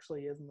Jim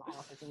actually is in The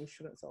Office, and we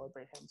shouldn't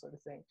celebrate him, sort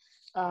of thing.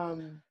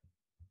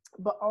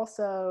 But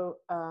also,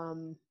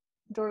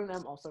 Jordan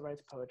M. also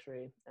writes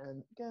poetry,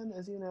 and again,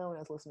 as you know, and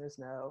as listeners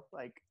know,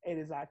 like it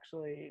is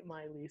actually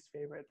my least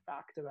favorite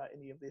fact about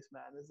any of these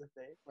men is if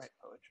they write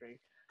poetry,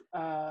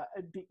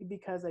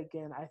 because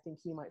again, I think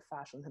he might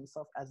fashion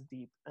himself as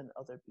deep and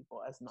other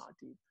people as not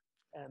deep,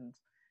 and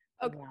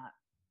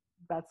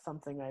that's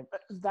something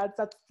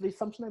that's the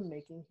assumption I'm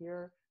making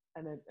here,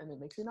 and it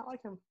makes me not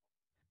like him.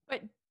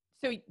 But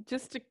so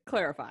just to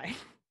clarify,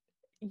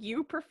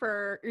 you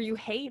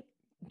hate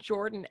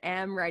Jordan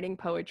M. writing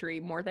poetry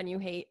more than you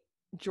hate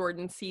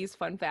Jordan C's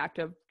fun fact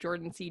of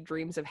Jordan C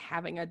dreams of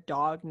having a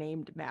dog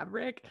named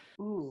Maverick.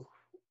 Ooh.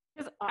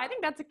 Because I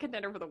think that's a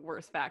contender for the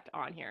worst fact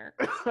on here.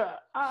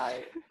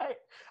 I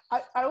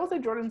will say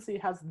Jordan C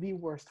has the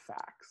worst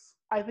facts.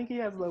 I think he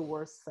has the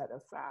worst set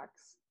of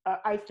facts.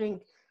 I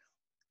think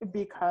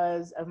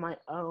because of my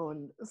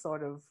own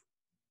sort of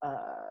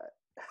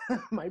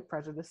my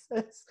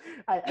prejudices.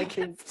 I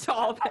think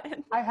Stop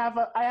it. I have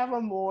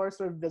a more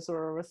sort of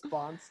visceral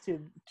response to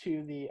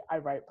the I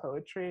write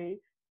poetry.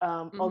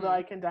 Although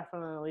I can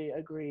definitely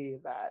agree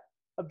that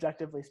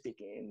objectively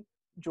speaking,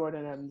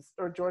 Jordan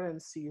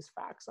C's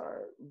facts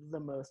are the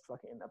most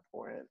fucking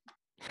abhorrent.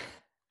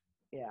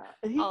 Yeah,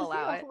 is he I'll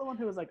allow also it. the one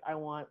who was like, I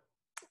want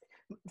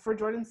for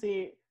Jordan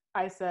C.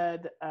 I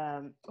said,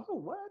 oh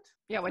what?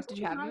 Yeah, For what some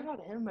did you have? reason, I had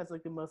him as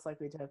like the most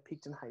likely to have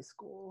peaked in high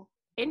school.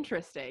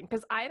 Interesting,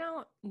 because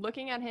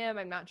looking at him,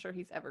 I'm not sure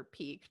he's ever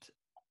peaked.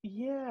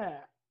 Yeah.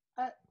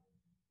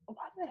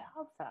 Why did I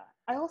have that?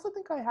 I also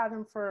think I had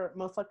him for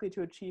most likely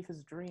to achieve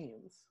his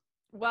dreams.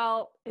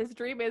 Well, his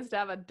dream is to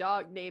have a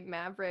dog named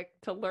Maverick,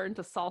 to learn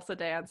to salsa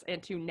dance,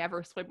 and to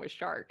never swim with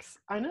sharks.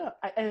 I know.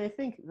 And I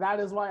think that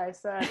is why I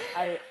said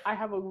I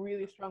have a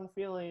really strong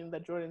feeling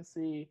that Jordan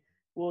C.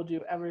 will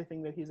do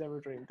everything that he's ever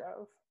dreamed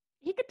of.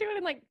 He could do it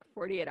in like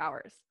 48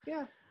 hours.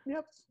 Yeah.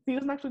 Yep. He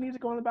doesn't actually need to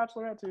go on The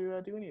Bachelorette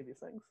to do any of these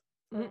things.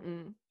 So.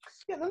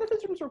 Yeah, none of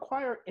his dreams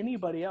require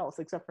anybody else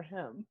except for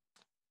him.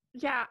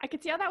 Yeah, I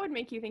could see how that would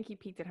make you think he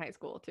peaked in high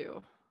school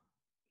too.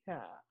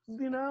 Yeah.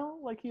 You know,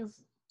 like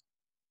he's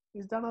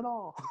done it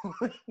all.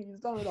 He's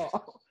done it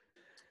all.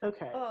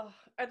 Okay. Oh,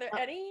 are there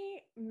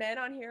any men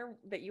on here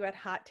that you had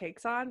hot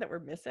takes on that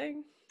were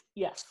missing?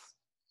 Yes.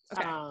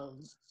 Okay.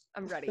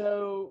 I'm ready.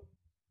 So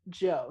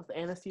Joe, the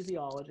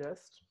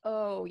anesthesiologist.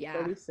 Oh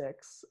yeah.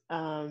 36.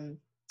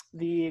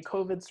 The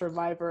COVID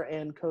survivor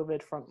and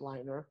COVID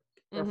frontliner,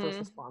 or first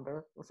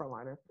responder, or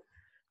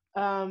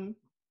frontliner.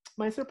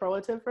 My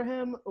superlative for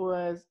him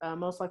was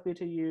most likely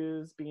to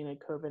use being a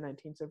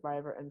COVID-19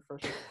 survivor and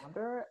first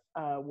responder,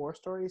 war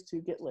stories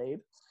to get laid.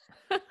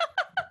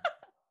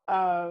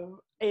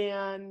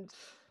 And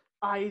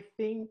I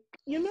think,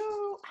 you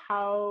know,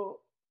 how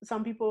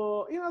some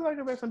people, you know, like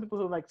there are some people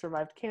who like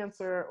survived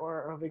cancer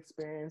or have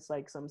experienced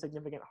like some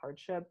significant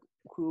hardship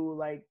who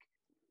like,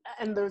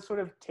 and their sort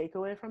of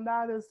takeaway from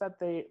that is that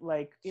they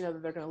like, you know,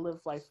 that they're going to live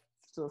life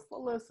to the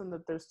fullest and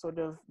that there's sort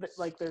of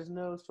like, there's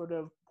no sort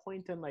of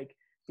point in like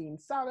being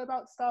sad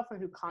about stuff and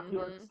who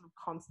are sort of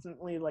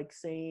constantly like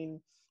saying,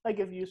 like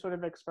if you sort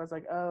of express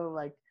like, oh,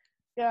 like,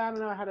 yeah, I don't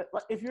know how to,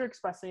 like, if you're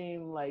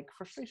expressing like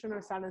frustration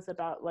or sadness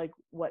about like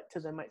what to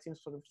them might seem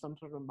sort of some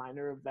sort of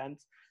minor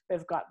event,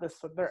 they've got this,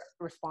 their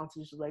response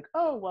is like,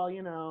 oh, well,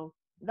 you know,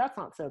 that's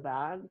not so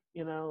bad,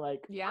 you know,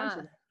 like, yeah,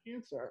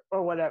 cancer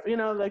or whatever, you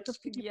know, like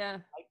just people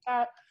like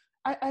that.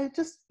 I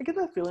get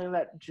the feeling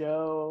that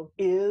Joe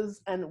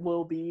is and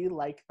will be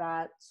like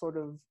that sort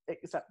of,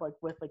 except like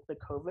with like the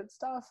COVID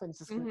stuff and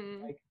just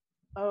like,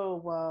 oh,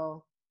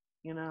 well,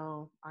 you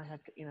know, I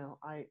had, you know,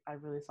 I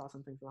really saw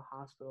some things in the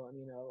hospital and,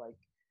 you know, like,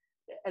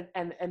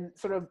 and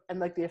sort of, and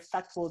like the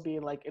effect will be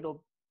like,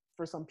 it'll,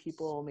 for some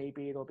people,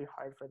 maybe it'll be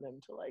hard for them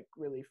to like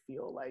really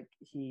feel like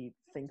he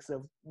thinks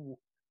of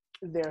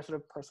their sort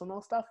of personal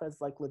stuff as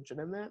like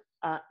legitimate.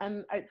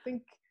 And I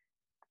think,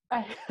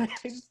 I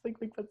just think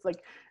that's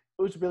like,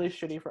 it was really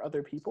shitty for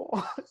other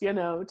people, you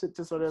know,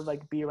 to sort of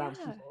like be around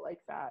people like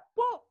that.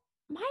 Well,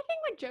 my thing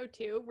with Joe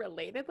too,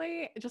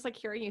 relatedly, just like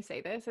hearing you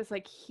say this, is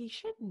like he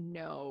should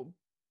know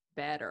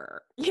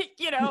better.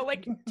 You know,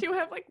 like to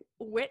have like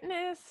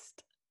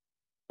witnessed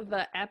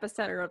the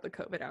epicenter of the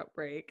COVID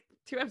outbreak,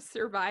 to have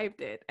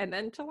survived it, and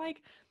then to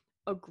like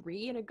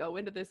agree to go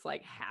into this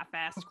like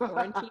half-assed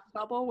quarantine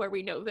bubble where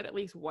we know that at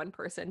least one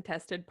person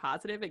tested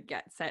positive and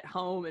gets sent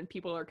home and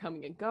people are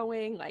coming and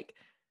going, like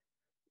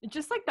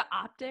just like the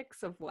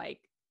optics of like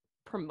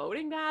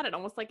promoting that and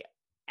almost like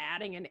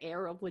adding an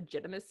air of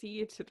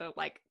legitimacy to the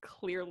like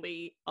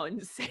clearly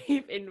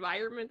unsafe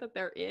environment that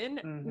they're in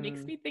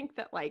makes me think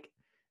that like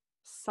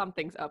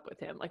something's up with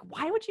him. Like,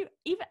 why would you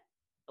even,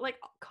 like,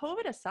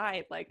 COVID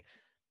aside, like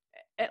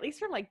at least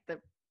from like the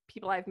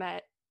people I've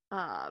met,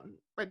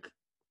 like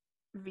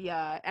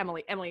via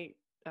Emily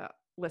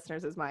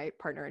listeners is my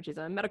partner and she's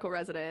a medical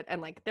resident,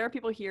 and like there are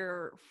people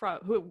here from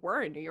who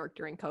were in New York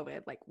during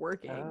COVID, like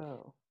working.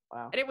 Oh,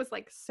 wow. And it was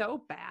like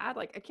so bad.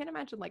 Like I can't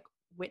imagine like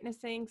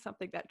witnessing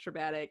something that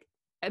traumatic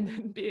and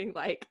then being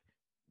like,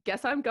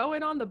 guess I'm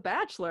going on The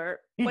Bachelor.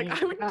 Like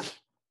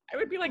I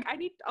would be like, I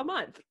need a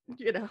month,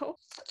 you know?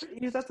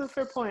 Yeah, that's a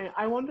fair point.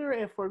 I wonder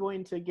if we're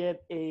going to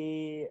get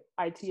a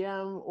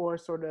ITM or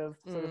sort of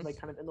like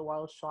kind of in the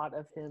wild shot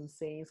of him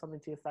saying something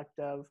to the effect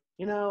of,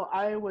 you know,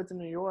 I was in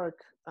New York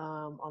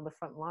on the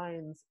front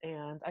lines,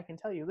 and I can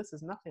tell you this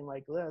is nothing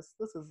like this.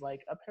 This is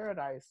like a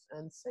paradise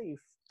and safe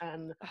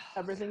and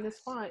everything is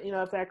fine. You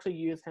know, if they actually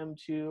use him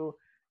to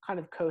kind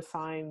of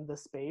co-sign the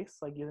space,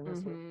 like using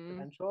his sort of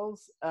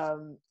credentials. I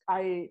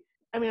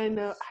mean, I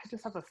know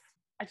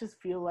I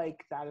just feel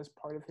like that is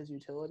part of his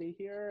utility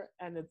here,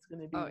 and it's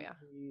going to be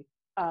really,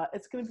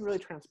 it's going to be really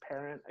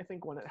transparent. I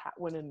think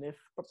when and if,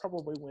 but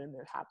probably when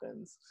it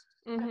happens.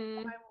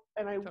 And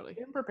I totally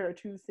am prepared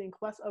to think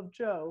less of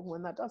Joe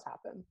when that does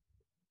happen,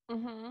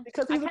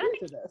 because he's agreed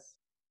to this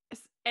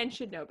and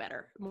should know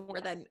better more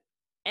than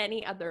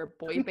any other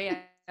boy band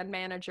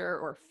manager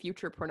or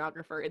future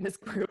pornographer in this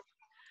group.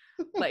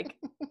 Like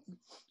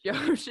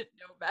Joe should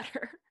know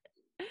better.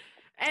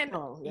 And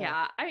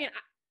I mean,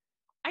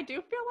 I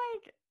do feel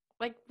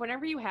like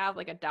whenever you have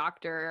like a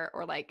doctor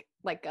or like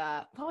what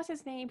was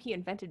his name? He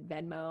invented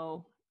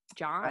Venmo, Uh,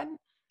 John,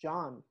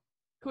 John.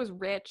 who was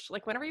rich.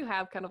 Like whenever you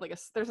have kind of like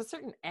there's a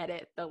certain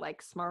edit the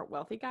like smart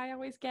wealthy guy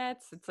always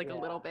gets. It's like a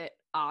Yeah. little bit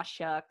aw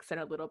shucks and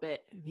a little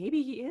bit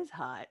maybe he is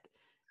hot.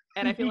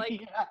 And I feel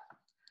like Yeah.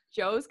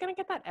 Joe's gonna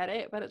get that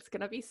edit, but it's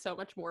gonna be so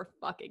much more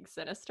fucking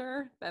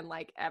sinister than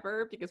like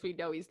ever because we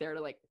know he's there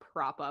to like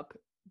prop up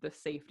the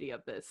safety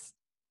of this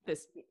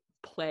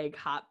plague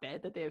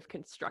hotbed that they've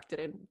constructed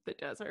in the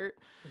desert.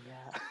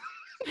 Yeah.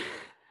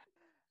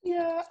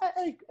 Yeah,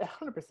 I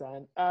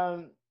 100%.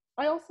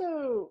 I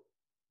also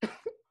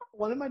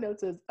one of my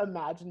notes is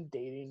imagine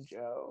dating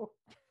Joe.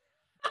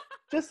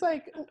 Just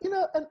like,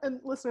 and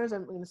listeners,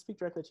 I'm going to speak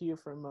directly to you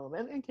for a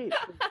moment. And Kate,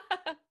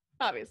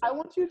 Obviously. I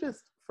want you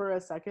just for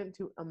a second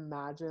to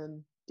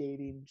imagine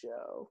dating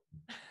Joe.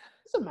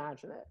 Just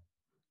imagine it.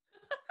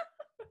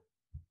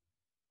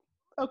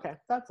 Okay,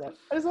 that's it.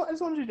 I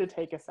just wanted you to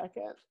take a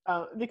second.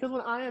 Because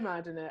when I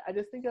imagine it, I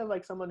just think of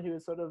like someone who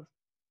is sort of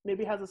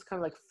maybe has this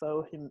kind of like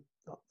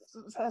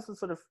has this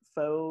sort of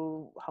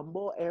faux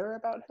humble air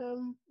about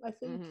him, I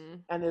think,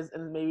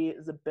 and maybe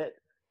is a bit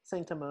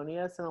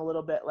sanctimonious and a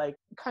little bit like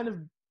kind of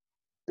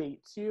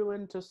baits you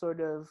into sort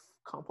of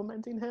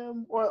complimenting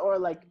him or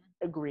like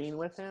agreeing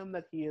with him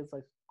that he is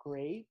like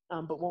great,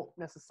 but won't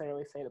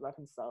necessarily say it about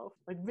himself.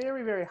 Like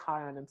very, very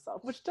high on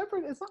himself, which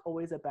definitely is not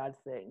always a bad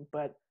thing,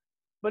 but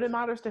it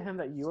matters to him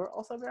that you are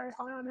also very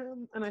high on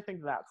him, and I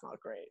think that's not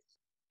great.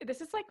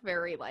 This is like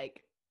very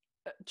like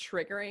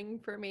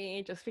triggering for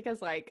me just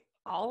because like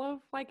all of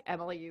like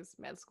Emily's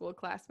med school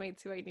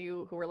classmates who I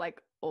knew who were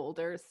like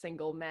older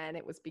single men,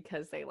 it was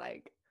because they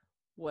like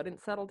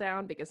wouldn't settle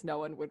down because no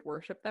one would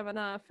worship them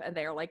enough, and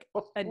they are like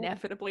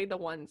inevitably the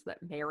ones that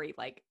marry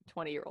like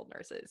 20-year-old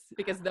nurses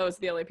because those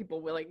are the only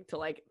people willing to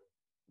like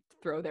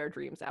throw their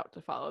dreams out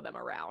to follow them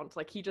around.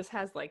 Like he just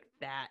has like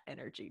that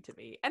energy to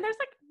me, and there's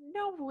like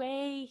no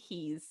way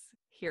he's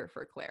here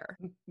for Claire.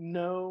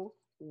 No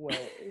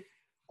way.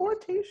 Or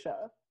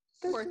Tayshia.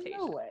 There's Or no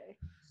Tayshia. way.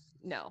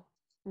 No.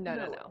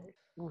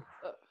 Well,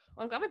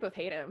 I'm glad we both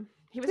hate him.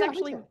 He was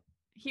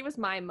he was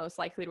my most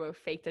likely to have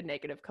faked a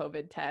negative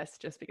COVID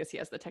test just because he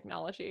has the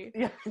technology.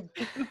 Yeah.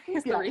 He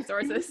has the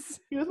resources.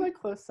 He was my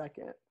close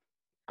second.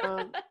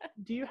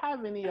 Do you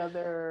have any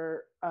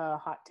other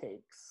hot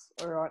takes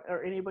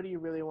or anybody you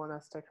really want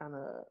us to kind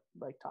of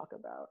like talk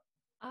about?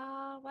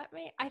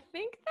 I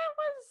think that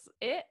was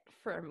it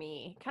for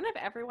me. Kind of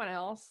everyone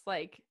else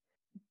like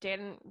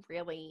didn't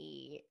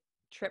really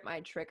trip my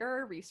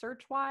trigger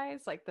research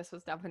wise. Like this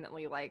was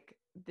definitely like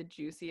the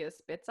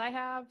juiciest bits I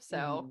have.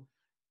 So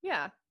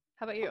yeah.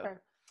 How about you? Okay.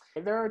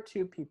 There are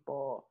two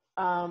people.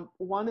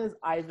 One is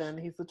Ivan.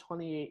 He's the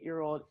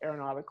 28-year-old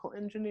aeronautical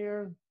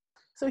engineer.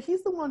 So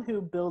he's the one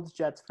who builds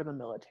jets for the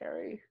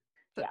military.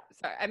 Yeah.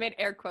 Sorry, I made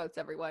air quotes,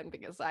 everyone,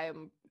 because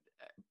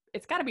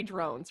it's got to be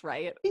drones,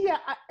 right? Yeah.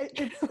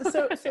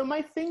 So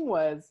my thing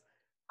was,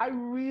 I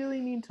really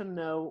need to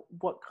know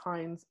what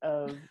kinds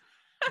of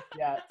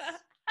jets,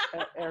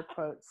 air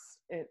quotes,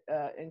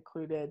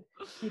 included,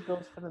 he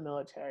builds for the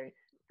military.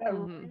 That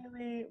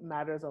really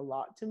matters a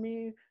lot to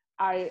me.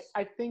 I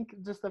think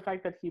just the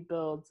fact that he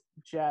builds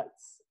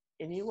jets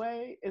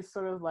anyway is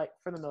sort of like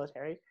for the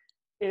military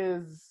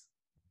is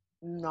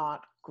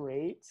not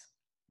great.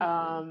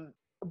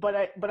 But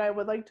I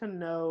would like to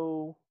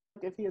know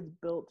if he has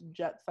built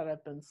jets that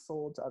have been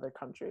sold to other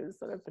countries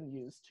that have been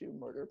used to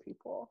murder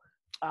people.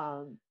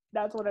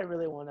 That's what I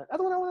really want to.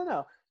 That's what I want to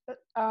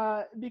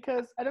know.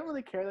 Because I don't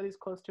really care that he's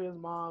close to his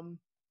mom.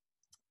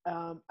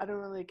 I don't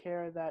really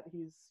care that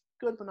he's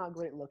good but not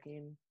great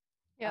looking.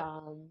 Yeah.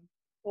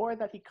 Or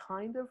that he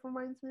kind of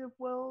reminds me of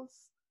Will's.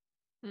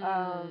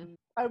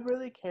 I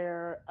really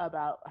care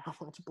about how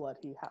much blood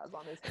he has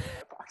on his hand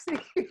by proxy.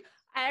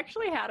 I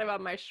actually had him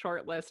on my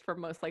short list for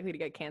most likely to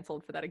get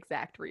canceled for that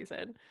exact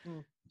reason.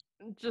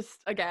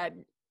 Just,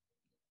 again,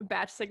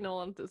 Batch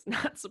Signal does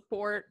not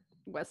support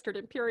Western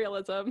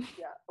imperialism.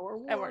 Yeah, or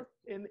war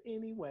in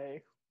any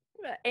way.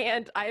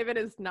 And Ivan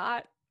is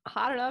not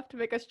hot enough to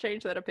make us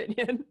change that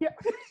opinion. Yeah.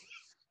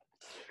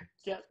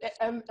 Yeah,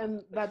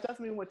 and that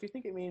does mean what you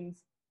think it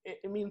means.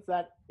 It means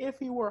that if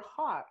he were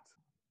hot,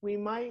 we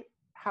might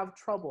have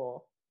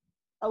trouble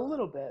a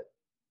little bit.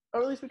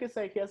 Or at least we could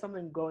say he has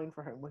something going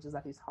for him, which is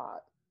that he's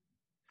hot.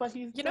 But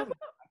he's not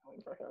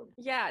going for him.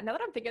 Yeah, now that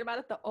I'm thinking about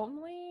it, the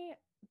only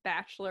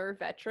Bachelor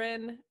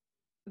veteran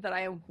that I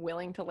am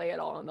willing to lay it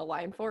all on the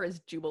line for is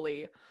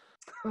Jubilee.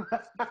 Do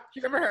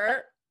you remember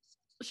her?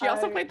 She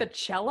also played the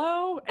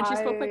cello, and she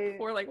spoke like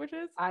 4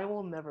 languages. I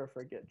will never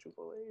forget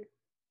Jubilee.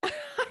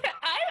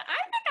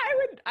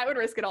 I would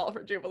risk it all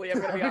for Jubilee.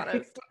 I'm gonna be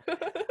honest.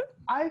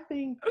 I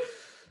think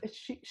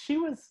she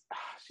was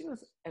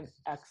an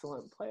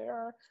excellent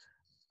player.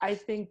 I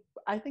think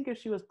if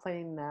she was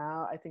playing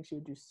now, I think she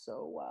would do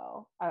so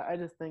well. I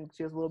just think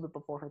she was a little bit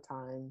before her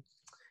time,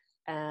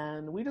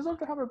 and we deserve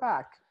to have her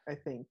back. I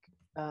think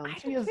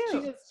she is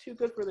too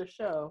good for the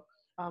show,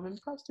 and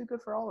perhaps too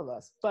good for all of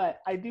us. But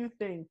I do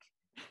think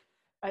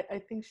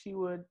I think she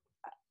would.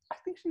 I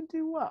think she'd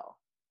do well.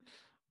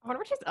 I wonder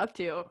what she's up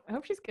to. I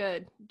hope she's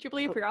good.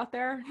 Jubilee, if you're out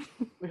there,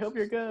 We hope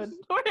you're good.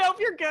 I hope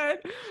you're good.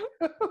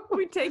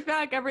 We take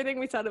back everything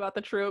we said about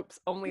the troops,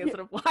 only as it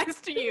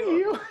applies to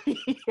you.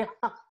 Yeah.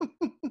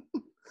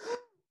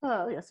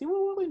 Yeah, see,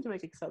 we're willing to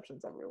make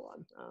exceptions,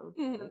 everyone.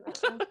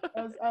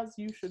 As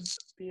you should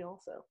be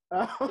also.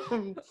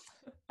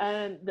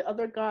 And the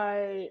other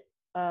guy,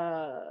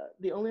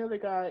 the only other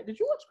guy, did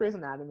you watch Grey's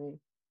Anatomy?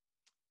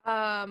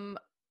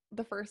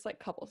 The first like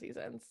couple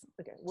seasons.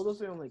 Okay, well,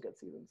 those are the only good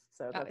seasons,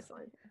 so that's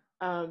Obviously.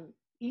 fine.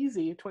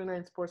 Easy,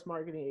 29 sports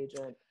marketing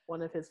agent,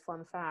 one of his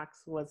fun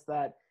facts was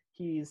that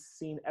he's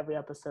seen every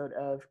episode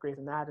of Grey's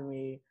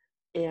Anatomy,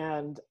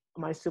 and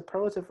my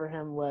superlative for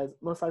him was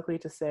most likely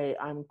to say,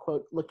 I'm,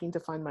 quote, looking to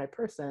find my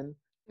person,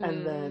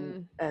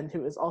 and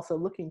who is also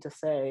looking to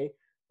say,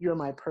 you're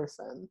my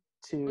person,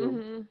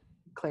 to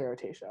Claire or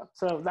Tayshia.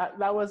 So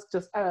that was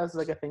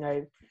like the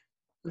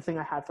thing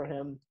I had for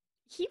him.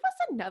 He was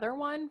another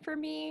one for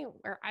me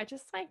where I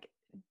just like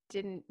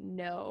didn't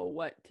know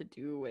what to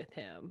do with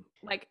him.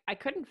 Like I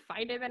couldn't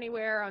find him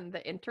anywhere on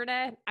the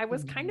internet. I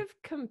was kind of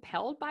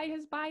compelled by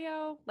his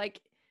bio. Like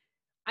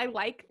I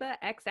like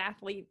the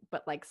ex-athlete,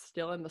 but like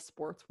still in the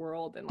sports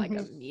world and like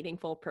a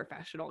meaningful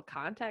professional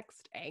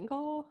context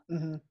angle.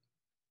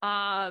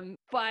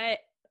 But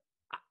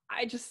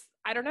I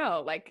don't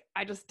know. Like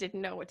I just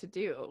didn't know what to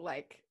do.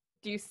 Like,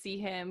 do you see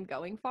him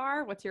going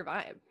far? What's your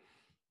vibe?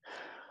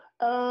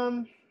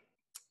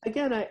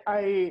 Again,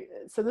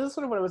 so this is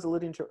sort of what I was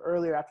alluding to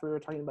earlier after we were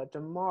talking about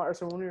DeMar.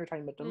 So when we were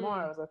talking about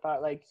DeMar, I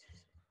thought like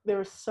there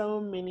were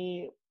so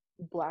many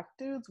Black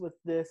dudes with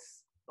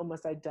this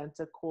almost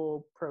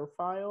identical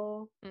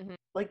profile.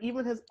 Like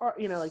even his art,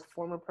 like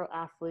former pro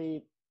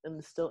athlete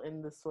and still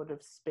in this sort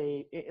of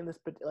space in this,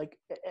 like,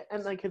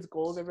 and like his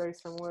goals are very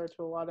similar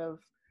to a lot of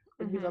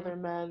like, these other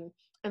men.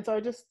 And so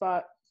I just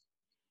thought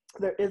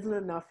there isn't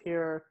enough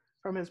here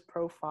from his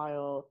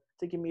profile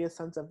to give me a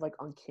sense of like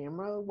on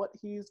camera what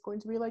he's going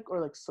to be like, or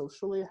like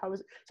socially how is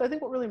it. So I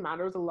think what really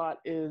matters a lot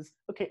is,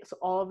 okay, so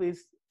all of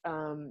these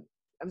I'm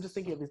just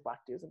thinking of these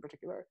Black dudes in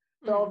particular,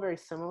 they're all very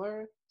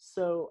similar,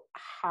 so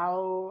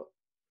how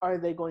are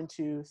they going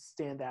to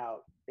stand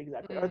out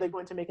exactly? Are they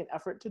going to make an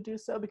effort to do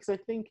so? Because I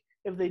think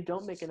if they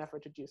don't make an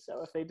effort to do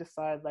so, if they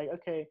decide like,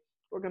 okay,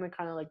 we're going to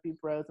kind of like be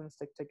bros and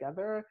stick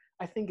together,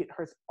 I think it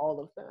hurts all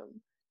of them.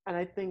 And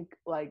I think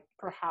like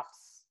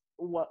perhaps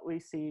what we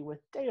see with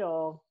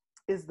Dale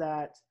is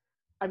that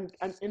I'm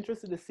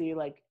interested to see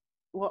like,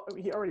 well,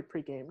 he already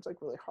pre-gamed like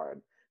really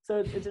hard, so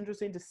it's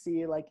interesting to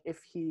see like if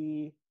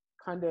he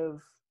kind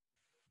of,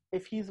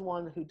 if he's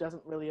one who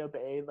doesn't really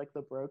obey like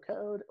the bro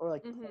code or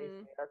like play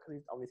fair, because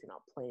he's obviously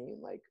not playing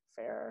like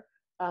fair,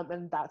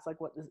 and that's like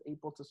what is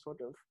able to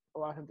sort of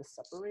allow him to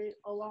separate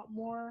a lot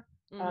more,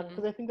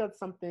 because I think that's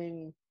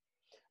something,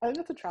 I think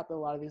that's a trap that a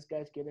lot of these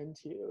guys get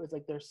into, is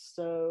like they're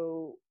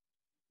so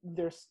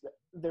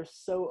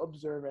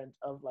observant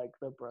of like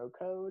the bro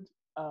code,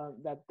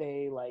 that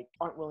they like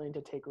aren't willing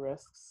to take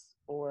risks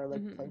or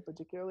like play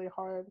particularly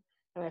hard.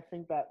 And I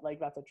think that like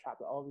that's a trap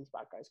that all these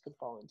Black guys could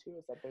fall into,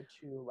 is that they're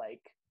too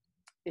like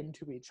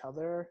into each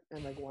other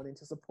and like wanting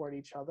to support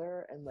each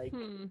other and like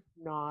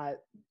not,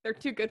 they're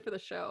too good for the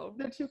show.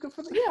 They're too good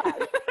for the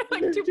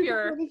like too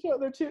pure.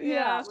 They're too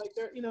like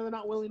they're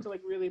not willing to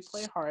like really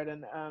play hard,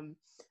 and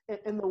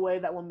in the way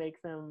that will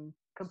make them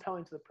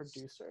compelling to the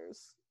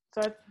producers.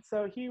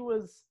 So he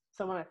was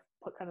someone I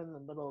put kind of in the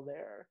middle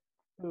there,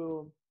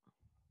 who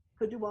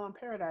could do well on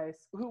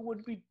Paradise, who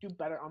would do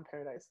better on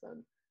Paradise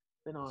than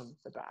on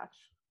The Batch.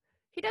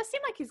 He does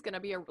seem like he's gonna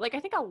be I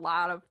think a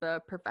lot of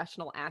the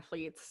professional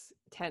athletes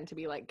tend to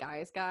be like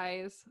guys,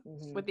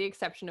 with the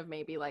exception of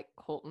maybe like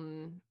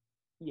Colton.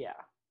 Yeah.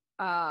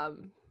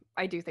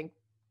 I do think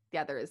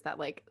there is that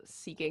like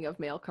seeking of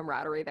male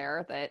camaraderie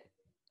there that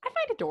I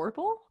find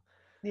adorable.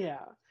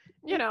 Yeah.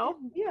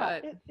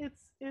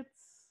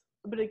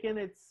 But again,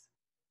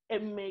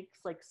 it makes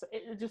like,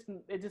 it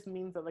just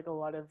means that like a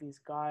lot of these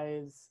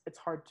guys, it's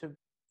hard to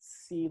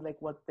see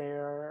like what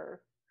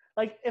their,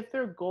 like if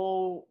their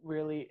goal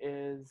really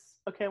is,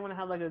 okay, I want to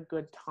have like a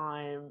good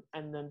time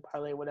and then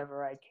parlay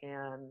whatever I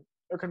can,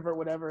 or convert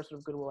whatever sort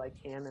of goodwill I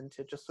can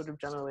into just sort of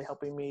generally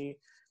helping me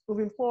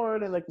moving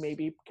forward and like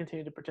maybe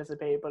continue to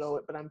participate, but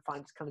I'm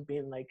fine just kind of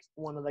being like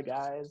one of the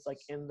guys like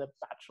in the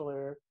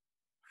Bachelor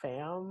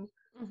fam.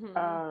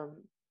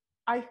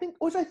 I think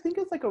is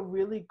like a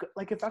really good,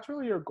 like if that's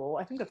really your goal,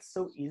 I think that's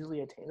so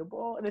easily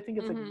attainable, and I think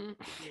it's like really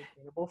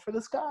attainable for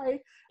this guy.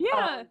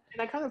 And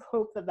I kind of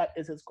hope that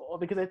is his goal,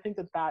 because I think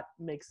that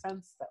makes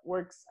sense, that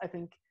works.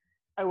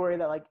 I worry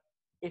that like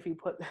if he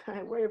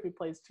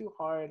plays too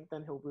hard,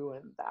 then he'll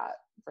ruin that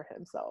for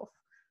himself,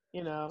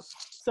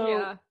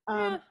 so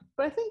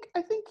but I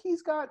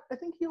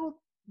think he'll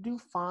do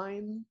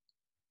fine.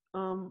 I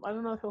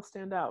don't know if he'll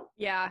stand out.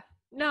 I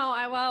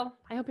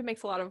hope he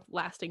makes a lot of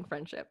lasting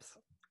friendships.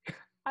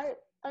 I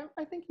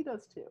think he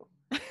does too.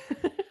 I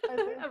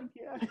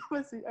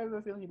have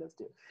a feeling he does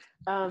too.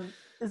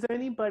 Is there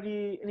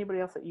anybody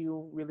else that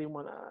you really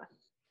want to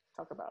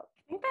talk about?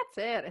 I think that's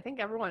it. I think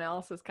everyone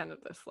else is kind of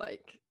this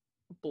like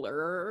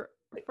blur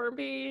for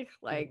me.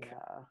 Like,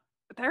 yeah,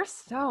 there's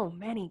so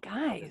many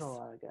guys. there's a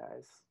lot of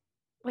guys.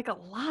 Like, a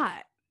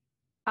lot.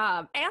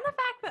 And the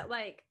fact that,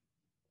 like,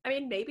 I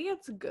mean, maybe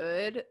it's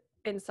good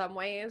in some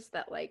ways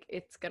that, like,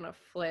 it's gonna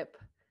flip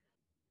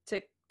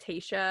to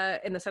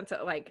Tayshia in the sense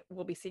that, like,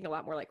 we'll be seeing a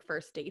lot more, like,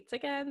 first dates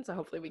again. So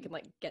hopefully we can,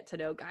 like, get to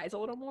know guys a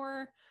little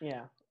more.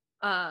 Yeah.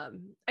 I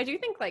do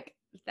think, like,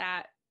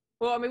 that,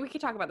 well, I mean, we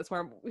could talk about this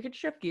more. We could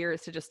shift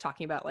gears to just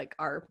talking about, like,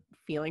 our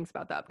feelings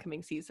about the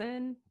upcoming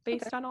season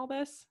based on all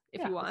this,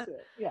 if you want. Let's do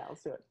it. Yeah,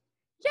 let's do it.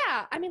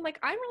 Yeah, I mean, like,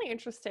 I'm really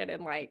interested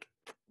in, like,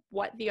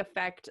 what the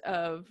effect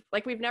of,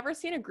 like, we've never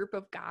seen a group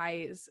of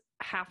guys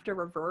have to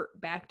revert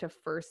back to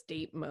first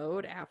date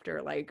mode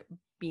after, like,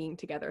 being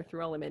together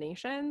through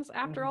eliminations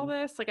after all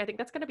this. Like, I think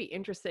that's going to be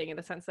interesting in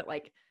the sense that,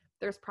 like,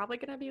 there's probably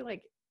going to be,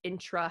 like,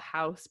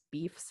 intra-house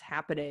beefs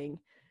happening,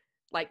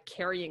 like,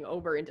 carrying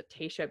over into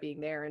Tayshia being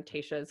there, and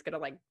Tayshia is going to,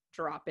 like,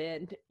 drop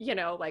in, you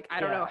know, like, I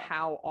don't know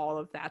how all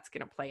of that's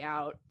going to play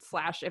out, /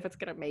 if it's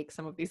going to make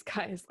some of these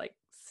guys, like,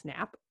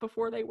 snap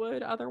before they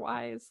would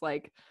otherwise.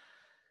 Like,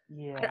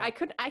 yeah, I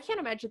can't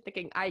imagine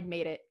thinking I'd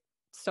made it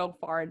so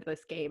far into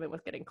this game and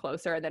was getting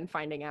closer and then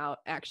finding out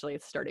actually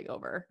it's starting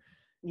over.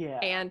 Yeah.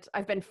 And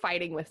I've been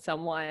fighting with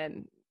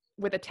someone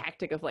with a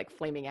tactic of, like,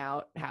 flaming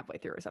out halfway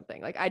through or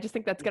something. Like, I just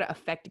think that's going to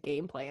affect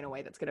gameplay in a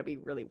way that's going to be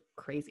really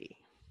crazy.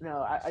 No,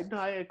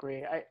 I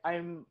agree.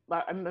 I'm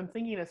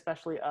thinking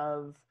especially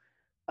of,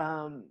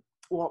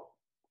 well,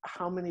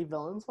 how many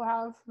villains we'll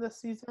have this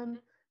season.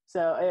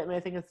 So I mean, I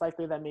think it's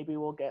likely that maybe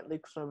we'll get,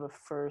 like, sort of a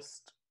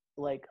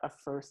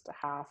first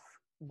half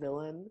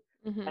villain,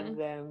 and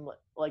then,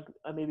 like,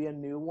 maybe a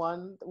new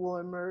one will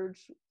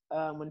emerge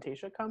when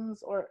Tayshia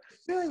comes, or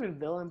not even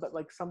villain, but,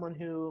 like, someone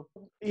who,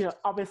 you know,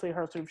 obviously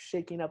her sort of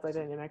shaking up the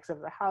dynamics of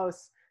the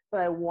house.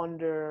 But I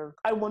wonder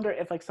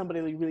if, like,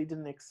 somebody really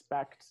didn't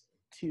expect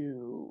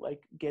to,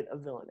 like, get a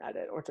villain at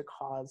it or to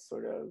cause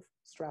sort of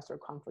stress or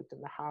conflict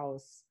in the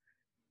house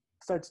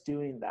starts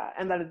doing that,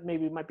 and that it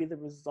maybe might be the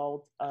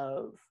result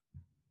of,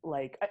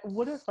 like,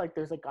 what if, like,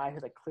 there's a guy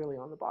who's, like, clearly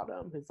on the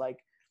bottom, who's, like,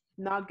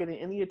 not getting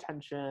any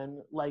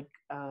attention, like,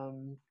 I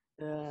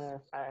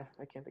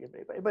can't think of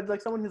anybody, but,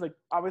 like, someone who's, like,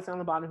 obviously on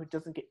the bottom, who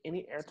doesn't get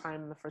any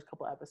airtime in the first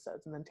couple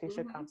episodes, and then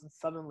Tayshia comes and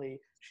suddenly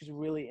she's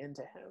really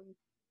into him,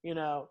 you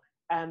know,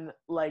 and,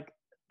 like,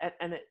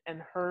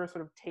 and her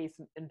sort of taste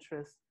and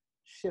interest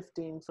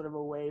shifting sort of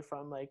away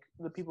from, like,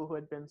 the people who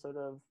had been sort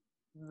of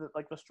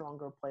the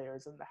stronger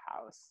players in the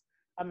house.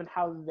 And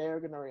how they're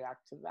going to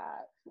react to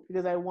that,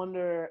 because I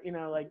wonder, you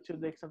know, like, to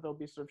the extent there'll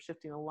be sort of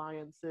shifting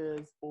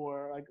alliances,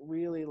 or, like,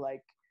 really,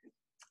 like,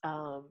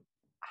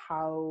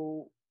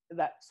 how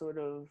that sort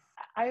of,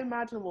 I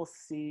imagine we'll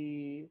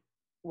see,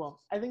 well,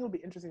 I think it'll be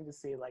interesting to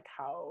see, like,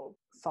 how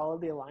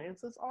solid the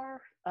alliances are,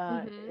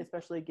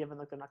 especially given,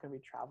 like, they're not going to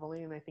be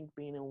traveling. And I think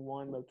being in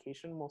one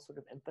location will sort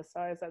of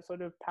emphasize that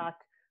sort of pack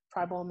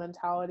tribal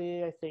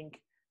mentality. I think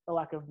the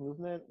lack of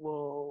movement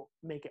will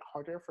make it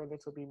harder for there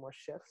to be more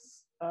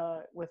shifts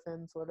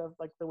within sort of,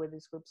 like, the way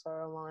these groups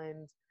are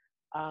aligned.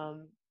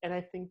 And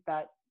I think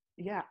that,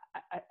 yeah,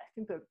 I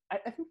think that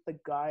I think the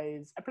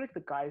guys, I predict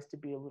the guys to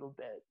be a little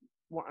bit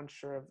more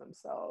unsure of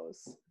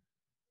themselves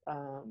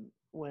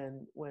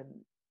when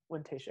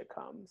Tayshia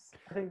comes.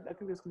 I think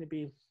there's going to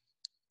be,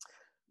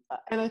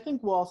 and I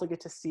think we'll also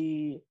get to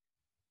see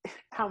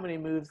how many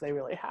moves they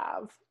really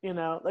have. You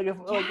know, like, if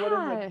like, what if,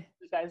 like,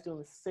 the guys doing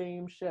the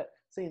same shit,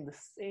 saying the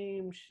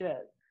same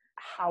shit,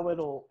 how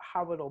it'll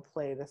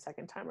play the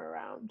second time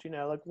around. You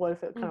know, like, what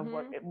if it kind of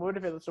work? What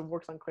if it sort of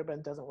works on Quiba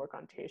and doesn't work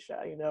on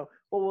Tayshia? You know,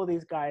 what will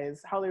these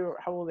guys, how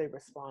will they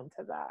respond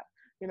to that?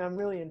 You know, I'm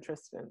really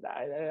interested in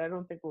that. I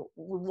don't think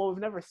we've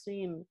never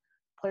seen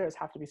players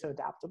have to be so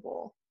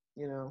adaptable,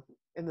 you know,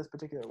 in this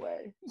particular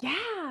way.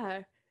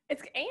 Yeah.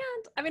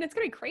 And I mean, it's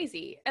gonna be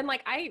crazy. And,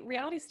 like,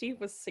 Reality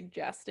Steve was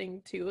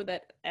suggesting too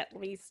that at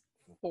least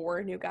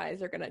 4 new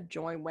guys are gonna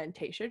join when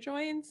Tayshia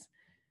joins.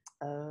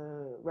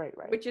 Right.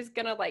 Which is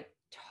gonna, like,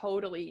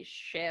 totally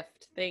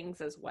shift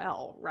things as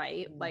well,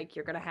 right? Like,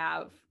 you're gonna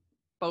have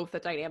both the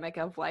dynamic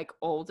of, like,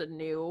 old and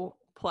new,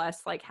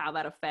 plus, like, how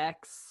that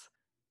affects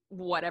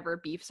whatever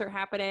beefs are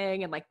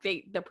happening. And, like,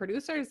 the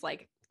producers,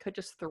 like, could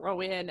just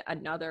throw in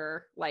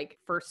another, like,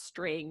 first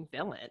string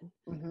villain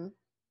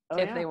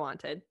if they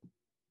wanted.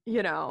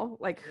 You know,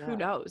 like, who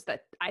knows?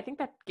 That, I think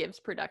that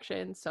gives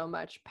production so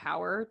much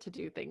power to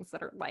do things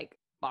that are, like,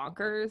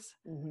 bonkers.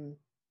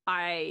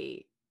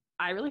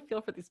 I really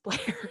feel for these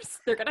players.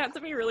 They're gonna have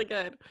to be really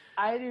good.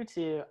 I do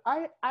too.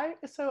 I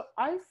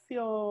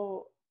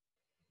feel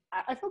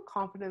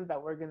confident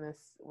that we're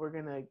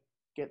gonna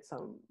get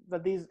some,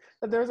 that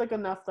there's, like,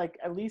 enough, like,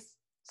 at least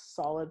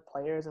solid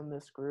players in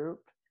this group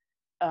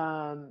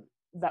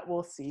that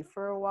we'll see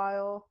for a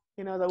while.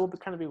 You know, that will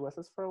kind of be with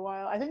us for a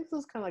while. I think this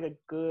is kind of like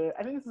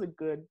this is a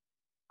good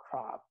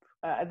crop.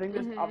 I think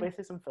there's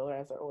obviously some filler,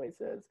 as there always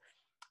is,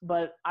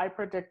 but I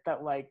predict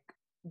that, like,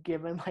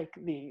 given, like,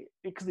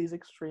 because these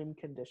extreme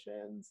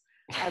conditions,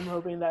 I'm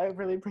hoping that it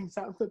really brings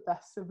out the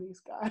best of these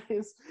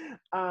guys.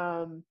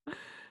 And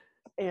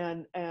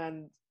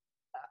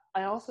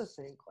I also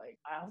think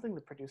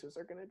the producers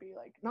are going to be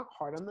like not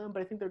hard on them,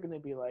 but I think they're going to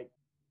be like,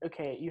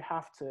 okay, you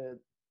have to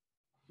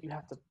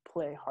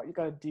play hard. You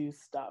got to do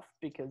stuff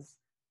because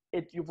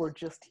we're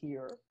just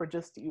here.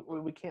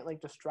 We can't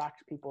like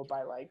distract people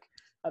by like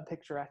a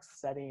picturesque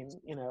setting,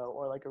 you know,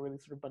 or like a really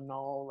sort of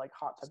banal like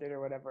hot tub date or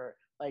whatever.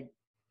 Like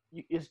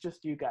it's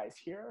just you guys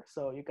here,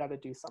 so you got to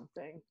do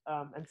something.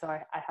 And so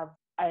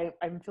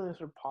I'm feeling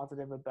sort of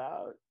positive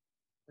about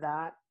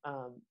that,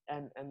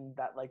 and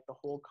that like the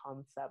whole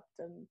concept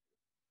and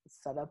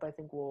setup I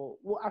think will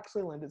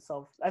actually lend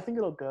itself. I think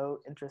it'll go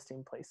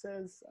interesting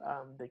places,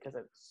 because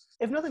it's,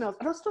 if nothing else,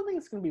 I don't still think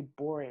it's going to be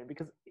boring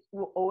because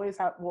we'll always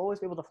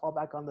be able to fall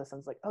back on this and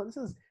it's like, oh, this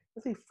is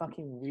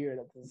fucking weird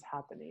that this is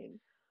happening.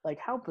 Like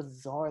how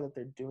bizarre that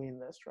they're doing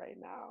this right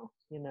now,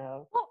 you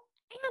know? Well,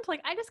 and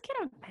like I just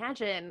can't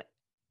imagine,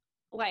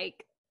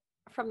 like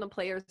from the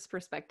player's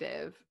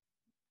perspective,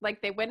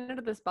 like they went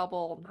into this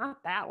bubble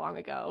not that long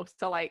ago,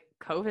 so like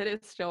COVID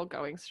is still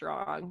going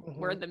strong. Mm-hmm.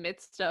 We're in the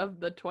midst of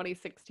the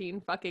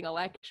 2016 fucking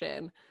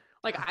election.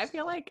 Like I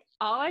feel like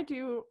all I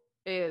do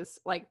is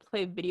like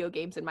play video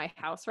games in my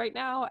house right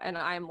now, and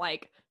I'm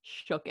like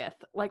shooketh.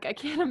 Like I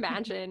can't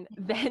imagine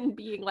then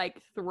being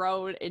like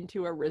thrown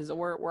into a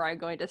resort where I'm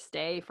going to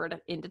stay for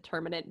an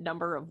indeterminate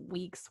number of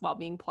weeks while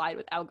being plied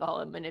with alcohol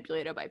and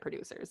manipulated by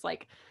producers.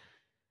 Like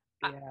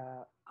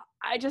Yeah.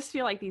 I just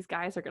feel like these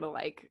guys are gonna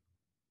like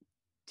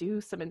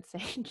do some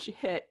insane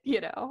shit,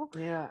 you know?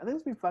 Yeah, I think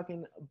it's be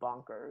fucking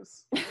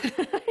bonkers.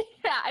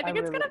 Yeah, I think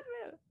it's really,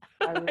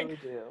 gonna I really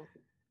do.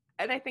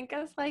 And I think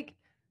as like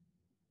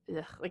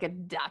a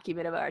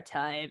document of our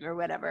time or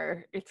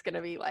whatever, it's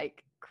gonna be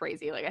like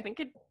crazy. Like I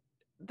think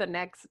the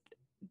next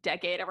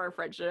decade of our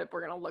friendship,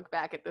 we're gonna look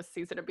back at this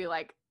season and be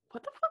like,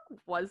 what the fuck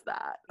was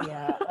that?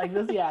 Yeah, like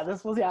this. Yeah,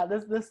 this was. Yeah,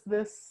 this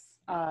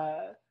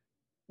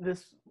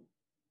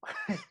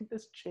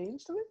this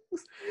changed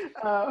things.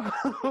 Yeah.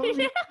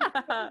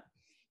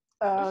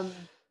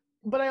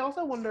 But I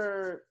also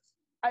wonder.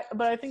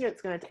 But I think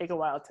it's going to take a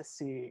while to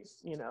see,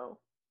 you know,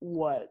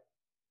 what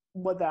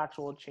the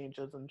actual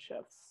changes and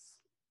shifts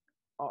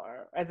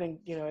are. I think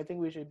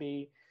we should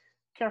be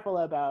careful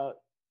about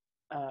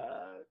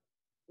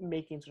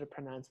making sort of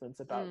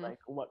pronouncements about like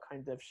what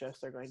kinds of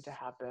shifts are going to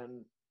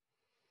happen,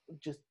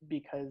 just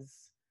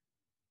because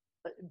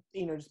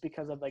just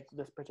because of like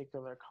this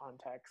particular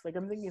context. Like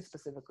I'm thinking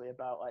specifically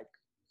about like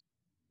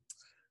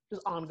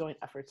just ongoing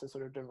efforts to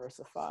sort of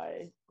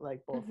diversify like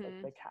both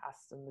like the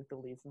cast and like the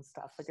leads and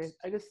stuff. Like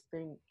I just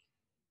think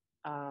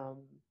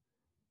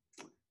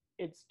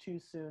it's too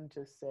soon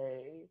to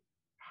say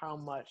how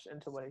much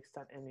and to what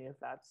extent any of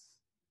that's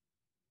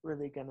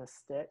really gonna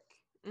stick.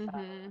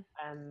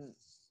 And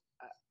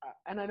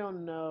I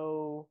don't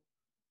know,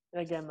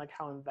 and again, like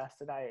how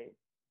invested I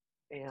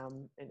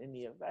am in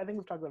any of that. I think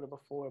we've talked about it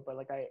before, but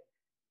like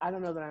I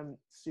don't know that I'm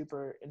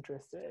super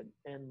interested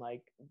in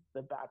like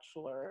The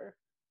Bachelor,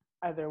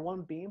 either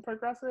one being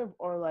progressive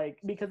or like,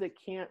 because it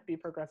can't be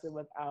progressive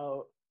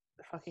without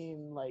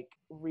fucking like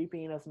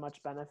reaping as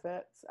much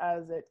benefits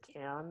as it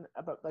can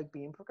about like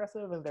being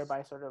progressive, and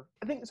thereby sort of,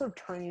 I think, sort of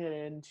turning it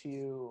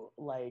into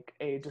like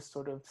a just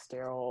sort of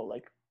sterile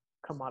like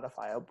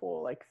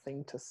commodifiable like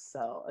thing to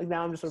sell. Like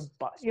now I'm just sort of,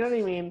 you know what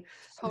I mean?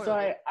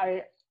 Totally.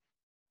 So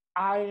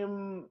I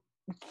am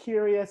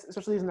curious,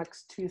 especially these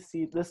next two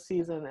this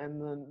season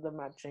and then the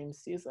Matt James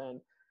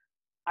season.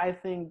 I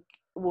think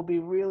will be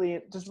really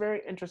just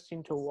very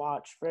interesting to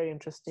watch, very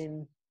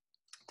interesting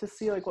to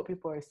see like what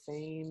people are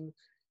saying,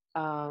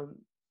 and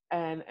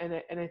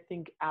I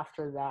think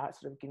after that,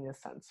 sort of getting a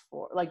sense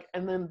for like,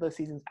 and then the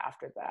seasons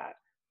after that,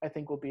 I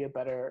think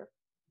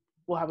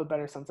we'll have a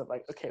better sense of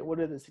like, okay, what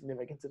are the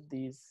significance of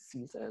these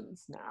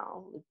seasons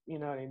now? Like, you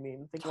know what I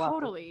mean? I think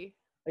Totally.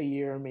 a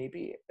year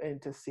maybe,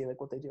 and to see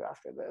like what they do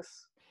after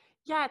this.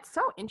 Yeah, it's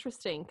so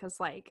interesting because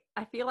like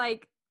I feel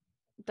like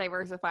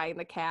diversifying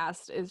the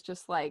cast is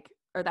just like,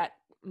 or that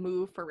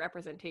move for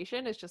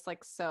representation is just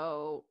like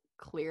so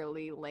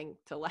clearly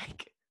linked to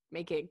like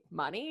making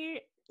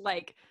money,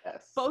 like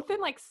Yes. both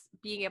in like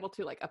being able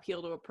to like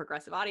appeal to a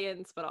progressive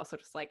audience, but also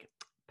just like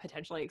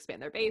potentially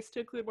expand their base to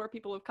include more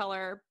people of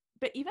color,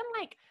 but even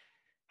like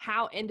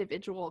how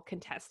individual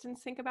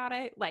contestants think about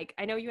it. Like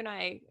I know you and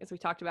I, as we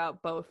talked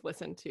about, both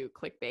listen to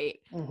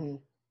Clickbait,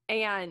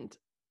 and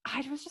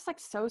I was just like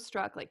so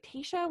struck. Like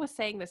Tayshia was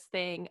saying this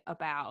thing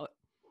about,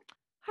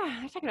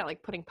 I'm talking about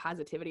like putting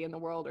positivity in the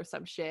world or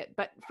some shit.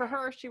 But for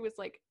her, she was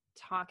like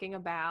talking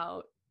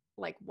about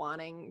like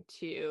wanting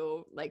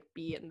to like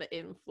be in the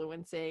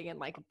influencing and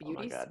like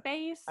beauty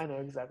space. I know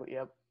exactly.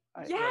 Yep.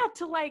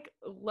 To like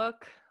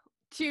look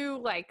to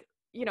like,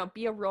 you know,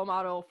 be a role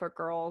model for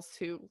girls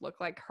who look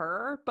like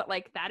her, but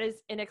like that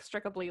is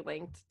inextricably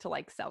linked to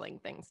like selling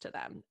things to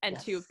them and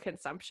to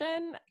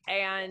consumption.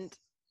 And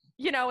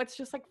you know, it's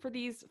just like for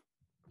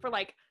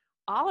like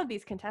all of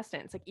these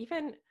contestants, like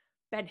even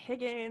Ben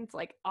Higgins,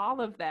 like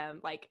all of them,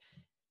 like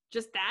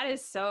just that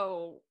is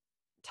so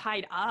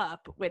tied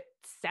up with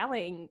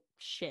selling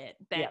shit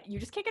that you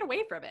just can't get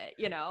away from it,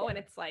 you know? And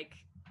it's like,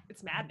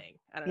 it's maddening.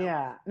 I don't know.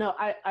 Yeah, no,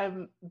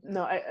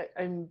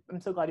 I'm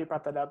so glad you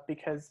brought that up,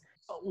 because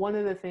one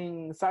of the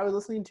things, so I was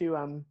listening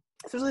to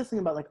especially listening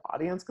about like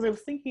audience, because I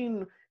was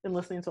thinking and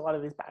listening to a lot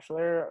of these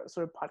Bachelor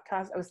sort of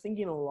podcasts, I was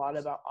thinking a lot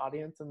about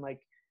audience and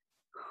like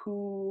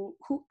who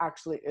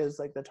actually is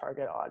like the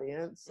target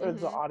audience or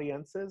the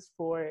audiences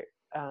for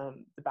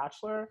the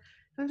Bachelor.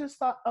 And I just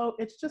thought, oh,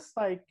 it's just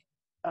like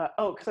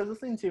because I was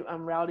listening to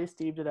Reality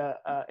Steve did an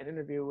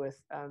interview with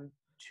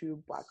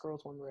Two Black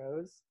Girls One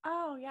Rose.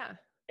 Oh yeah.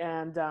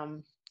 And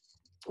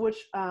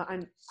which I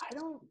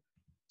don't,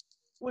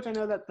 which I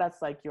know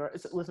that's like your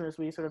listeners,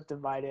 we sort of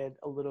divided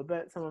a little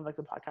bit some of like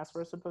the podcasts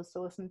we're supposed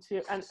to listen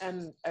to,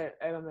 and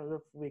I don't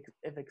know if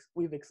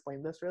we've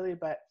explained this really,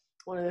 but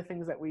one of the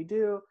things that we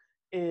do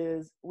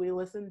is we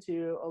listen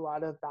to a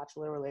lot of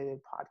Bachelor related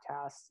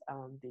podcasts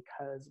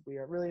because we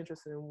are really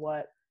interested in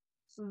what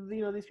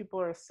these people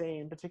are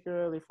saying,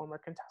 particularly former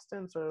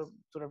contestants or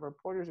sort of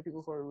reporters or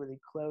people who are really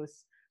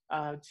close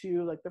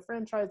to like the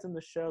franchise and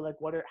the show, like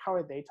how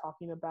are they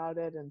talking about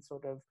it, and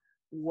sort of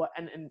what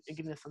and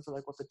giving a sense of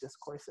like what the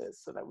discourse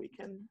is, so that we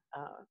can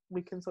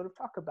sort of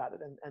talk about it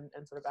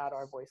and sort of add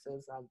our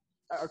voices,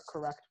 our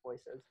correct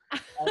voices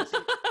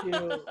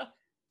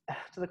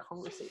to the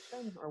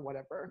conversation or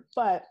whatever.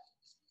 But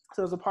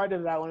so as a part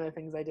of that, one of the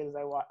things I did is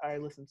I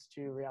listened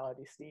to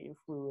Reality Steve,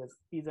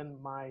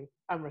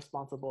 I'm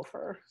responsible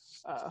for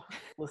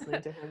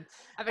listening to him.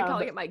 I've been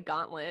calling it my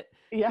gauntlet.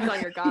 Yeah. He's on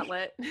your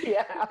gauntlet.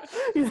 Yeah,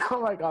 he's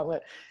on my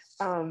gauntlet.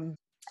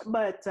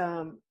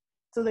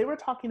 So they were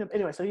talking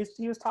anyway. So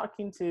he was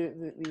talking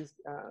to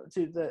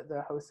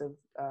the host of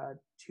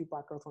Two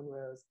Black Girls One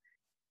Rose,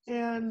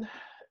 and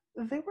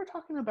they were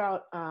talking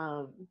about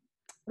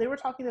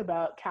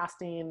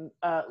casting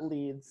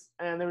leads,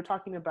 and they were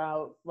talking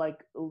about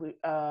like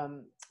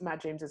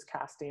Matt James's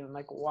casting,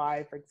 like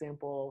why, for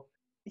example,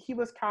 he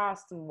was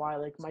cast, and why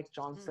like Mike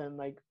Johnson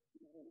like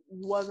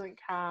wasn't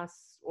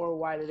cast, or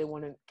why did they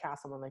want to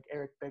cast someone like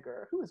Eric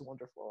Bigger, who is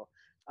wonderful,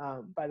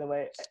 by the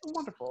way,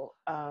 wonderful.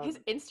 His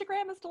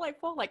Instagram is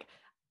delightful. Like,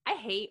 I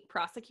hate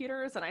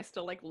prosecutors, and I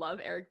still like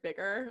love Eric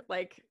Bigger.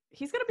 Like,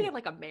 he's gonna be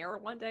like a mayor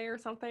one day or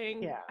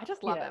something. Yeah, I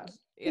just love him.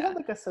 He had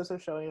like a so-so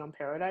showing on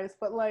Paradise,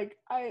 but like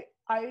I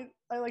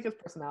like his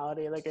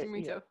personality. Like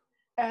me too.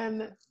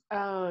 And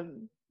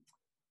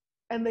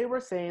they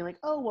were saying like,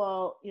 oh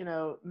well,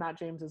 Matt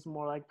James is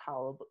more like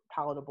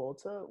palatable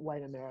to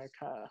white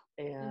America,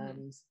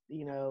 and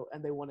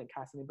and they wouldn't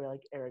cast anybody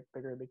like Eric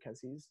Bigger because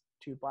he's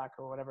too black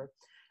or whatever.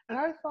 And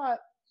I thought,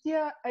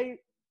 yeah, I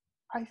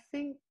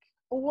think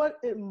what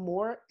it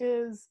more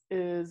is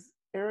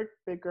Eric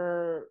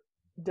Bigger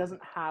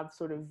doesn't have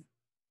sort of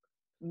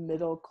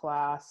middle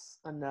class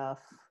enough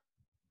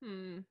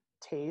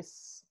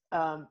tastes,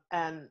 and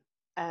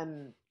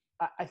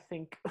I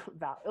think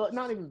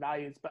not even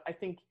values, but I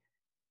think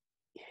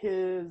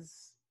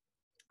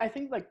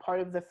like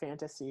part of the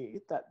fantasy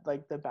that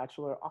like The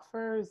Bachelor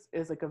offers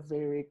is like a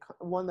very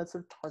one that's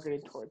sort of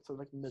targeted towards sort of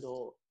like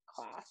middle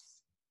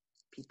class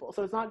people.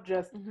 So it's not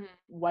just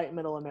white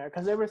middle America,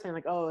 because they were saying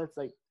like, oh,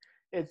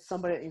 it's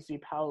somebody that needs to be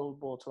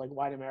palatable to like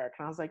white America.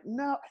 And I was like,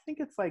 no, I think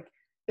it's like,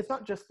 it's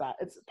not just that.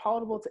 It's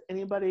palatable to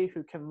anybody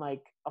who can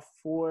like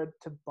afford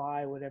to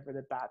buy whatever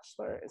The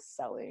Bachelor is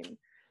selling,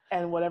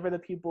 and whatever the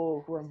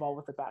people who are involved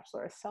with The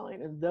Bachelor are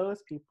selling. And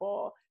those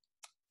people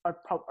are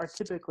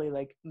typically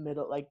like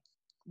middle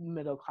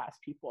class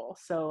people.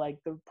 So like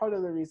the part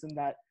of the reason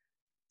that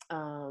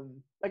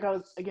like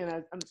I'm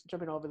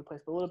jumping all over the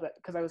place, but a little bit,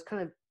 because I was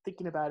kind of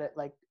thinking about it,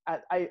 like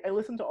I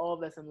listened to all of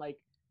this in like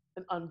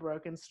an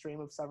unbroken stream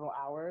of several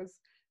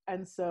hours,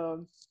 and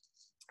so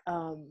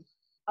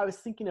I was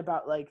thinking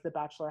about like the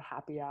Bachelor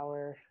happy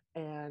hour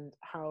and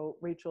how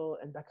Rachel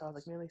and Becca, I was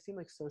like, man, they seem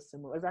like so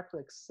similar. It's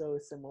actually like so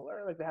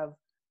similar. Like they have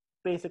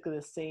basically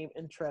the same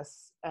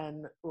interests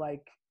and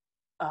like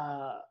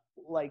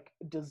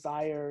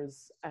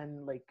desires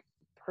and like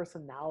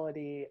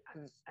personality,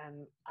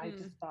 and I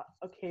just thought,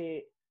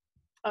 okay,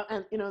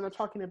 and they're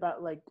talking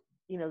about like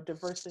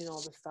diversity and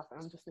all this stuff,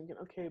 and I'm just thinking,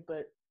 okay,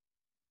 but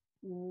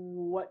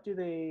what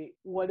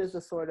is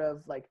the sort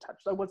of like touch,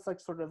 like what's like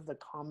sort of the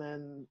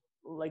common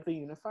like the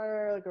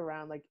unifier like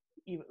around like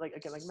even like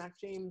again like Mac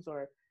James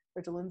or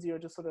Rachel Lindsay, or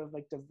just sort of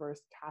like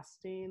diverse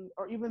casting,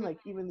 or even like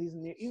even these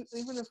new,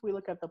 even if we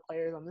look at the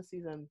players on this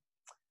season,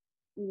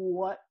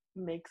 what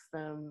makes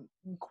them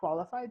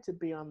qualified to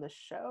be on the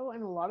show?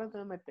 And a lot of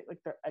them, I think, like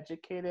they're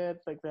educated,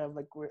 like they have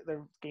like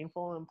they're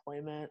gainful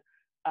employment,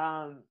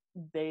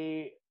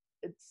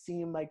 it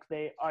seem like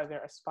they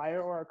either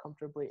aspire or are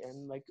comfortably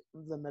in like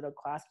the middle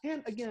class,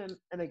 and again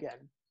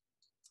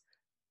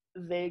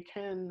they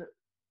can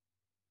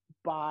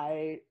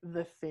buy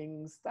the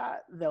things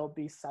that they'll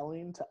be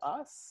selling to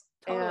us.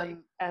 Totally.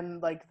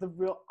 And like the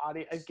real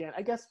audience, again,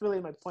 I guess really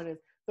my point is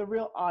the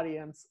real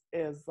audience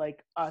is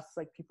like us,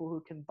 like people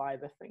who can buy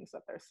the things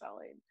that they're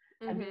selling,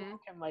 and people who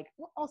can like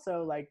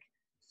also like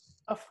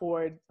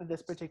afford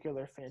this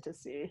particular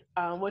fantasy,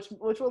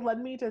 which will lead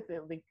me to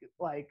think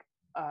like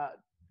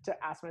to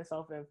ask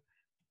myself if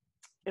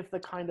if the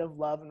kind of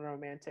love and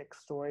romantic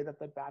story that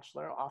The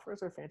Bachelor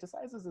offers or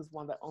fantasizes is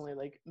one that only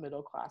like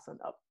middle class and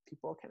up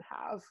people can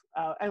have,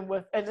 and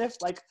if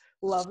like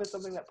love is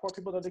something that poor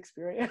people don't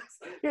experience,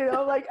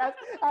 like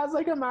as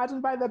like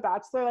imagined by The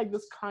Bachelor, like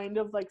this kind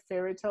of like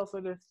fairy tale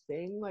sort of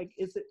thing, like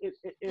is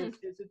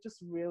it just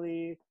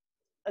really,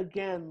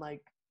 again,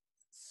 like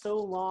so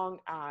long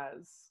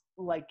as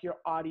like your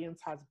audience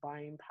has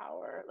buying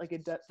power, like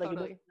it does, like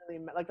totally. It doesn't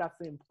really, like that's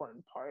the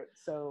important part.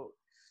 So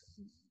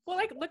well,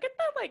 like look at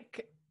the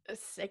like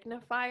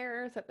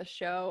signifiers that the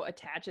show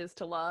attaches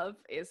to love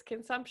is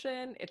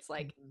consumption. It's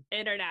like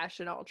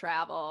international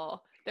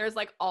travel. There's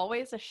like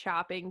always a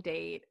shopping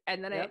date,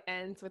 and then it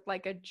ends with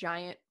like a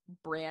giant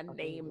brand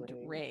named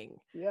ring.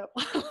 Yep.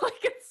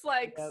 Like it's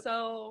like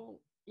so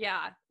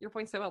yeah, your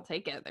point's so well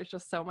taken. There's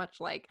just so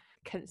much like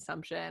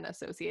consumption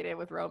associated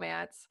with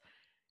romance.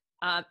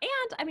 And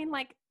I mean,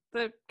 like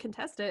the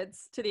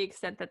contestants, to the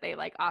extent that they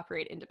like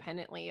operate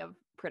independently of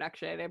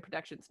production and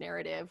production's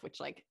narrative, which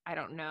like I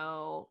don't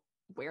know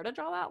where to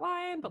draw that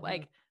line, but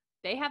like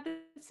they have the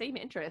same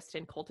interest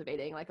in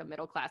cultivating like a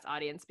middle class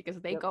audience because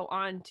they go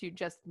on to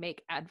just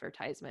make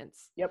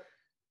advertisements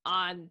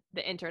on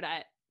the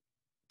internet.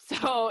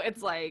 So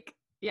it's like,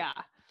 yeah.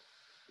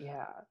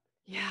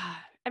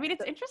 I mean,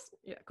 it's interesting.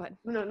 Yeah, go ahead.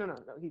 No,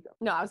 you go.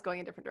 No, I was going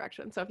in a different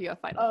direction. So if you have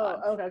final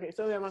thoughts. Okay.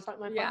 So yeah, my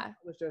final thought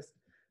was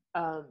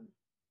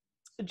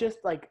just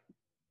like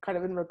kind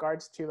of in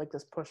regards to like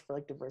this push for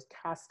like diverse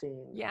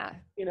casting. Yeah.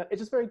 It's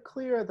just very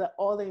clear that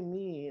all they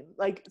mean,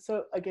 like,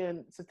 so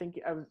again, so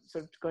thinking, I'm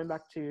sort of going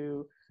back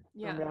to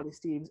Reality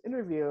Steve's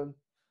interview.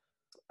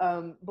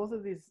 Both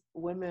of these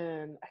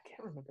women, I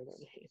can't remember their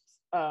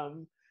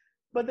names.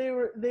 But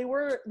they're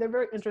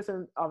very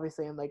interested,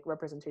 obviously, in like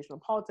representational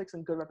politics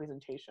and good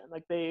representation.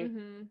 Like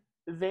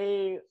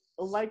they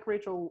like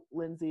Rachel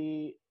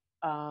Lindsay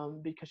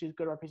because she's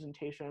good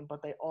representation,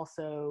 but they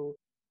also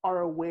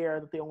are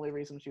aware that the only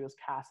reason she was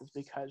cast is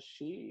because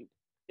she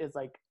is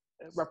like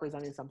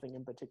representing something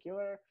in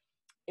particular.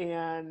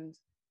 And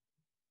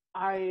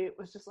I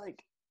was just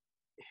like,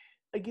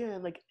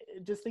 again, like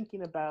just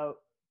thinking about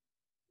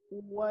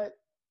what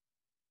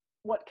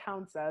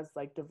counts as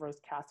like diverse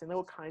casting, like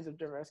what kinds of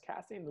diverse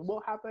casting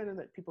will happen and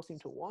that people seem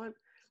to want,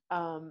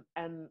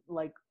 and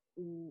like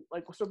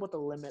sort of what the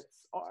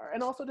limits are,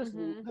 and also just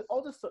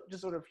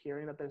just sort of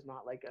hearing that there's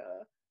not like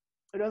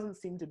it doesn't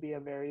seem to be a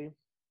very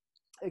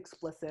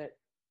explicit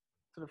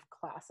sort of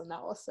class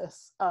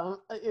analysis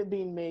it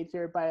being made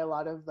here by a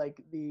lot of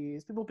like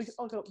these people, because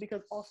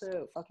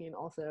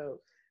also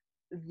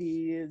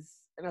these,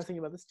 and I was thinking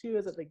about this too,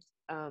 is that like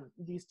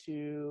these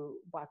two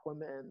Black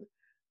women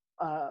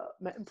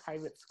met in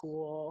private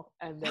school,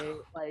 and they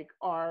like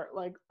are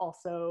like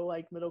also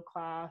like middle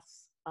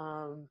class,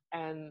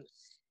 and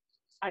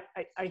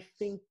I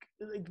think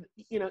like,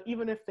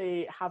 even if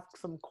they have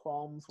some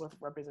qualms with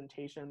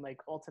representation, like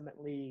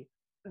ultimately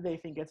they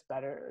think it's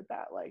better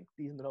that like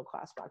these middle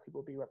class Black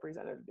people be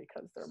represented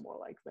because they're more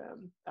like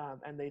them,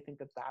 and they think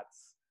that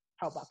that's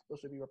how Black people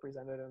should be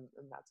represented, and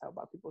that's how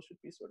Black people should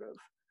be sort of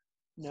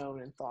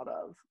known and thought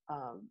of,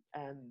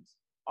 and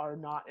are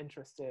not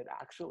interested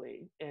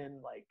actually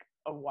in like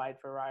a wide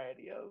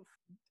variety of,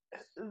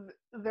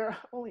 they're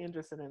only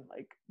interested in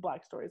like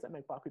Black stories that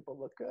make Black people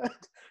look good,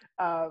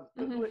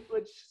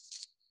 which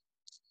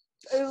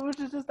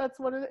is just, that's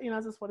what it,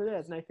 that's just what it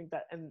is. And I think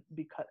that, and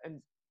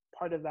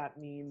part of that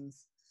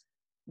means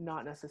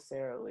not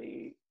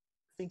necessarily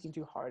thinking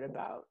too hard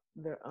about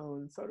their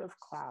own sort of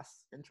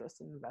class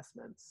interests and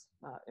investments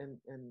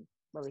in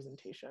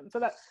representation. So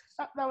that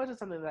was just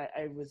something that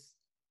I was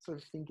sort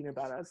of thinking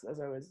about as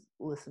I was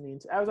listening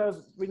to, as I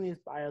was reading these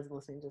bios and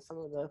listening to some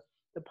of the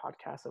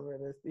podcasts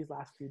over these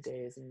last few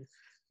days, and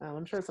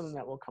I'm sure something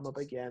that will come up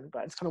again,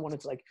 but I just kind of wanted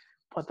to like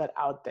put that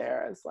out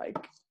there as like,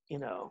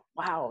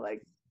 wow,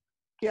 like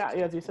yeah,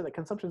 as you said, like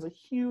consumption is a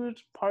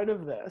huge part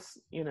of this.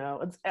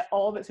 It's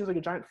all of it seems like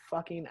a giant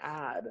fucking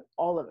ad,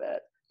 all of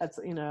it. That's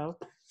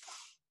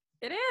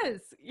it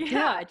is.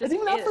 Yeah, it just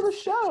even not for the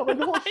show. Like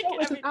the whole show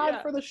is an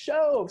ad for the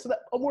show, so that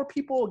more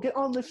people get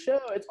on the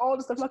show. It's all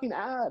just a fucking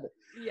ad.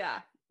 Yeah.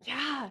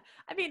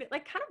 I mean,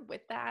 like, kind of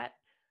with that,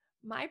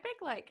 my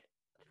big like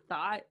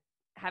thought,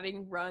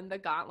 having run the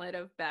gauntlet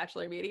of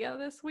Bachelor media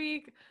this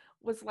week,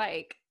 was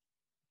like,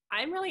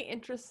 I'm really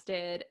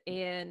interested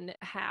in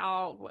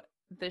how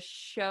the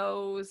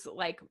show's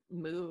like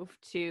move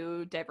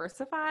to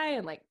diversify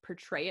and like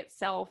portray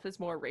itself as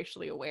more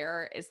racially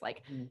aware is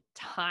like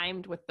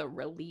timed with the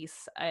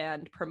release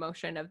and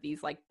promotion of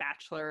these like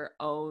Bachelor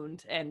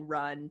owned and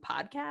run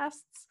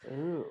podcasts.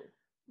 Ooh.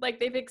 Like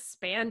they've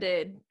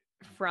expanded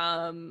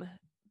from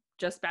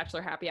just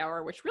Bachelor Happy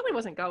Hour, which really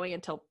wasn't going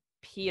until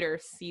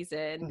Peter's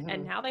season,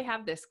 and now they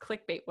have this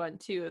clickbait one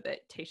too that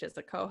Tayshia's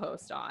a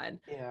co-host on.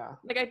 Yeah,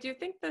 like I do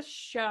think the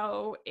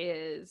show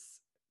is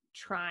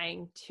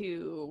trying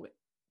to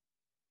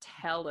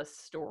tell a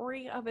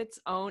story of its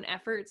own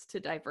efforts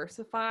to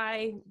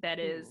diversify that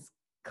is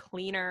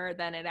cleaner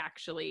than it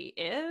actually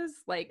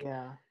is. Like,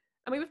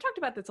 I mean, we've talked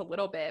about this a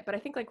little bit, but I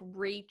think like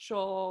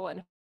Rachel and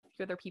a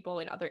few other people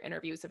in other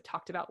interviews have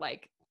talked about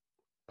like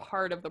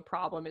part of the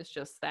problem is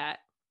just that,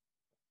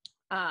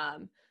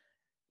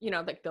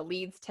 like the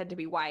leads tend to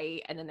be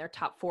white, and then their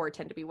top 4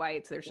 tend to be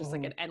white. So there's just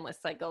like an endless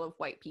cycle of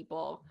white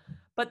people.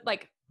 But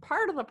like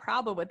part of the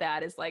problem with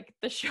that is like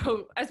the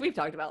show, as we've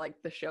talked about,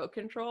 like the show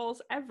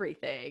controls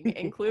everything,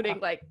 including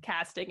like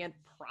casting and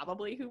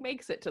probably who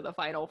makes it to the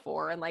final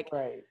 4. And like,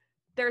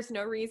 there's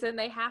no reason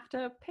they have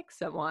to pick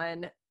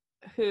someone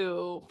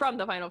who from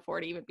the final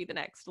 4 to even be the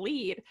next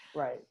lead.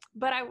 Right.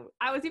 But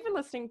I was even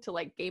listening to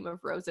like Game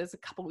of Roses a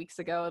couple weeks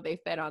ago.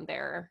 They've been on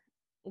there.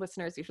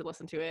 Listeners, you should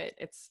listen to it.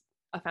 It's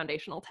a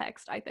foundational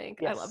text, I think.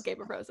 Yes. I love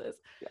Game of Roses.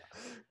 Yeah.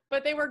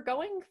 But they were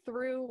going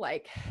through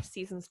like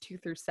seasons 2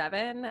 through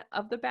 7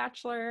 of The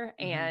Bachelor,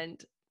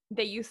 and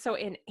they used, so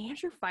in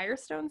Andrew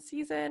Firestone's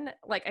season,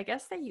 like I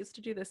guess they used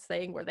to do this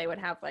thing where they would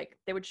have like,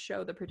 they would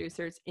show the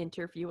producers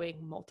interviewing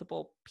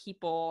multiple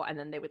people, and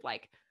then they would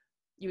like,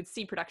 you would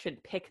see production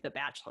pick the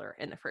Bachelor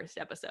in the first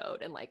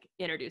episode and like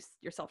introduce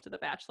yourself to the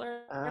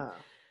Bachelor.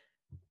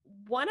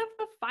 One of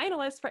the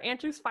finalists for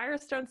Andrew's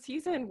Firestone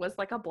season was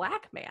like a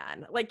black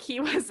man. Like he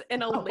was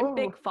an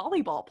Olympic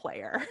volleyball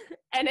player.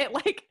 And it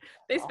like,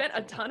 they spent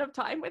a ton of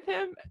time with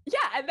him. Yeah.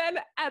 And then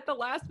at the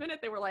last minute,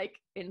 they were like,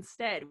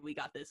 instead, we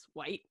got this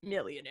white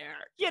millionaire,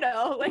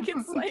 like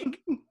it's like,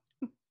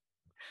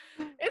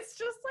 it's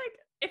just like,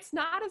 it's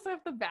not as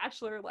if the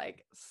Bachelor,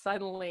 like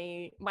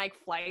suddenly Mike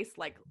Fleiss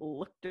like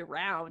looked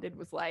around and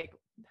was like,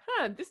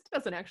 this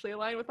doesn't actually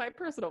align with my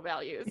personal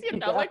values.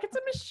 Like it's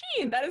a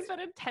machine that has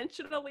been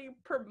intentionally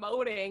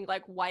promoting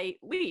like white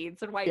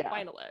leads and white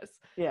finalists.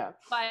 Yeah.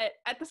 But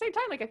at the same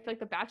time, like I feel like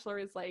the Bachelor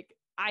is like,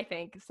 I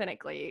think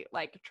cynically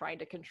like trying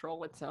to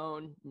control its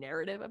own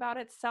narrative about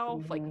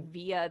itself, like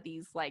via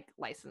these like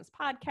licensed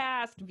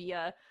podcasts,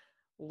 via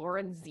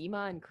Lauren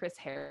Zima and Chris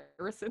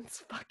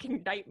Harrison's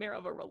fucking nightmare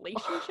of a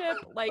relationship.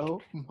 Like,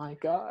 oh my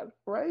God,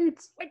 right?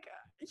 Like,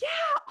 yeah.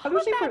 How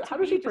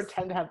does she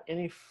pretend to have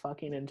any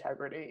fucking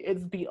integrity?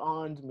 It's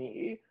beyond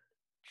me.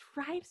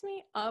 Drives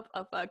me up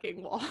a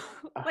fucking wall.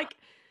 Like,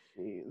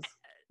 jeez.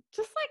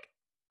 Just like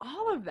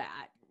all of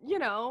that,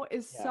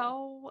 is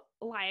so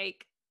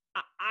like,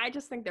 I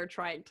just think they're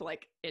trying to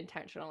like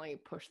intentionally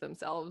push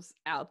themselves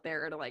out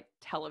there to like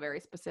tell a very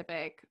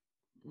specific,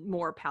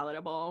 more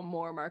palatable,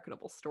 more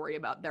marketable story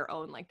about their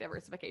own like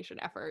diversification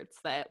efforts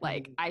that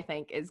like I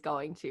think is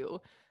going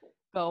to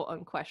go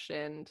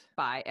unquestioned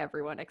by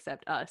everyone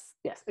except us.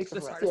 Yes, the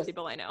smartest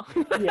people I know.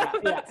 Yeah.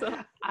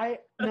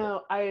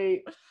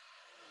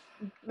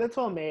 That's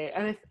all me,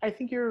 and I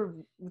think you're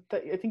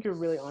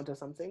really onto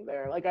something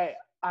there. Like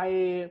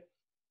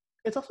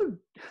it's also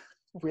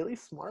really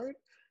smart.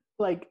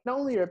 Like not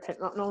only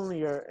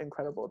your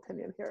incredible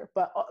opinion here,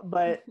 but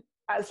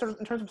as sort of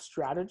in terms of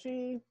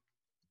strategy.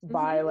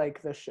 By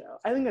like the show,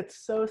 I think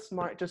it's so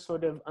smart to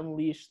sort of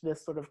unleash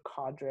this sort of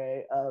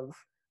cadre of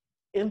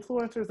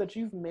influencers that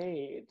you've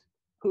made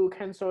who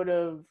can sort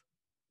of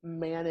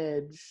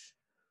manage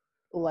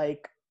the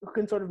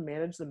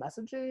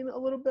messaging a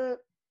little bit,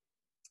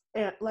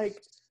 and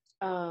like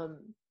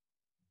and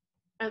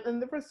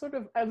there was sort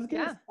of, I was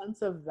getting a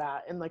sense of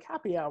that in like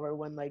Happy Hour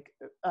when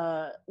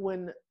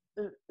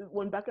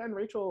Becca and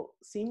Rachel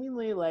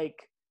seemingly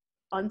like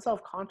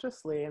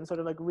unselfconsciously and sort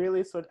of like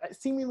really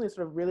seemingly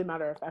really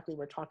matter-of-factly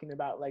we're talking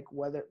about like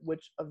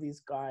which of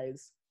these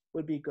guys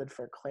would be good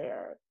for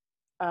Claire,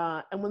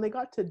 and when they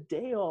got to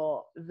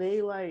Dale,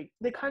 they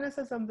kind of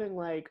said something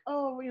like,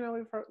 oh,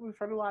 we've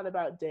heard a lot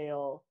about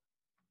Dale,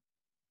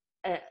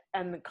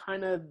 and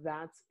kind of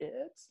that's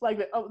it,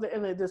 like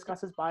and they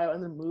discussed his bio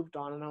and then moved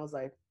on, and I was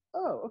like,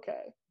 oh,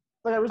 okay.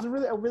 Like I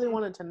really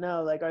wanted to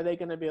know, like, are they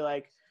going to be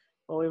like,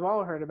 well, we've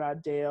all heard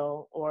about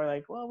Dale, or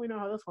like, well, we know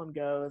how this one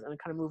goes, and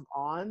kind of move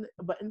on.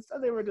 But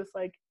instead they were just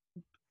like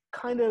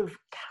kind of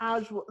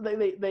casual.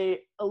 They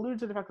alluded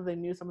to the fact that they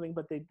knew something,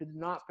 but they did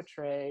not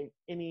portray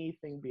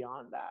anything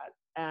beyond that.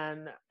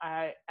 And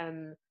I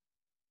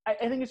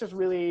think it's just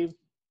really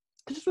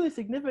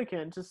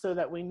significant, just so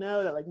that we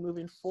know that like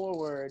moving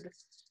forward,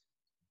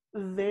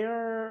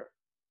 they're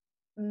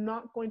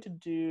not going to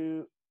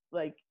do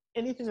like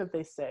anything that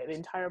they say. The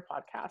entire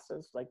podcast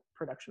is like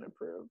production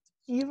approved.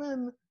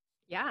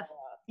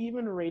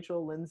 Even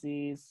Rachel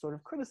Lindsay's sort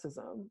of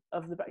criticism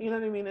of the, you know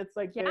what I mean? It's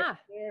like they're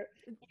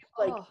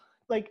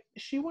like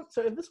she wants.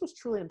 So if this was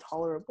truly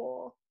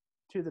intolerable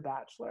to The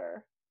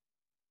Bachelor,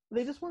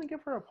 they just want to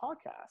give her a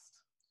podcast.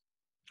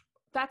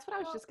 That's what I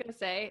was just gonna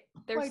say.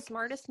 Their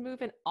smartest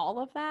move in all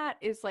of that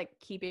is like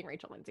keeping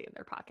Rachel Lindsay in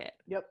their pocket.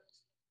 Yep.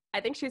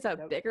 I think she's a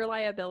bigger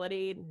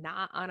liability,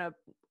 not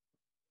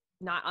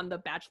on the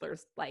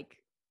Bachelor's like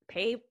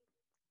pay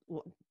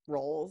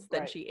roles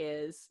than she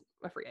is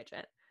a free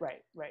agent.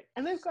 Right.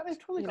 And they've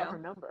totally got her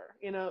number,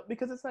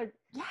 because it's like,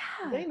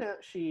 they know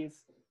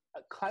she's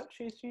clout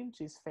chasing,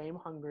 she's fame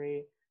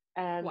hungry,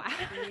 and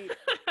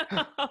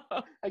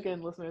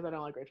again, listeners, I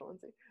don't like Rachel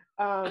Lindsay.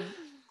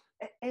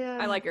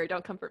 And I like her.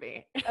 Don't come for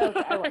me.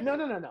 Okay,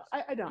 no.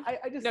 I don't.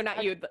 I just no,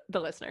 not you. The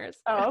listeners.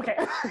 Oh, okay.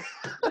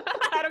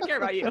 I don't care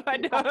about you. I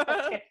know.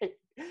 Okay.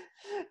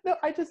 No,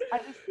 I just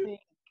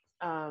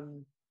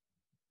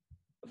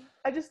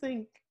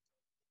think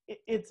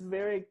it's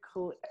very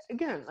clear.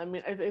 Again, I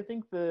mean, I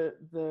think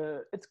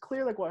the it's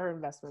clear like what her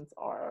investments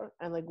are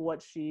and like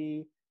what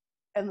she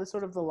and the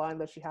sort of the line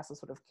that she has to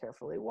sort of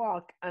carefully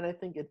walk. And I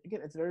think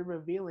it's very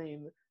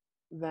revealing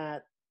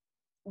that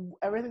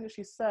everything that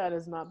she said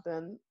has not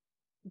been,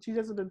 she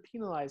hasn't been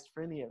penalized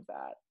for any of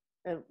that.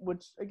 And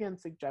which again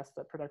suggests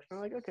that production are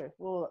like, okay,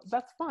 well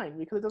that's fine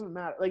because it doesn't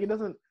matter. Like it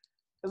doesn't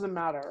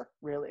matter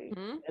really.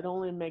 Mm-hmm. It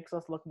only makes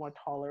us look more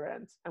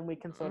tolerant and we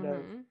can sort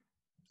of,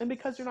 and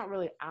because you're not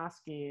really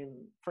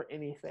asking for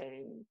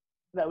anything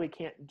that we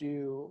can't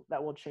do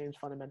that will change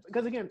fundamentally.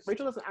 Because again,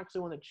 Rachel doesn't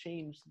actually want to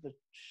change the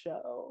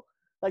show.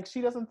 Like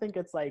she doesn't think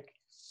it's like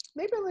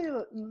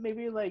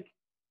maybe like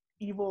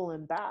evil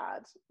and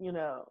bad, you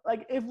know.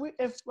 Like if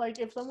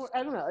someone,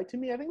 I don't know, like to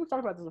me, I think we've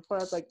talked about this before.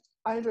 It's like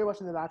I enjoy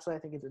watching The Bachelor. I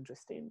think it's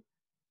interesting.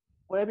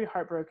 Would I be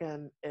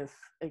heartbroken if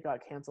it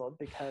got canceled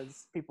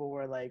because people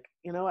were like,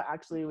 you know what,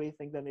 actually we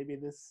think that maybe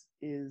this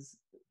is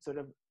sort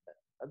of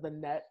the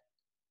net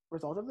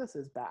result of this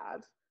is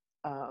bad,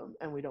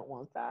 and we don't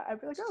want that.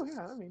 I'd be like, oh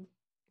yeah, I mean,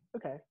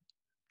 okay,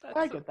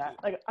 I get that.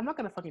 Like I'm not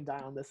gonna fucking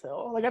die on this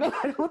hill. Like I don't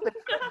think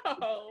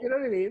No. you know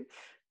what I mean.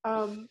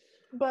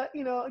 But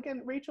you know,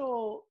 again,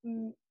 Rachel's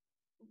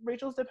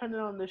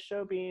dependent on this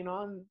show being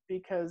on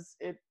because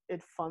it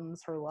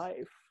funds her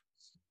life,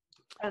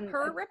 and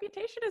her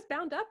reputation is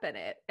bound up in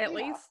it, at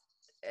least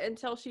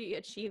until she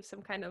achieves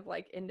some kind of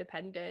like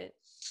independent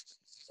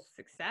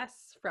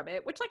success from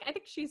it, which like I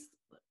think she's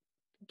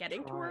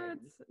getting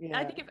towards.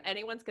 I think if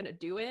anyone's gonna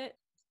do it,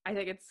 I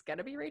think it's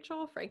gonna be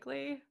Rachel,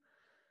 frankly.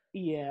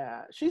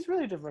 Yeah, she's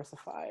really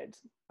diversified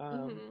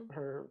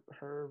her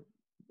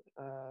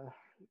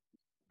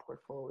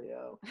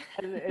portfolio.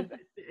 And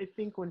I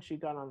think when she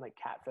got on like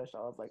Catfish, I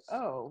was like,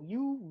 oh,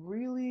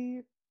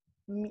 you're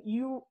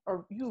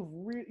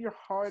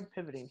hard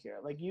pivoting here.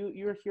 Like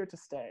you're here to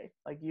stay.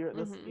 Like you're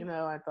this, you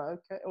know. I thought,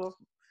 okay, well,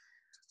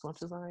 as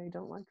much as I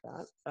don't like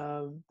that,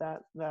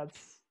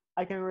 that's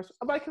I can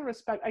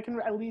respect. I can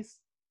at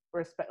least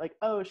respect. Like,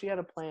 oh, she had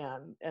a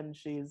plan and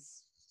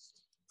she's,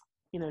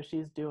 you know,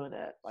 she's doing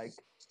it. Like,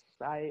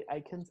 I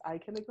can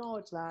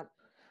acknowledge that.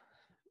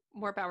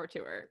 More power to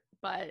her.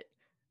 But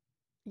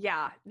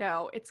yeah,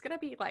 no, it's gonna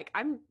be like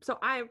I'm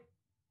to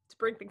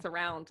bring things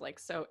around, like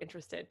so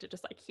interested to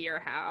just like hear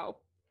how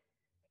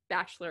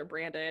Bachelor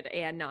branded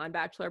and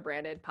non-Bachelor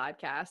branded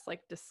podcasts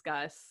like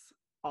discuss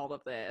all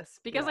of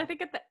this, because I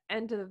think at the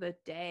end of the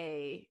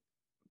day,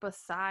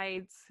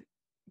 besides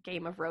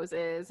Game of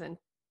Roses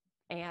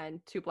and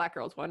Two Black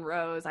Girls, One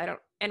Rose,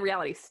 and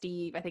Reality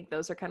Steve, I think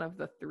those are kind of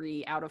the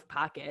three out of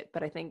pocket,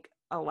 but I think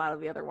a lot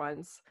of the other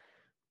ones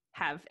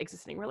have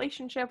existing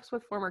relationships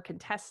with former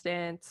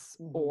contestants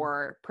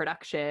or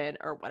production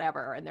or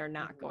whatever, and they're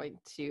not going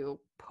to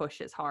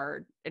push as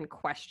hard and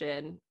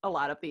question a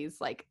lot of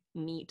these like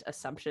neat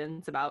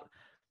assumptions about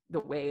the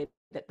way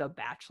that the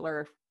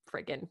Bachelor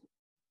friggin'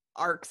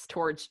 arcs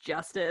towards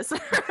justice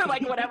or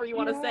like whatever you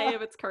want to say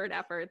of its current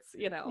efforts,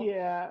 you know.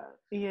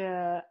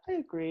 Yeah, I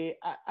agree.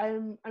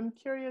 I'm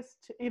curious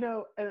to, you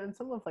know, and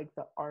some of like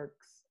the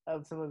arcs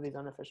of some of these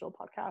unofficial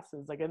podcasts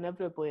is like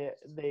inevitably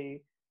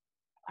they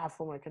have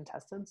former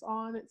contestants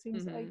on, it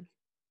seems like.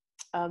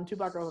 Two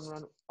Black Girls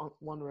and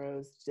One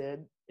Rose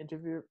did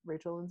interview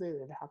Rachel Lindsay. They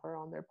did have her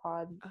on their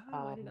pod.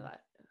 Oh, I didn't know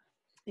that.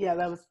 Yeah,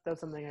 that was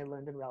something I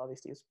learned in Reality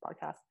Steve's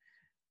podcast.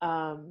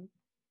 And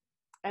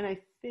I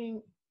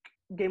think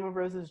Game of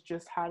Roses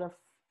just had a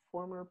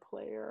former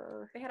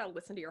player. They had a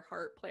Listen to Your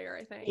Heart player,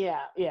 I think.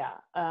 Yeah.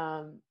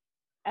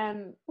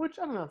 And which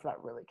I don't know if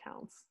that really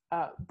counts.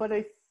 But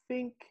I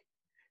think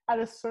at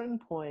a certain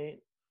point,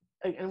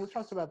 and we've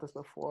talked about this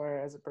before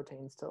as it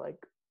pertains to like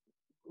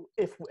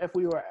if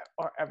we were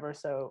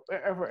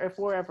if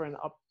we're ever in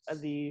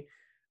the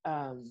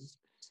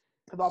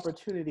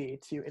opportunity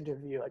to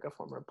interview like a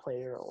former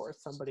player or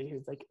somebody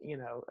who's like, you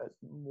know,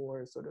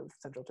 more sort of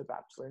central to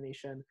Bachelor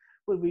Nation,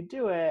 would we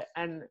do it?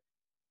 And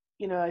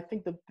you know, I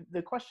think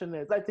the question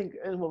is, I think,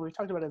 and what we've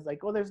talked about is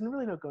like, well, there's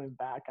really no going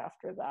back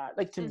after that.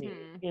 Like to me,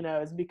 you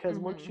know, is because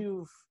once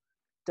you've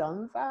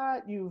done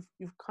that, you've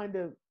kind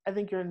of, I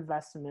think your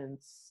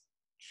investments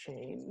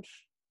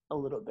change a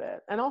little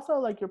bit, and also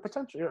like your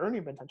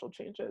earning potential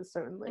changes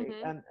certainly,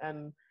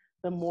 and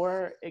the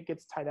more it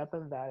gets tied up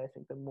in that, I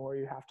think the more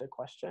you have to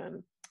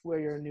question where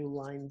your new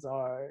lines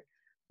are.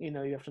 You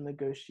know, you have to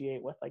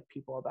negotiate with like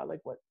people about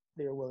like what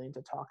they're willing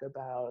to talk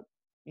about,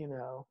 you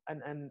know,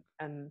 and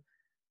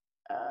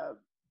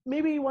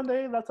maybe one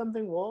day that's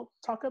something we'll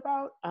talk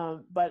about.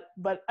 But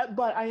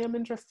I am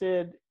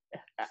interested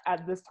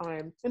at this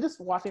time in just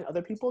watching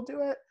other people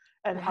do it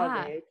and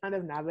how they kind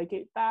of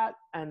navigate that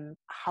and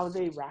how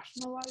they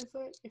rationalize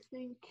it, I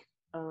think.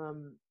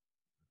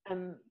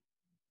 And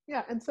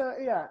yeah, and so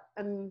yeah,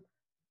 and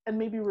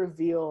maybe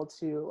reveal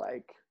to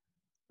like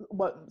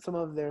what some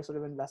of their sort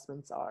of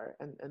investments are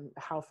and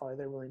how far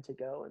they're willing to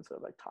go and sort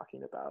of like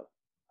talking about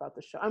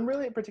the show. I'm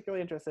really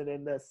particularly interested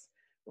in this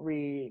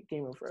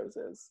Game of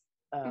Roses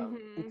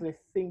because I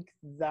think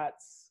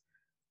that's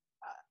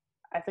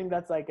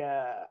like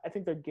I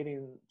think they're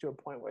getting to a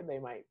point where they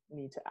might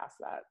need to ask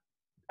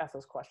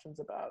those questions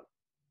about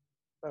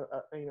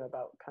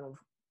about kind of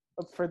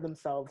for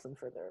themselves and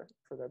for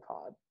their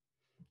pod.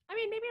 I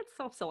mean, maybe it's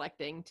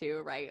self-selecting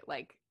too, right?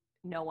 Like,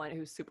 no one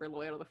who's super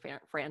loyal to the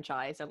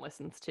franchise and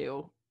listens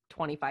to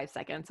 25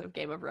 seconds of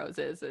Game of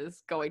Roses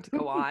is going to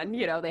go on.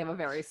 You know, they have a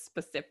very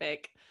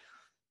specific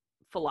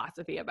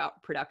philosophy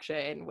about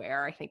production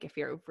where I think if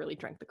you've really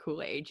drank the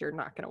Kool-Aid, you're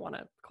not going to want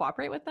to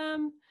cooperate with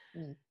them.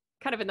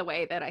 Kind of in the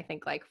way that I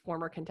think like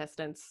former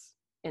contestants,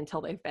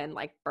 until they've been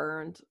like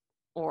burned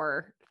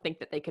or think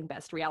that they can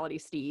best Reality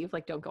Steve,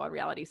 like don't go on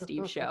Reality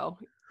Steve's show,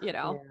 you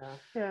know?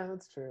 Yeah,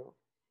 that's true.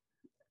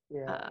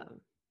 Yeah.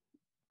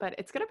 But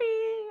it's going to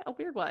be a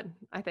weird one,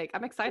 I think.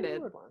 I'm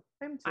excited.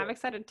 I'm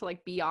excited to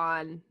like be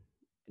on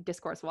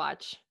Discourse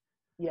Watch.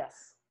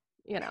 Yes.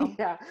 You know.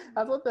 Yeah,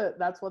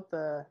 that's what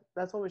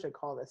we should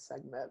call this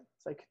segment.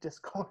 It's like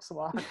Discourse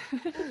Watch.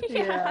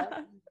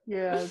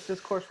 Yeah,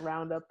 Discourse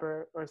Roundup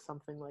or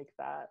something like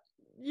that.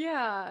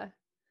 Yeah.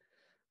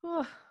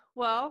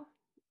 Well,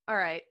 all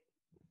right.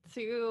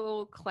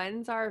 To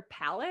cleanse our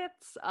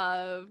palates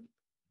of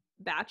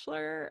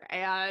Bachelor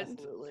and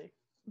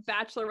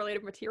Bachelor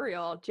related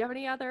material, do you have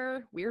any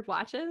other weird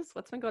watches?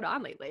 What's been going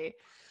on lately?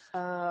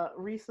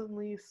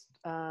 Recently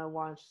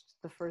watched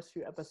the first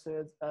few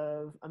episodes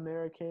of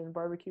American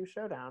Barbecue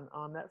Showdown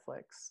on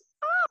Netflix.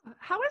 Oh,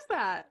 how is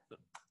that?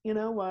 You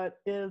know what?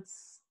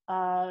 It's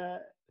kind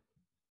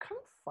of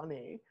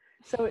funny.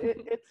 So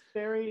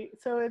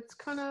it's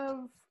kind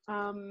of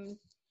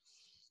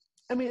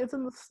I mean, it's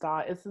in the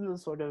style. It's in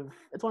the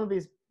it's one of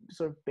these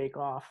sort of Bake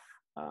Off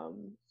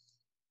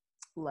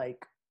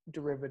like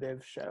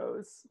derivative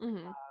shows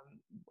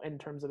in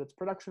terms of its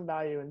production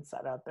value and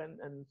setup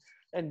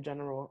and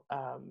general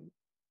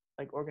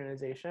like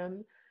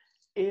organization.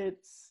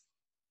 It's,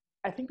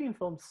 I think, being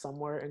filmed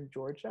somewhere in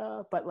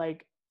Georgia, but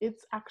like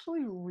it's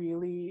actually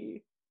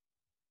really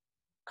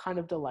kind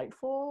of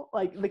delightful.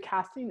 Like the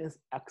casting is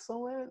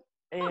excellent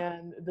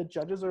and the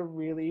judges are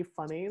really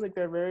funny. Like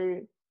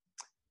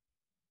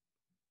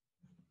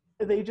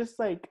they just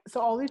like, so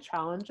all these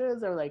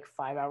challenges are like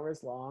 5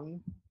 hours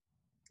long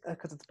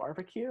because it's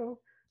barbecue.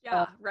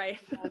 Yeah, right.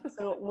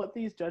 So what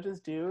these judges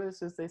do is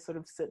just they sort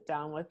of sit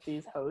down with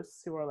these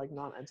hosts who are like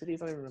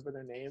non-entities, I don't even remember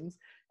their names,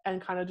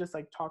 and kind of just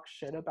like talk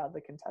shit about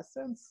the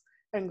contestants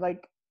and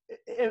like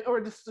or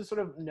just to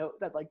sort of note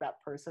that like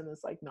that person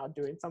is like not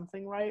doing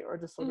something right, or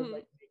just sort of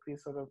like make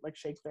these sort of like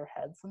shake their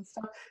heads and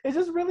stuff. It's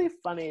just really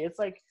funny. It's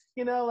like,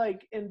 you know,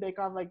 like in Bake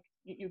Off, like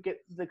you get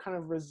the kind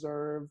of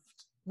reserved,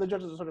 the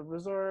judges are sort of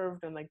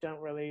reserved and like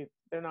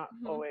they're not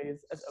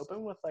always as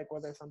open with like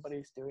whether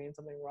somebody's doing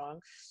something wrong.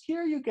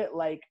 Here you get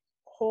like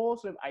whole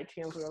sort of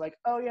ITMs where they're like,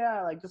 oh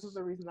yeah, like this is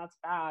the reason that's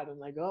bad, and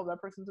like, oh,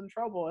 that person's in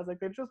trouble. It's like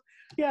they're just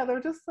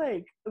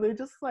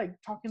like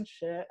talking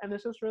shit, and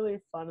it's just really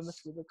fun, and the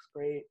food looks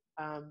great.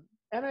 And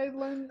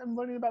I'm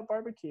learning about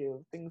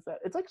barbecue, things that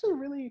it's actually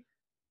really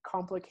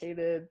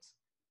complicated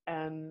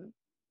and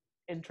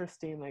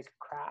interesting like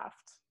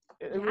craft.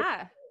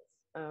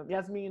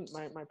 Yasmin,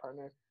 my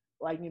partner,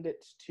 likened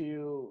it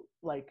to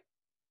like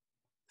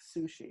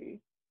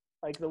sushi,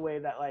 like the way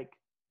that like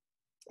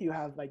you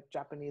have like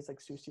Japanese like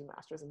sushi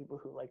masters and people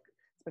who like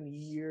spend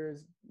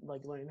years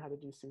like learning how to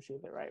do sushi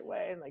the right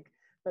way, and like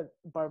the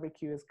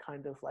barbecue is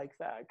kind of like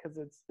that because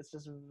it's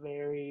just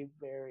very,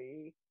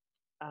 very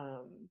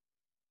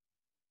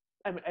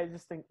I mean, I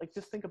just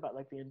think about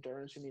like the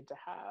endurance you need to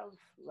have,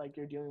 like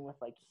you're dealing with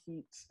like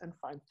heat and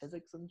fine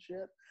physics and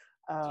shit,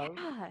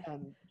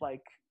 and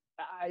like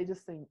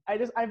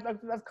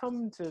I've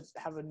come to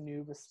have a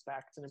new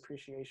respect and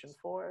appreciation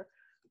for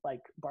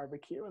like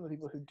barbecue and the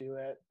people who do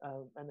it,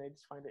 and I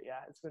just find it,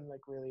 it's been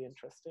like really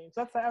interesting.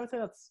 So I would say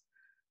that's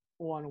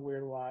one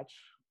weird watch.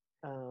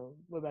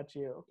 What about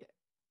you?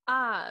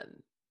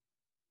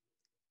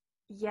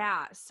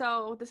 Yeah,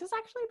 so this has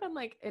actually been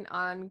like an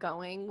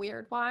ongoing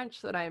weird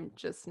watch that I'm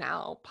just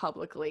now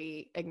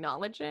publicly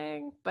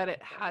acknowledging, but it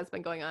has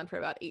been going on for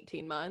about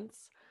 18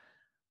 months.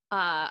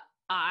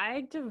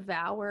 I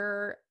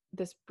devour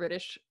this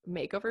British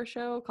makeover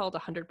show called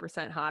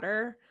 100%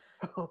 Hotter.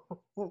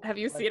 Have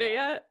you seen it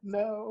yet?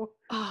 No.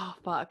 Oh,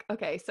 fuck.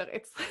 Okay, so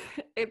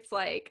it's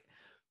like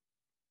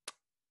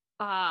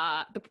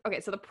so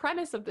the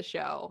premise of the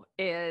show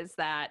is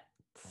that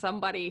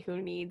somebody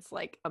who needs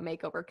like a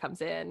makeover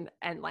comes in,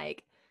 and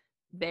like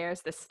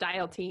there's the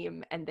style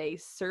team and they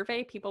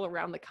survey people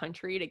around the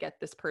country to get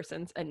this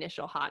person's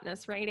initial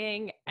hotness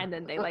rating, and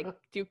then they like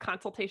do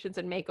consultations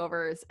and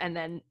makeovers, and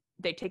then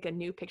they take a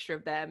new picture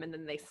of them, and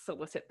then they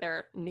solicit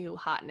their new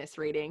hotness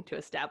rating to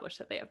establish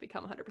that they have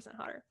become 100%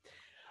 hotter.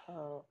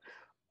 Oh,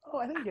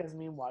 I think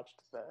Yasmin watched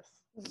this.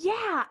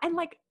 Yeah, and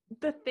like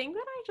the thing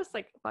that I just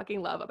like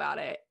fucking love about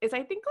it is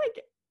I think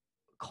like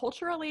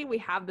culturally we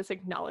have this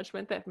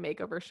acknowledgement that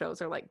makeover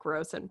shows are like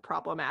gross and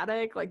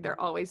problematic. Like they're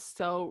always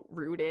so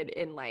rooted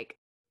in like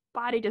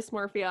body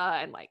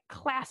dysmorphia and like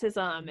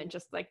classism and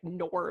just like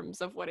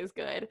norms of what is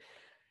good.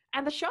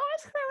 And the show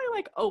is clearly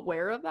like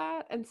aware of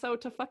that. And so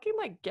to fucking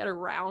like get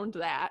around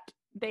that,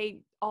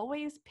 they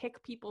always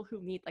pick people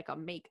who need like a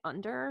make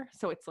under.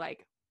 So it's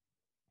like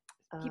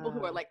people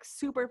who are like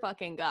super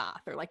fucking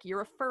goth, or like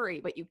you're a furry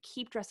but you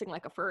keep dressing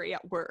like a furry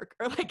at work,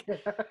 or like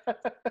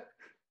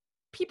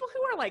people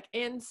who are like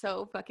in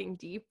so fucking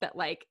deep that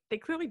like they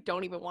clearly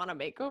don't even want a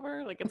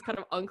makeover. Like it's kind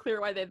of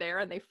unclear why they're there,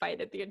 and they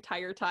fight it the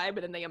entire time,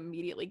 and then they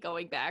immediately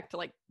going back to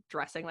like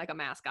dressing like a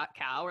mascot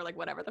cow or like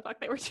whatever the fuck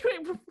they were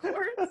doing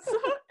before. So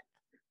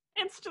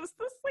it's just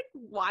this like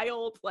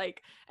wild,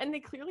 like, and they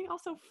clearly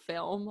also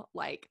film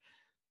like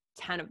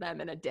 10 of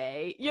them in a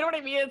day. You know what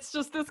I mean? It's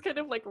just this kind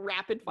of like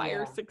rapid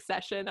fire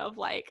succession of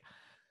like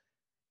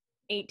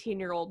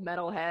 18-year-old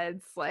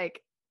metalheads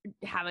like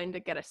having to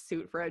get a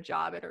suit for a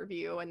job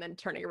interview and then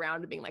turning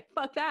around and being like,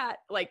 fuck that,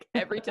 like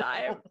every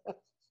time.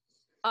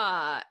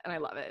 And I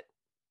love it.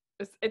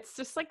 It's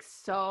just like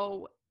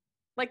so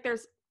like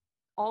there's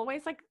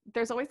always like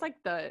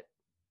the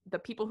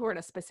people who are in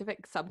a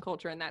specific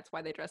subculture and that's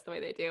why they dress the way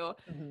they do.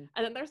 And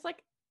then there's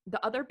like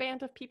the other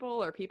band of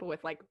people, or people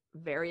with like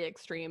very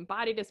extreme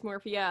body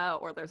dysmorphia,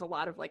 or there's a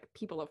lot of like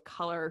people of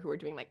color who are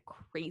doing like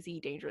crazy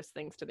dangerous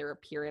things to their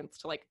appearance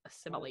to like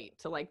assimilate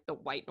to like the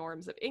white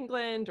norms of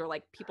England, or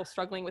like people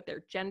struggling with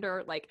their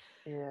gender, like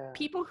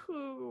people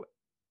who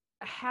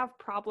have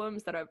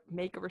problems that a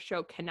makeover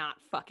show cannot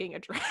fucking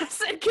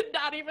address and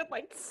cannot even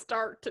like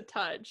start to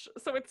touch.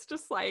 So it's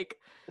just like,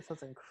 this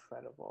sounds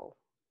incredible.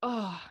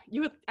 Oh,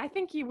 I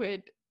think you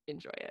would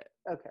enjoy it.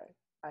 Okay.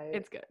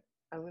 It's good.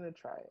 I'm gonna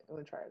try it. I'm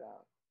gonna try it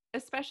out.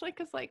 Especially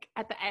because like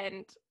at the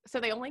end,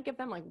 so they only give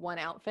them like one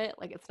outfit.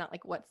 Like it's not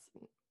like what's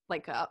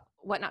like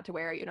what not to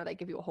wear. You know, they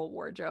give you a whole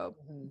wardrobe.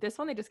 This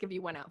one they just give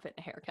you one outfit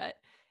and a haircut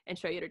and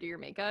show you to do your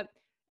makeup,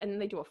 and then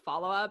they do a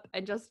follow up,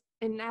 and just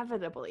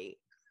inevitably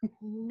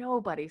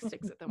nobody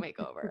sticks at the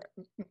makeover.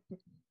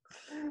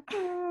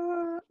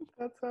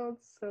 That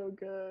sounds so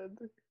good.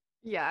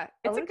 Yeah,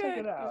 it's a good. Check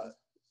it out.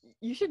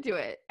 You should do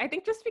it. I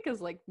think just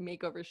because like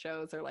makeover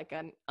shows are like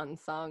an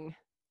unsung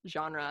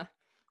genre,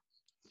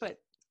 but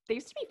they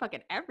used to be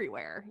fucking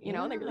everywhere, you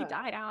know. They really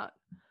died out.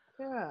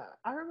 Yeah,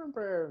 I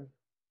remember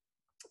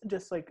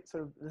just like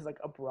sort of this like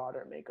a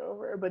broader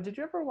makeover. But did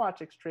you ever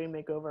watch Extreme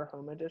Makeover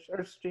Home Edition,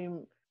 or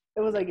Extreme? It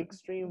was like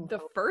Extreme.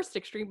 The first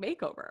Extreme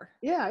Makeover.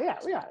 Yeah.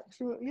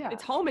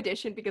 It's Home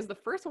Edition because the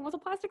first one was a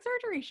plastic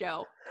surgery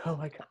show. Oh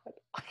my god!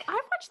 I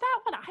watched that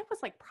when I was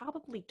like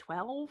probably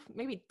 12,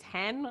 maybe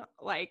 10.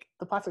 Like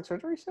the plastic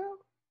surgery show.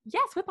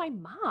 Yes, with my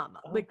mom.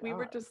 Oh, like god. We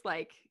were just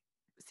like,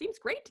 seems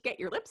great to get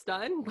your lips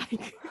done.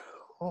 Like.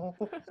 I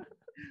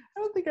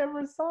don't think I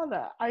ever saw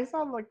that. I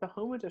saw like the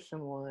Home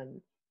Edition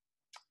one,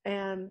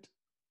 and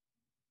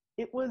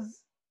it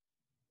was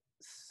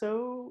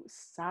so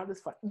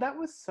satisfying. That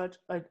was such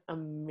an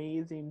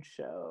amazing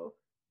show.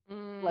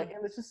 Like it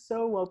was just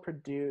so well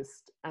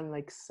produced, and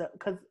like so,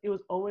 because it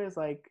was always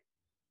like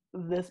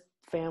this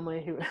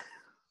family who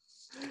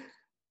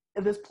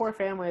this poor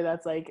family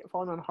that's like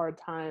falling on hard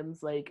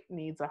times, like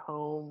needs a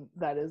home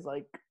that is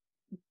like,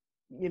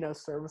 you know,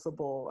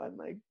 serviceable and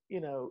like,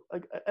 you know,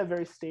 like a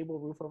very stable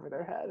roof over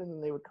their head, and then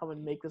they would come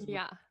and make this and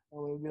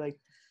we would be like,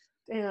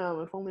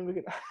 damn, if only we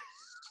could.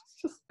 It's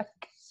just like,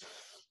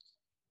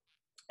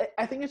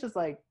 I think it's just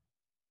like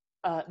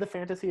the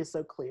fantasy is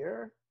so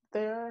clear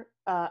there,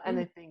 and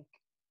I think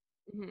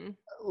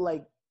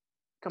like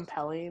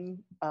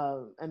compelling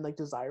and like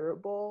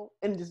desirable,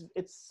 and just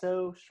it's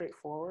so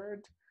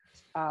straightforward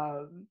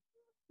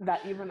that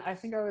even I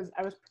think I was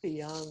pretty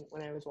young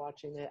when I was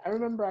watching it. I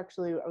remember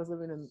actually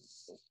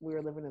we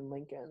were living in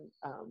Lincoln,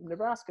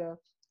 Nebraska.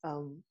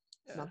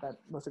 Not that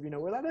most of you know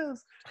where that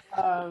is.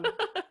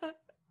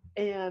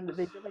 And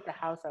they did like a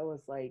house that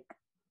was like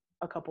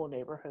a couple of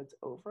neighborhoods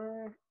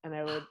over, and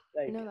I would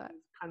like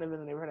kind of in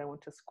the neighborhood I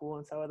went to school,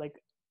 and so I would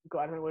like go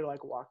out of my way to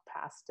like walk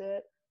past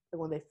it like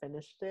when they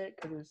finished it,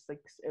 because it was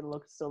like it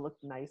still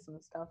looked nice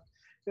and stuff.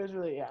 It was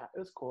really it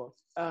was cool.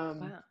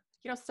 Wow.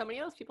 You know, so many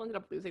of those people ended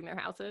up losing their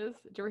houses.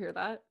 Did you ever hear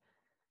that?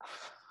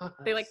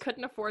 They like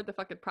couldn't afford the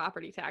fucking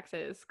property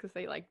taxes because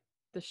they like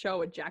the show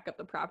would jack up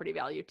the property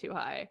value too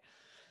high.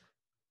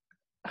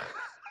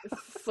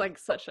 It's like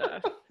such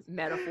a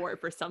metaphor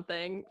for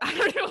something I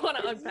don't even want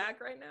to unpack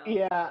right now.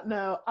 Yeah,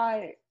 no,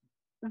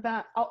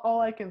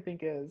 all I can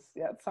think is,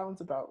 it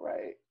sounds about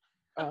right.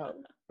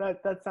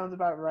 That sounds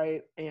about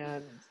right,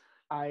 and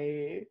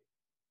I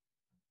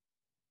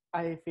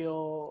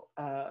feel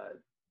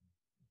I'm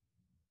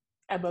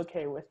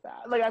okay with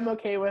that. Like I'm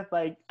okay with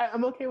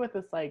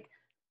this like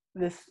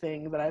this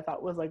thing that I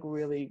thought was like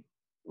really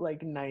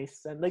like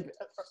nice, and like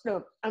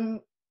no,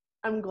 I'm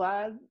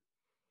glad,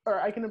 or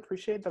I can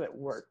appreciate that it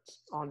worked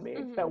on me,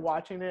 that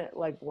watching it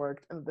like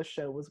worked, and the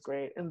show was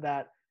great, and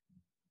that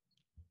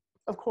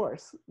of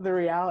course the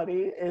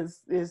reality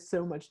is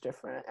so much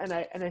different, and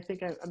I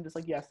think I'm just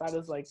like, yes, that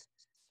is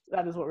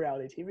what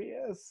reality TV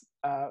is,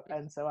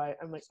 and so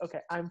I'm like,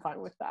 okay, I'm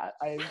fine with that.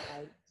 I'm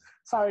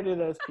sorry to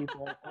those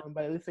people,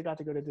 but at least they got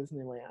to go to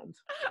Disneyland,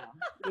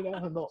 you know,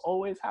 and they'll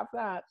always have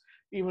that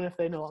even if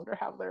they no longer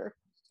have their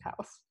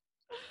house.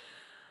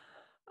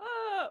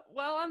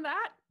 Well, on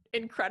that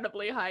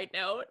incredibly high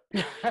note.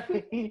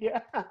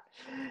 Yeah.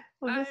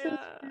 Well,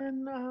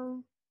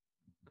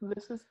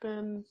 this has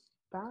been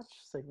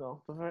Batch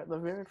Signal, the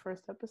very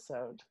first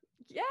episode.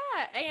 Yeah,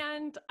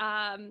 and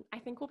I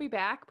think we'll be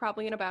back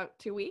probably in about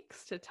 2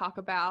 weeks to talk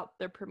about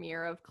the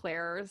premiere of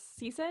Claire's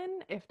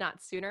season, if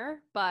not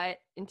sooner. But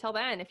until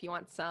then, if you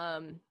want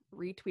some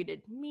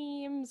retweeted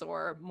memes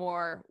or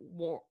more,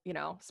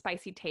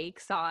 spicy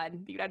takes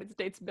on the United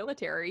States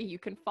military, you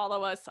can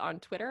follow us on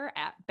Twitter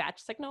at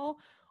Batch Signal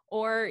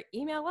or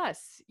email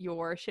us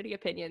your shitty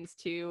opinions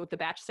to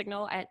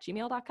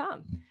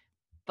thebatchsignal@gmail.com.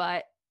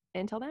 But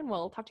until then,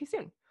 we'll talk to you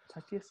soon.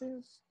 Talk to you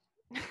soon.